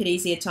will make it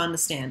easier to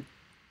understand.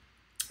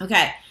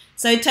 Okay,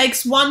 so it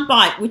takes 1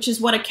 byte, which is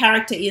what a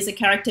character is. A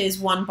character is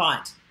 1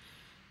 byte.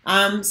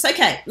 So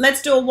okay,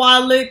 let's do a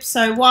while loop.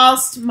 So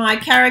whilst my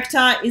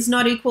character is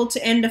not equal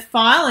to end of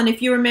file, and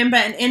if you remember,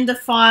 an end of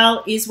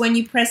file is when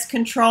you press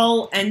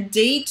Control and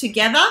D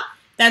together,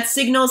 that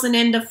signals an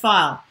end of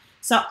file.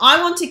 So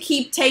I want to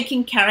keep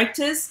taking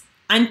characters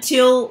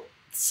until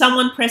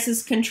someone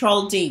presses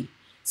Control D.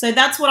 So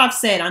that's what I've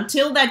said.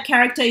 Until that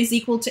character is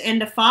equal to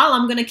end of file,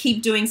 I'm going to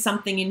keep doing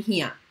something in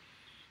here.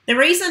 The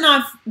reason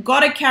I've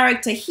got a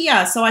character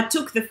here, so I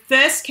took the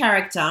first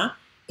character,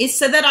 is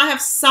so that I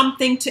have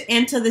something to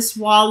enter this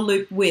while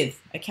loop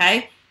with,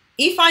 okay?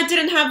 If I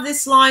didn't have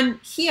this line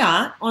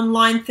here on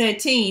line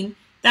 13,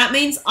 that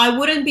means I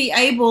wouldn't be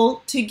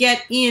able to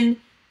get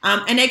in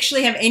and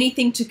actually have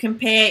anything to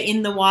compare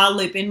in the while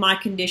loop in my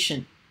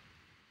condition.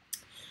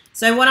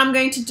 So what I'm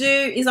going to do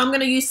is I'm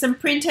going to use some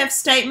printf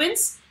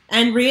statements,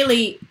 and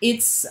really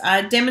it's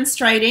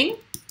demonstrating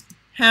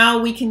how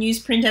we can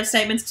use printf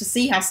statements to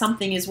see how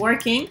something is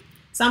working.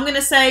 So I'm going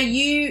to say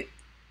you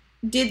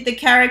did the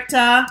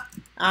character,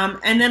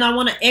 and then I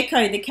want to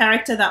echo the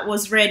character that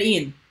was read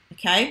in,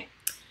 okay?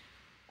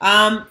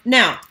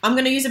 Now, I'm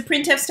going to use a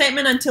printf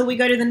statement until we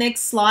go to the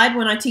next slide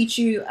when I teach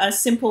you a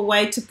simple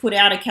way to put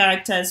out a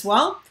character as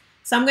well.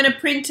 So I'm going to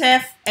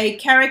printf a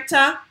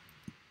character,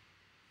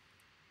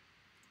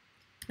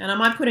 and I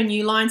might put a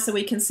new line so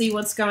we can see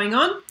what's going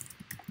on.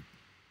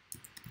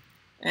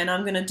 And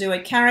I'm going to do a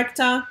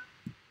character.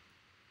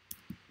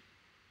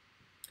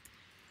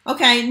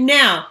 Okay,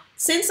 now,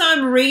 since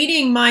I'm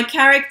reading my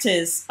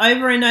characters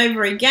over and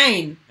over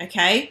again,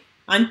 okay,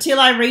 until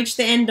I reach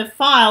the end of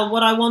file,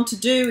 what I want to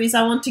do is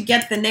I want to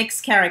get the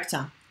next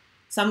character.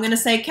 So I'm going to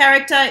say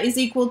character is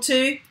equal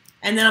to,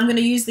 and then I'm going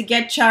to use the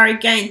get char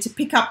again to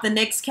pick up the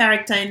next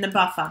character in the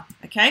buffer,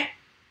 okay?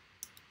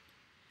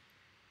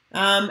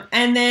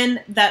 And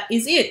then that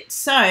is it.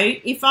 So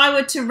if I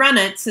were to run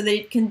it so that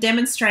it can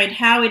demonstrate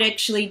how it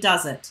actually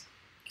does it.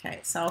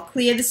 Okay, so I'll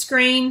clear the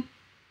screen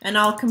and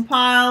I'll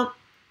compile.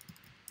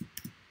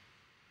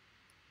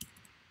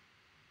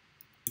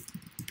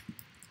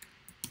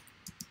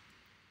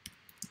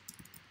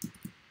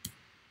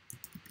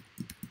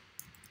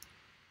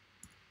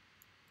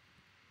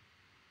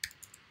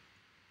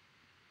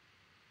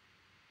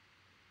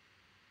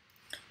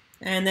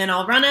 And then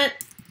I'll run it.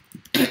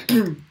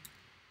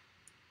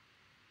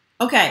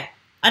 Okay,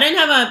 I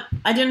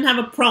didn't have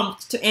a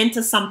prompt to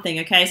enter something,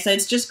 okay? So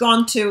it's just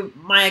gone to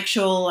my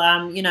actual,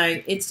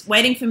 it's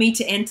waiting for me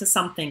to enter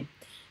something.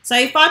 So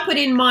if I put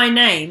in my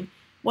name,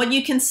 what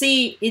you can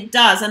see it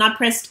does, and I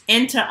pressed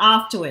enter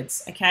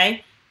afterwards,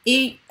 okay?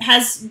 It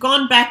has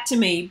gone back to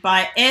me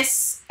by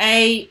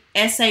S-A-S-H-A.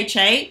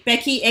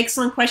 Becky,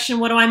 excellent question.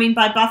 What do I mean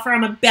by buffer?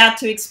 I'm about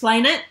to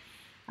explain it.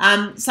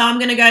 So I'm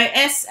going to go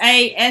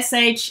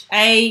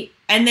S-A-S-H-A,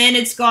 and then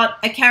it's got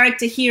a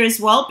character here as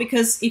well,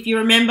 because if you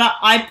remember,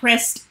 I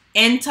pressed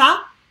enter,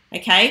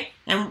 okay,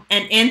 and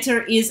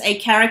enter is a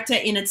character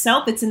in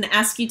itself. It's in the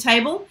ASCII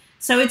table,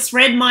 so it's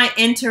read my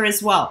enter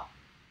as well.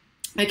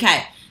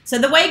 Okay, so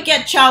the way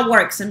get char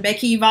works, and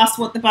Becky, you've asked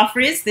what the buffer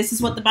is. This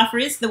is what the buffer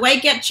is. The way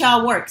get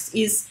char works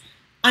is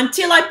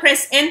until I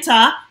press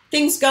enter,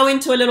 things go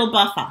into a little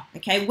buffer,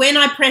 okay? When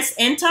I press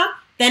enter,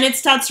 then it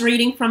starts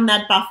reading from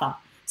that buffer.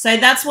 So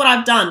that's what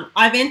I've done.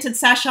 I've entered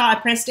Sasha, I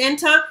pressed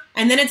enter,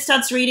 and then it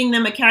starts reading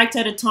them a character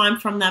at a time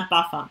from that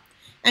buffer.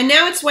 And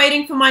now it's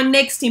waiting for my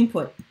next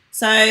input.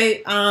 So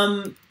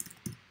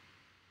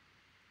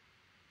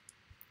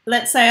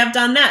let's say I've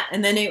done that,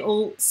 and then it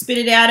will spit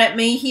it out at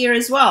me here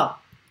as well.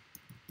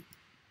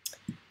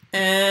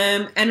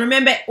 And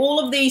remember, all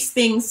of these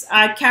things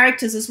are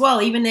characters as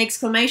well, even the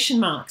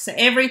exclamation mark. So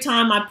every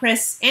time I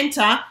press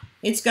enter,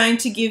 it's going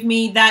to give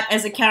me that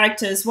as a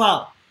character as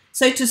well.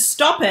 So to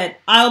stop it,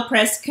 I'll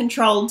press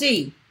Control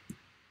D,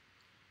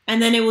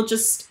 and then it will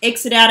just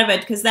exit out of it,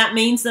 because that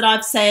means that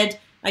I've said,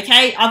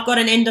 okay, I've got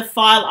an end of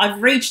file,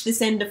 I've reached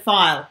this end of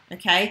file,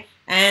 okay,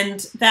 and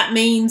that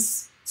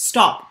means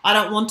stop. I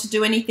don't want to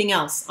do anything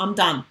else. I'm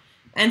done.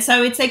 And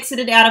so it's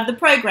exited out of the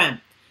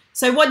program.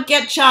 So what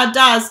getchar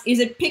does is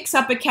it picks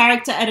up a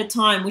character at a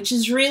time, which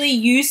is really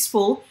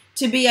useful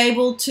to be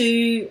able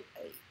to,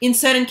 in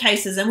certain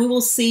cases, and we will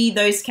see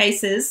those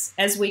cases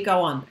as we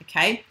go on,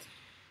 okay?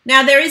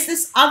 Now, there is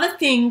this other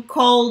thing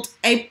called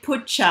a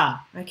put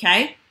char,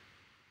 okay?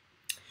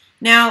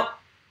 Now,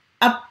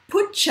 a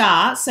put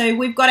char, so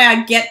we've got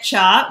our get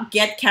char,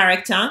 get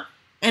character,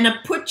 and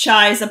a put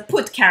char is a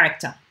put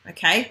character,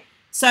 okay?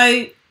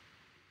 So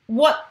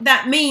what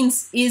that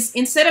means is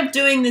instead of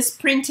doing this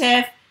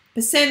printf,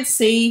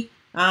 %c,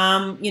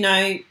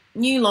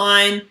 new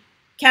line,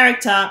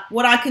 character,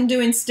 what I can do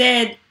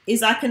instead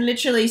is I can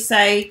literally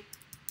say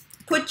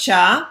put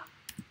char,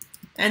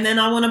 and then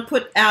I want to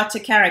put out a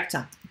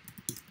character.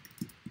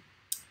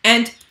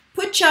 And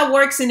put char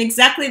works in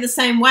exactly the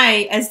same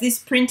way as this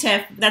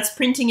printf that's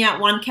printing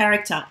out one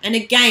character. And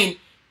again,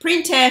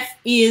 printf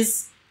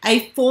is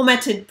a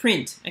formatted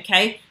print,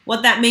 okay?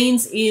 What that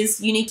means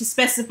is you need to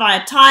specify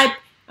a type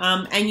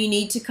and you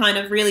need to kind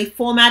of really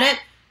format it.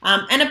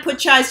 And a put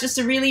char is just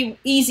a really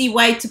easy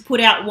way to put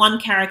out one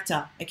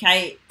character,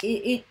 okay?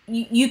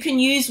 You can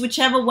use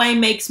whichever way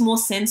makes more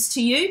sense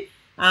to you,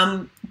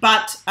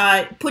 but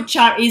put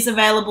char is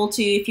available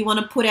to you if you want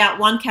to put out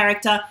one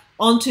character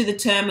onto the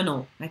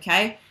terminal,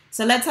 okay?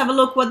 So let's have a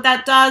look what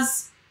that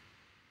does.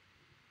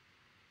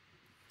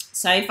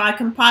 So if I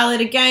compile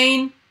it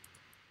again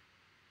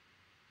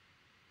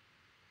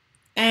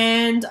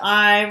and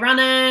I run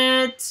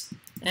it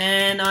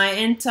and I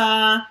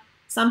enter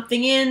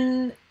something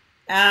in,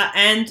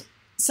 and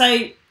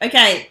so,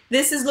 okay,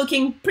 this is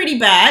looking pretty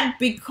bad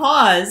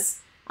because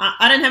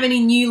I don't have any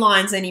new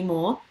lines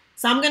anymore.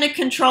 So I'm going to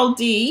Control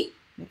D,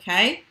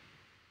 okay,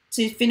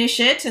 to finish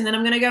it. And then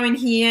I'm going to go in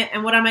here.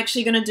 And what I'm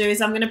actually going to do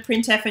is I'm going to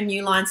printf a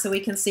new line so we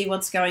can see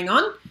what's going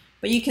on.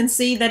 But you can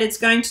see that it's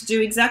going to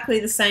do exactly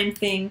the same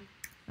thing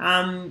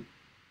as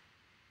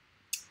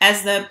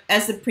the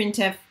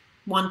printf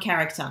one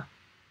character.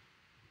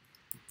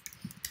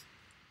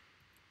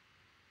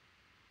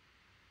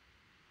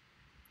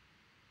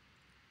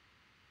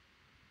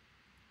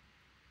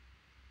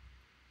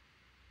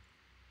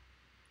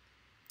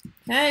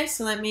 Okay,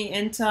 so let me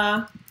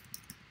enter.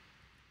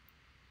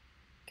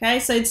 Okay,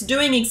 so it's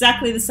doing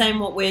exactly the same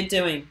what we're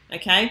doing,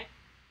 okay?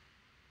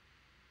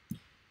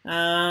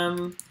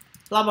 Blah,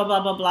 blah, blah,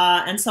 blah,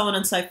 blah, and so on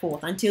and so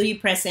forth until you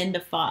press end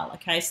of file,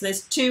 okay? So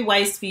there's two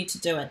ways for you to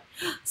do it.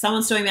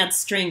 Someone's talking about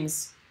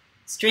strings.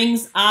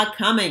 Strings are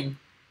coming.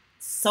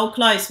 So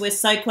close. We're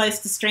so close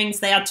to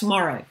strings. They are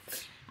tomorrow.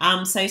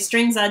 So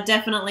strings are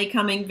definitely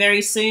coming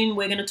very soon.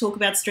 We're going to talk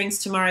about strings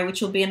tomorrow,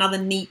 which will be another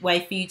neat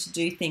way for you to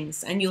do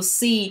things. And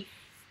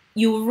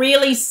you'll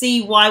really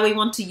see why we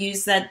want to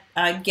use that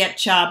get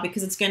char,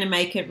 because it's going to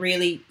make it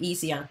really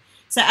easier.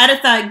 So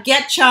Aditha,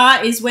 get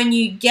char is when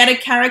you get a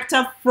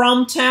character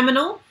from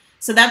terminal.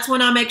 So that's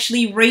when I'm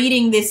actually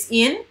reading this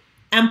in.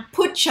 And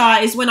put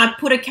char is when I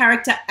put a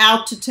character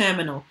out to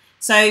terminal.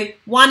 So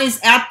one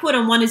is output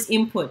and one is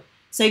input.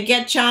 So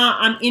get char,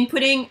 I'm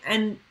inputting,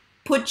 and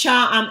put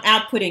char, I'm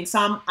outputting. So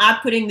I'm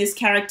outputting this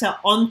character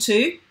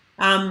onto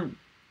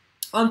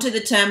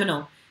the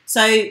terminal.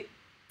 So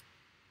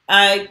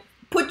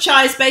put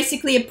char is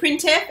basically a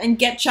printf and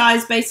get char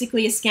is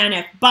basically a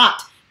scanf,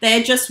 but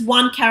they're just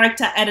one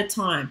character at a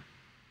time.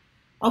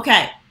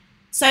 Okay,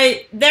 so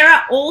there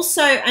are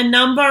also a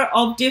number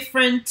of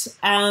different,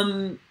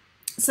 so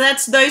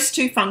that's those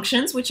two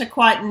functions, which are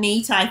quite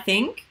neat, I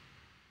think.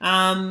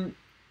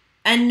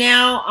 And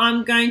now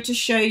I'm going to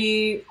show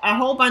you a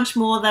whole bunch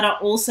more that are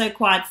also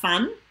quite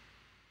fun.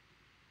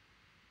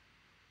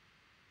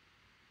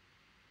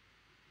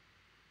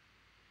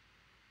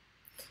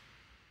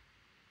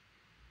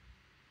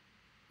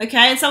 Okay,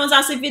 and someone's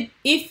asked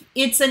if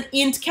it's an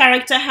int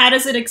character, how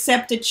does it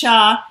accept a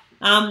char?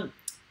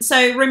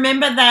 So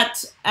remember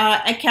that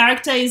a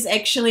character is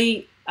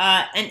actually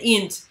an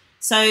int.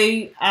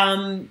 So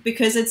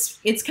because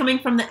it's coming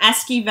from the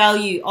ASCII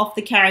value of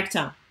the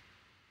character.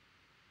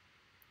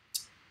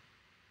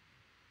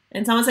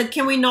 And someone said,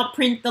 can we not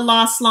print the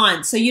last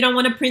line? So you don't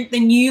want to print the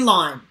new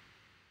line.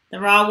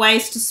 There are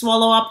ways to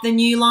swallow up the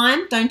new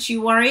line, don't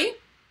you worry.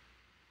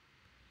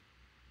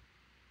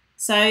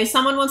 So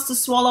someone wants to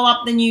swallow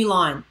up the new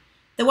line.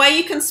 The way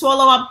you can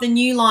swallow up the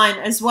new line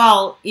as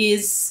well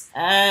is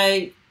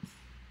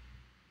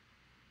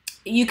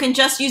you can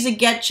just use a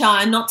get char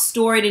and not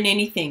store it in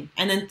anything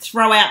and then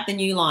throw out the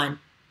new line.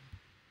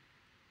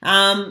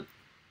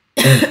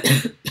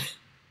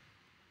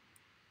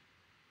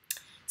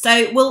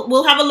 So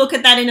we'll have a look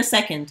at that in a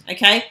second,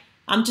 okay?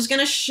 I'm just going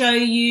to show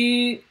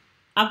you,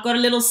 I've got a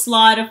little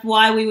slide of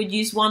why we would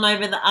use one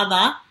over the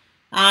other.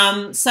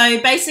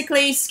 So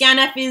basically,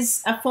 scanf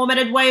is a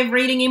formatted way of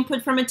reading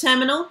input from a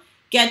terminal.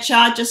 Get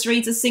char just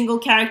reads a single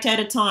character at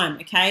a time,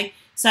 okay?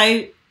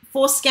 So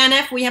for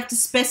scanf, we have to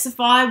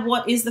specify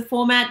what is the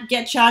format.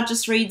 Get char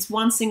just reads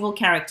one single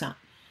character.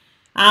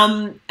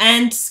 And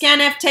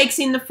scanf takes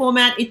in the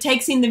format, it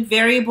takes in the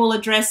variable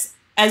address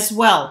as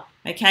well,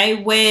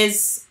 okay?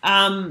 Whereas,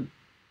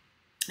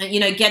 you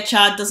know, get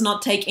char does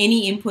not take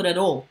any input at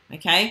all,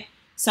 okay?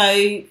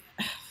 So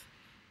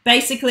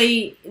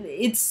basically,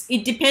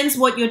 it depends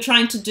what you're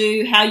trying to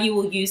do, how you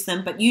will use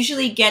them, but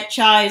usually get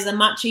char is a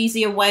much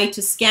easier way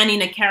to scan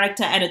in a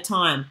character at a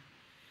time.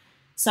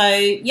 So,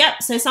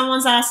 yep, so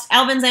someone's asked,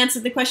 Alvin's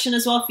answered the question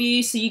as well for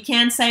you, so you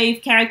can say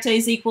if character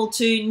is equal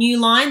to new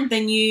line,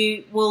 then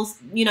you will,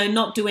 you know,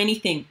 not do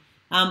anything.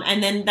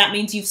 And then that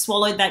means you've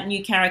swallowed that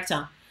new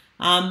character.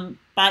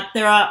 But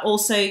there are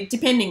also,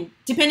 depending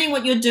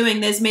what you're doing,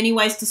 there's many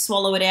ways to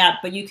swallow it out,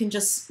 but you can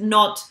just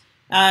not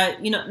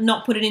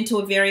not put it into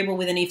a variable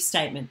with an if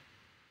statement.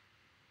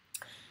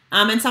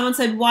 And someone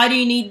said, why do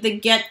you need the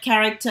get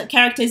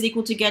character is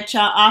equal to get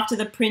char after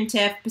the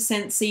printf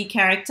 %c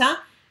character?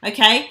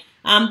 Okay,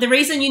 The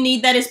reason you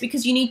need that is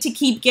because you need to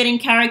keep getting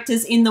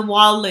characters in the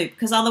while loop,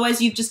 because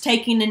otherwise you've just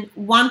taken in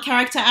one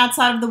character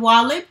outside of the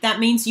while loop. That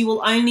means you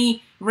will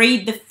only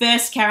read the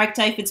first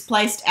character if it's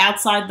placed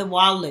outside the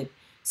while loop.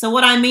 So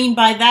what I mean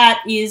by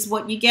that is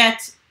what you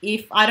get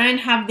if I don't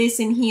have this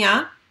in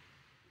here,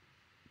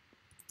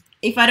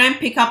 if I don't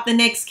pick up the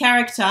next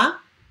character,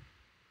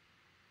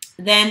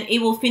 then it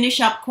will finish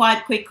up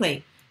quite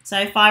quickly. So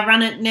if I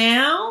run it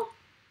now,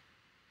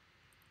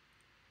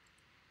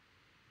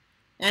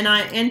 and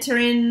I enter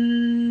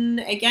in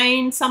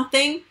again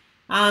something,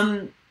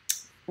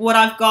 what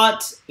I've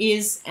got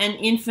is an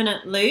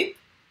infinite loop,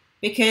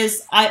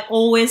 because I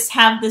always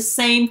have the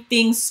same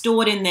thing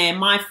stored in there,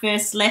 my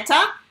first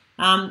letter.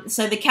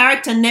 So the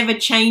character never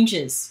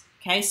changes.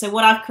 Okay, so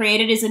what I've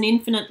created is an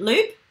infinite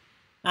loop,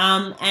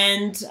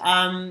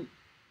 and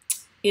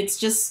it's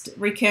just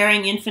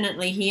recurring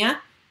infinitely here,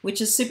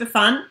 which is super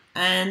fun.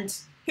 And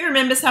who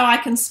remembers how I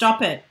can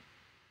stop it?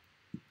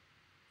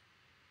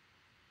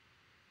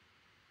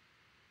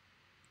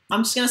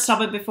 I'm just going to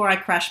stop it before I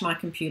crash my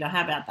computer.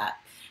 How about that?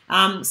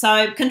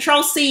 So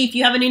Control C if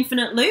you have an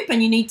infinite loop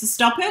and you need to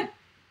stop it.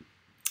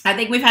 I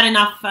think we've had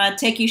enough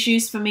tech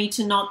issues for me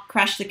to not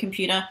crash the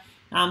computer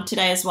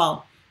today as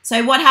well.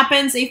 So what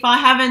happens if I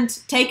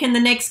haven't taken the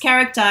next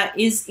character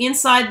is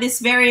inside this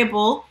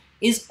variable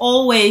is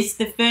always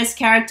the first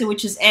character,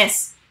 which is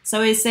S.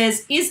 So it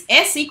says, is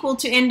S equal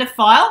to end of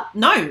file?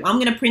 No, I'm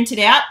going to print it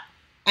out,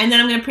 and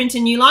then I'm going to print a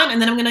new line,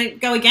 and then I'm going to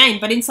go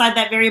again. But inside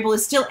that variable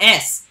is still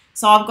S.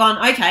 So I've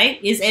gone, okay,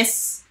 is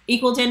S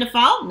equal to end of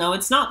file? No,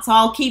 it's not. So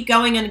I'll keep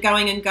going and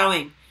going and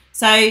going.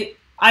 So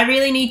I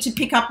really need to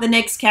pick up the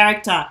next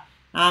character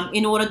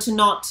in order to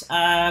not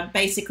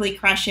basically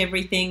crash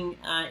everything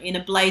in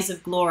a blaze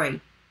of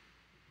glory.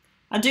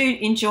 I do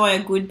enjoy a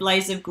good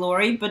blaze of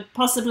glory, but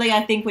possibly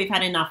I think we've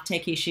had enough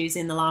tech issues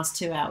in the last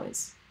 2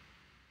 hours.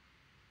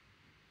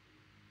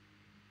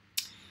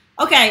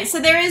 Okay, so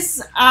there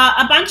is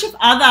a bunch of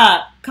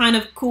other kind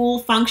of cool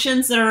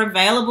functions that are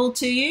available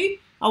to you.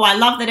 Oh, I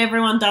love that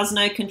everyone does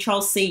know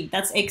Control C.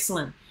 That's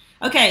excellent.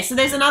 Okay, so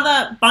there's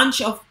another bunch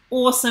of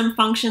awesome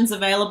functions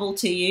available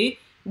to you.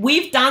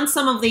 We've done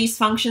some of these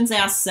functions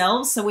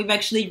ourselves, so we've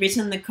actually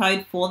written the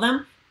code for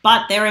them,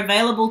 but they're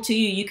available to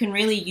you. You can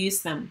really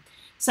use them.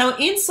 So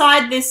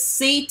inside this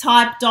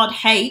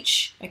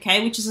ctype.h,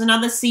 okay, which is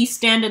another C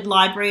standard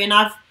library, and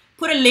I've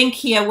put a link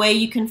here where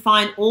you can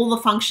find all the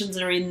functions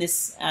that are in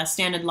this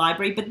standard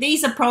library, but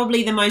these are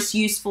probably the most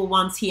useful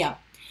ones here.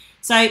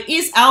 So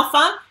is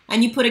alpha,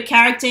 and you put a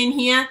character in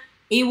here,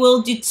 it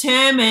will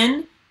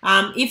determine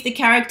if the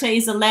character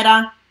is a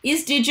letter.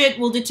 Is digit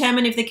will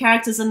determine if the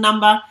character is a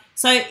number.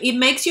 So it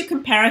makes your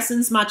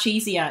comparisons much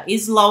easier.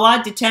 Is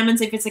lower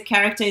determines if it's a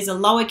character is a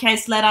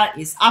lowercase letter.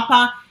 Is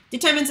upper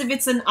determines if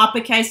it's an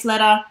uppercase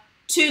letter.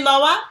 To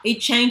lower, it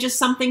changes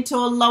something to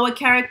a lower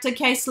character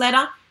case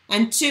letter.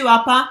 And to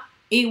upper,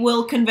 it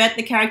will convert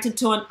the character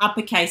to an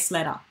uppercase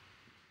letter.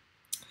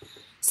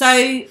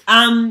 So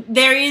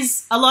there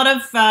is a lot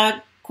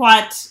of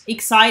quite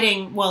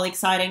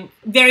exciting,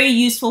 very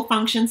useful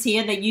functions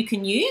here that you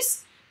can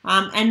use.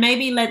 And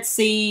maybe let's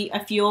see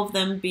a few of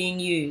them being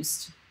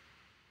used.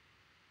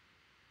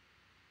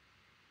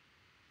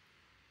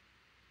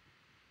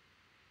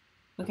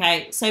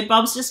 Okay, so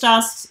Bob's just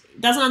asked,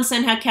 doesn't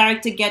understand how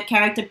character get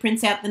character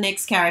prints out the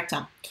next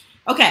character.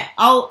 Okay,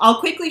 I'll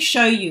quickly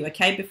show you,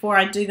 okay, before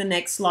I do the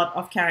next lot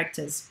of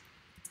characters.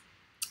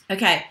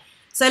 Okay,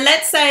 so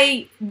let's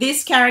say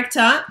this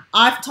character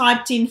I've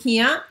typed in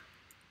here.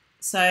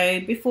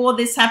 So before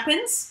this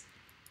happens,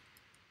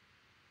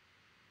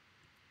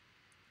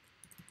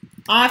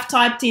 I've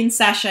typed in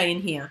Sasha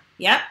in here,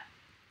 yep.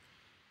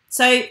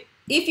 So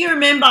if you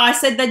remember, I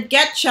said that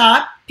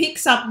getChart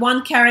picks up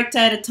one character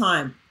at a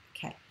time.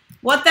 Okay,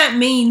 what that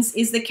means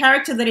is the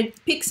character that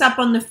it picks up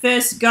on the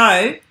first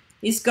go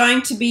is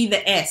going to be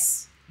the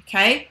S,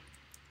 okay?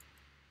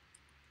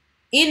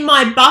 In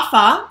my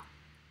buffer,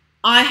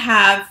 I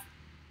have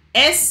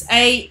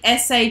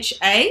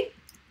SASHA,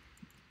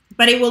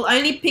 but it will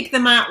only pick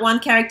them out one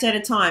character at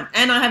a time.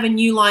 And I have a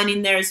new line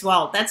in there as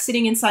well. That's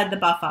sitting inside the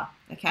buffer,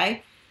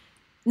 okay?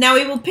 Now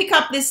it will pick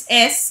up this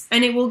S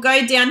and it will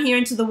go down here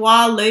into the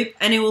while loop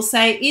and it will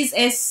say, is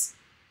S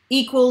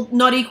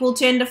not equal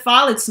to end of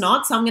file? It's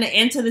not, so I'm going to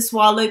enter this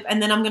while loop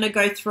and then I'm going to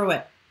go through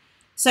it.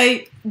 So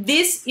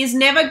this is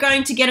never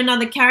going to get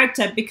another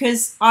character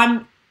because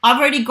I've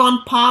already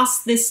gone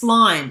past this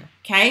line,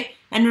 okay?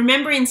 And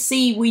remember in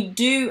C, we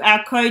do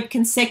our code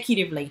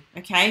consecutively,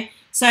 okay?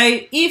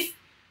 So if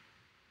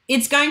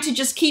it's going to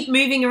just keep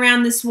moving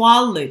around this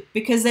while loop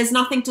because there's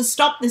nothing to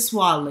stop this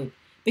while loop,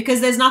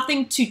 because there's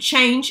nothing to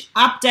change,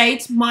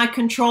 update my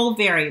control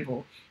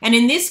variable. And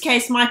in this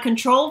case, my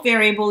control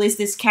variable is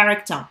this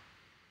character,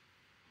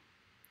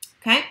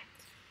 okay?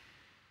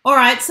 All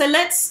right, so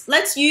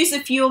let's use a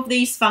few of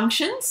these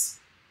functions.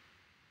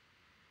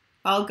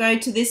 I'll go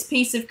to this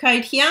piece of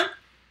code here.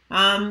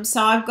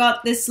 So I've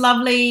got this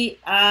lovely,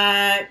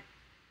 I'm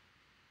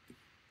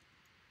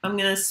going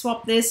to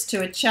swap this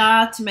to a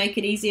chart to make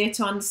it easier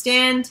to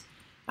understand.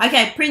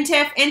 Okay,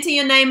 printf, enter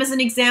your name as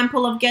an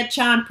example of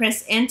getChar and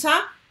press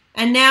enter.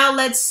 And now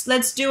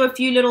let's do a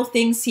few little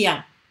things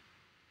here.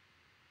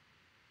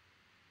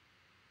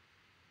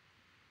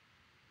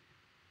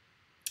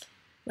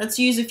 Let's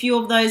use a few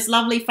of those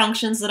lovely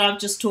functions that I've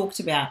just talked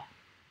about.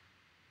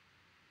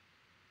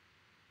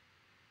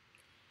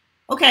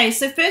 Okay,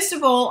 so first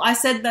of all, I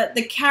said that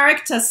the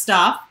character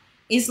stuff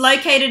is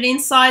located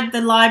inside the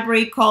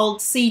library called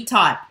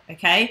ctype,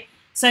 okay?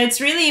 So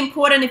it's really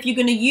important if you're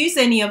going to use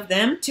any of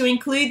them to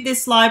include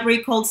this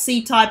library called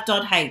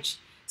ctype.h.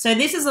 So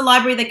this is a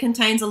library that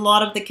contains a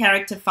lot of the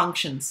character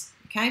functions,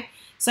 okay?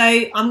 So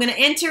I'm going to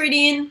enter it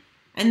in,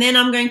 and then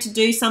I'm going to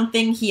do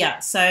something here.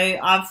 So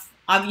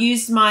I've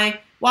used my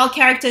while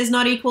character is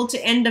not equal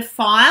to end of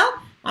file.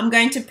 I'm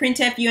going to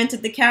printf you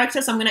entered the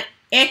character, so I'm going to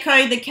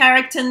echo the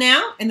character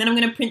now, and then I'm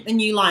going to print the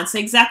new line. So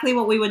exactly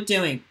what we were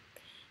doing.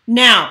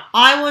 Now,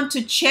 I want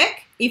to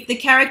check if the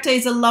character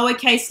is a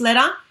lowercase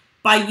letter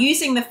by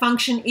using the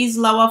function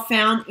isLower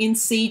found in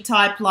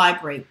ctype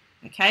library.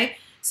 Okay,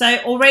 so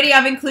already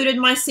I've included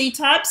my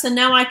ctype, so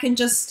now I can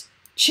just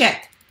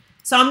check.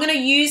 So I'm going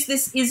to use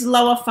this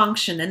isLower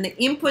function, and the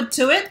input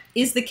to it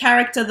is the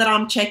character that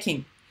I'm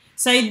checking.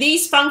 So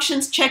these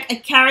functions check a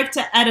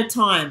character at a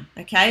time.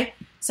 Okay,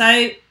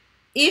 so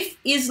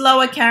if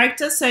isLower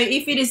character, so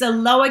if it is a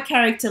lower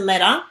character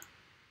letter,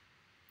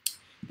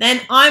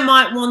 then I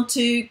might want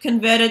to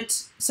convert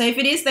it. So if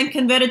it is, then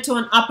convert it to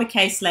an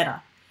uppercase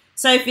letter.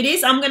 So if it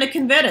is, I'm going to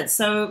convert it.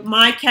 So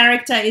my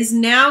character is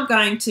now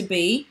going to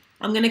be,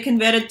 I'm going to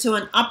convert it to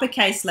an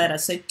uppercase letter.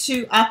 So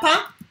to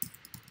upper,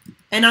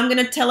 and I'm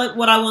going to tell it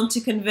what I want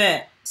to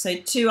convert. So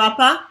to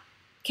upper,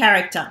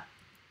 character.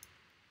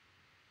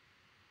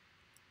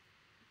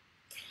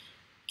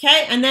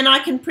 Okay, and then I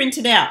can print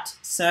it out.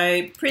 So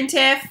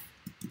printf,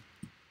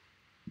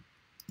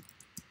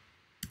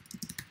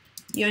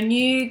 your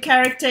new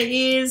character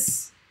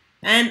is,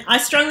 and I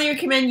strongly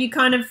recommend you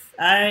kind of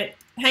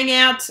hang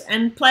out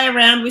and play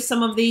around with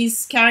some of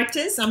these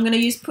characters. I'm going to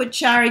use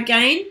putchar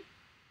again.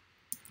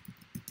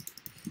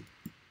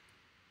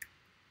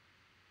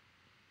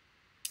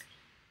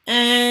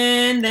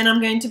 And then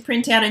I'm going to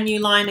print out a new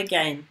line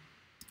again.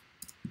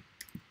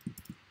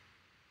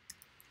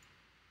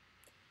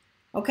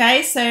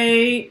 Okay,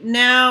 so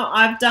now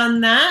I've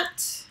done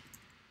that.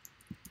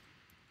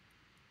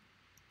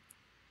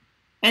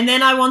 And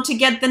then I want to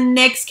get the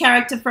next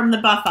character from the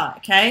buffer,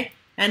 okay?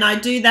 And I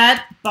do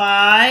that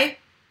by,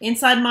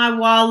 inside my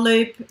while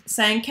loop,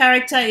 saying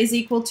character is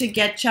equal to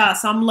getChar.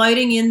 So I'm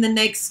loading in the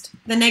next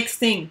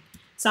thing.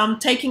 So I'm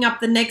taking up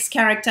the next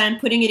character and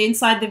putting it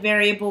inside the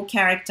variable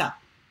character.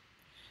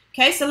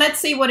 Okay, so let's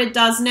see what it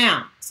does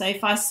now. So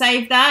if I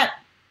save that,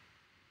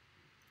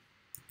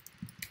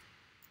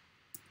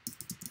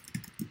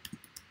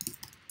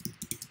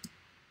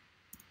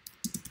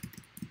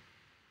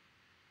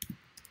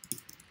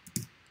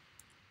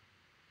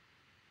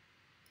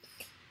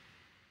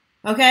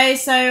 okay,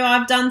 so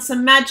I've done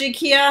some magic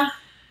here.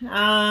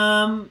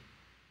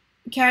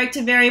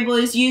 Character variable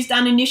is used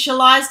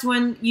uninitialized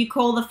when you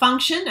call the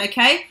function,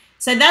 okay?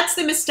 So that's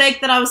the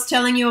mistake that I was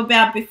telling you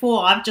about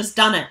before. I've just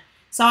done it.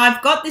 So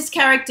I've got this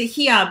character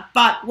here,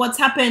 but what's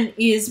happened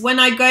is when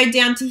I go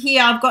down to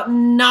here, I've got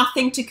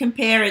nothing to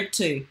compare it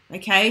to,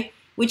 okay?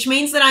 Which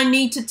means that I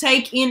need to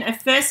take in a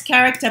first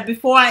character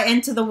before I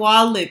enter the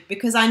while loop,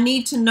 because I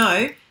need to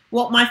know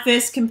what my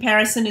first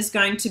comparison is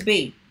going to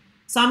be.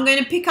 So I'm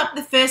going to pick up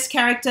the first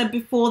character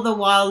before the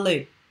while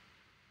loop,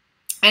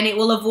 and it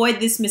will avoid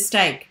this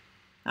mistake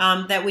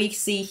that we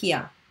see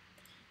here.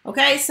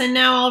 Okay, so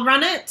now I'll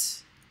run it.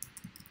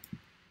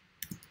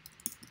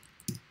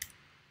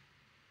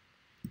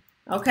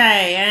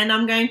 Okay, and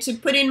I'm going to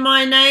put in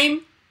my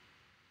name.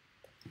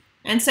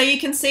 And so you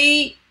can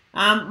see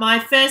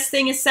my first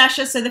thing is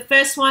Sasha. So the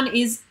first one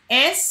is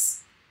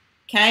S.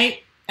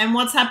 Okay, and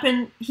what's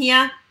happened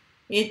here?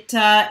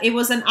 It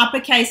was an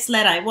uppercase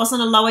letter. It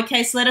wasn't a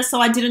lowercase letter, so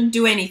I didn't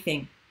do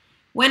anything.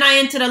 When I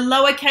entered a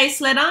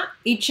lowercase letter,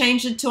 it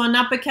changed it to an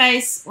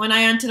uppercase. When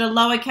I entered a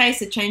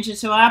lowercase, it changed it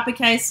to an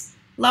uppercase.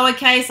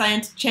 Lowercase, I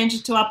changed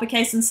it to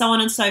uppercase, and so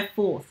on and so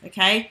forth.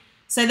 Okay,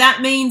 so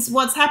that means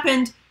what's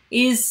happened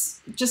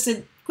is just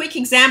a quick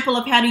example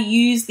of how to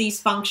use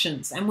these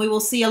functions, and we will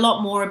see a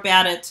lot more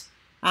about it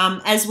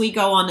as we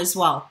go on as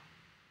well.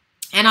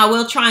 And I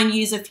will try and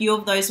use a few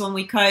of those when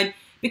we code,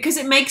 because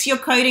it makes your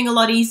coding a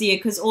lot easier,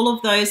 because all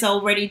of those are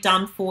already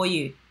done for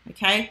you,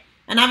 okay?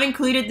 And I've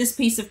included this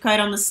piece of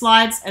code on the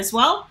slides as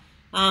well,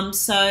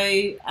 so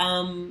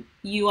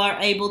you are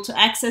able to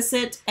access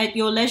it at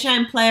your leisure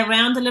and play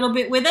around a little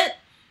bit with it.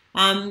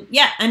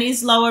 Yeah, and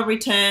isLower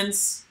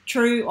returns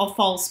true or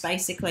false,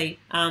 basically.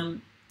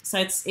 So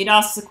it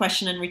asks a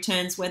question and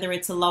returns whether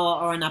it's a lower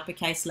or an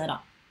uppercase letter.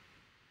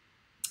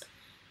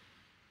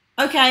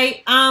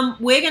 Okay,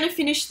 we're going to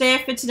finish there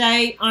for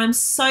today. I'm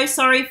so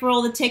sorry for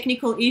all the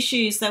technical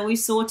issues that we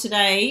saw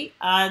today.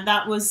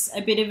 That was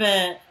a bit of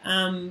a,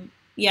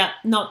 yeah,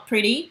 not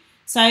pretty.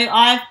 So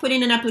I've put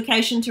in an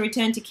application to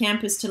return to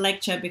campus to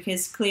lecture,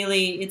 because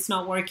clearly it's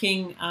not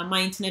working.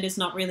 My internet is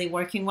not really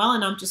working well,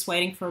 and I'm just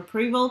waiting for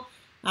approval.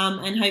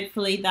 and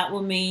hopefully that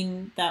will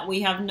mean that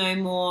we have no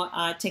more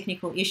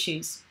technical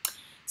issues.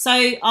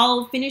 So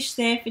I'll finish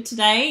there for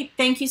today.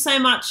 Thank you so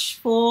much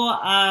for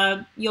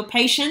your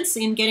patience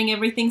in getting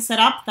everything set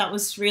up. That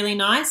was really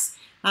nice.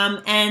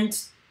 And,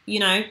 you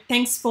know,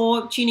 thanks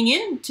for tuning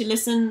in to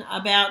listen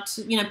about,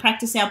 you know,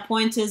 practice our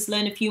pointers,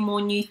 learn a few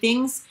more new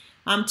things.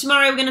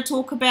 Tomorrow we're going to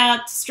talk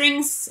about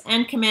strings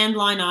and command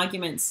line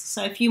arguments.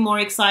 So a few more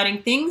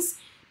exciting things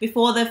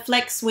before the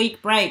flex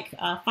week break.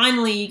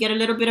 Finally, you get a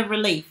little bit of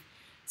relief.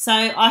 So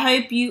I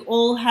hope you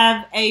all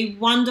have a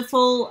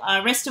wonderful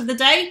rest of the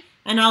day,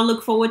 and I'll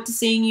look forward to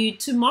seeing you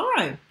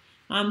tomorrow.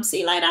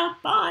 See you later.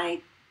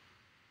 Bye.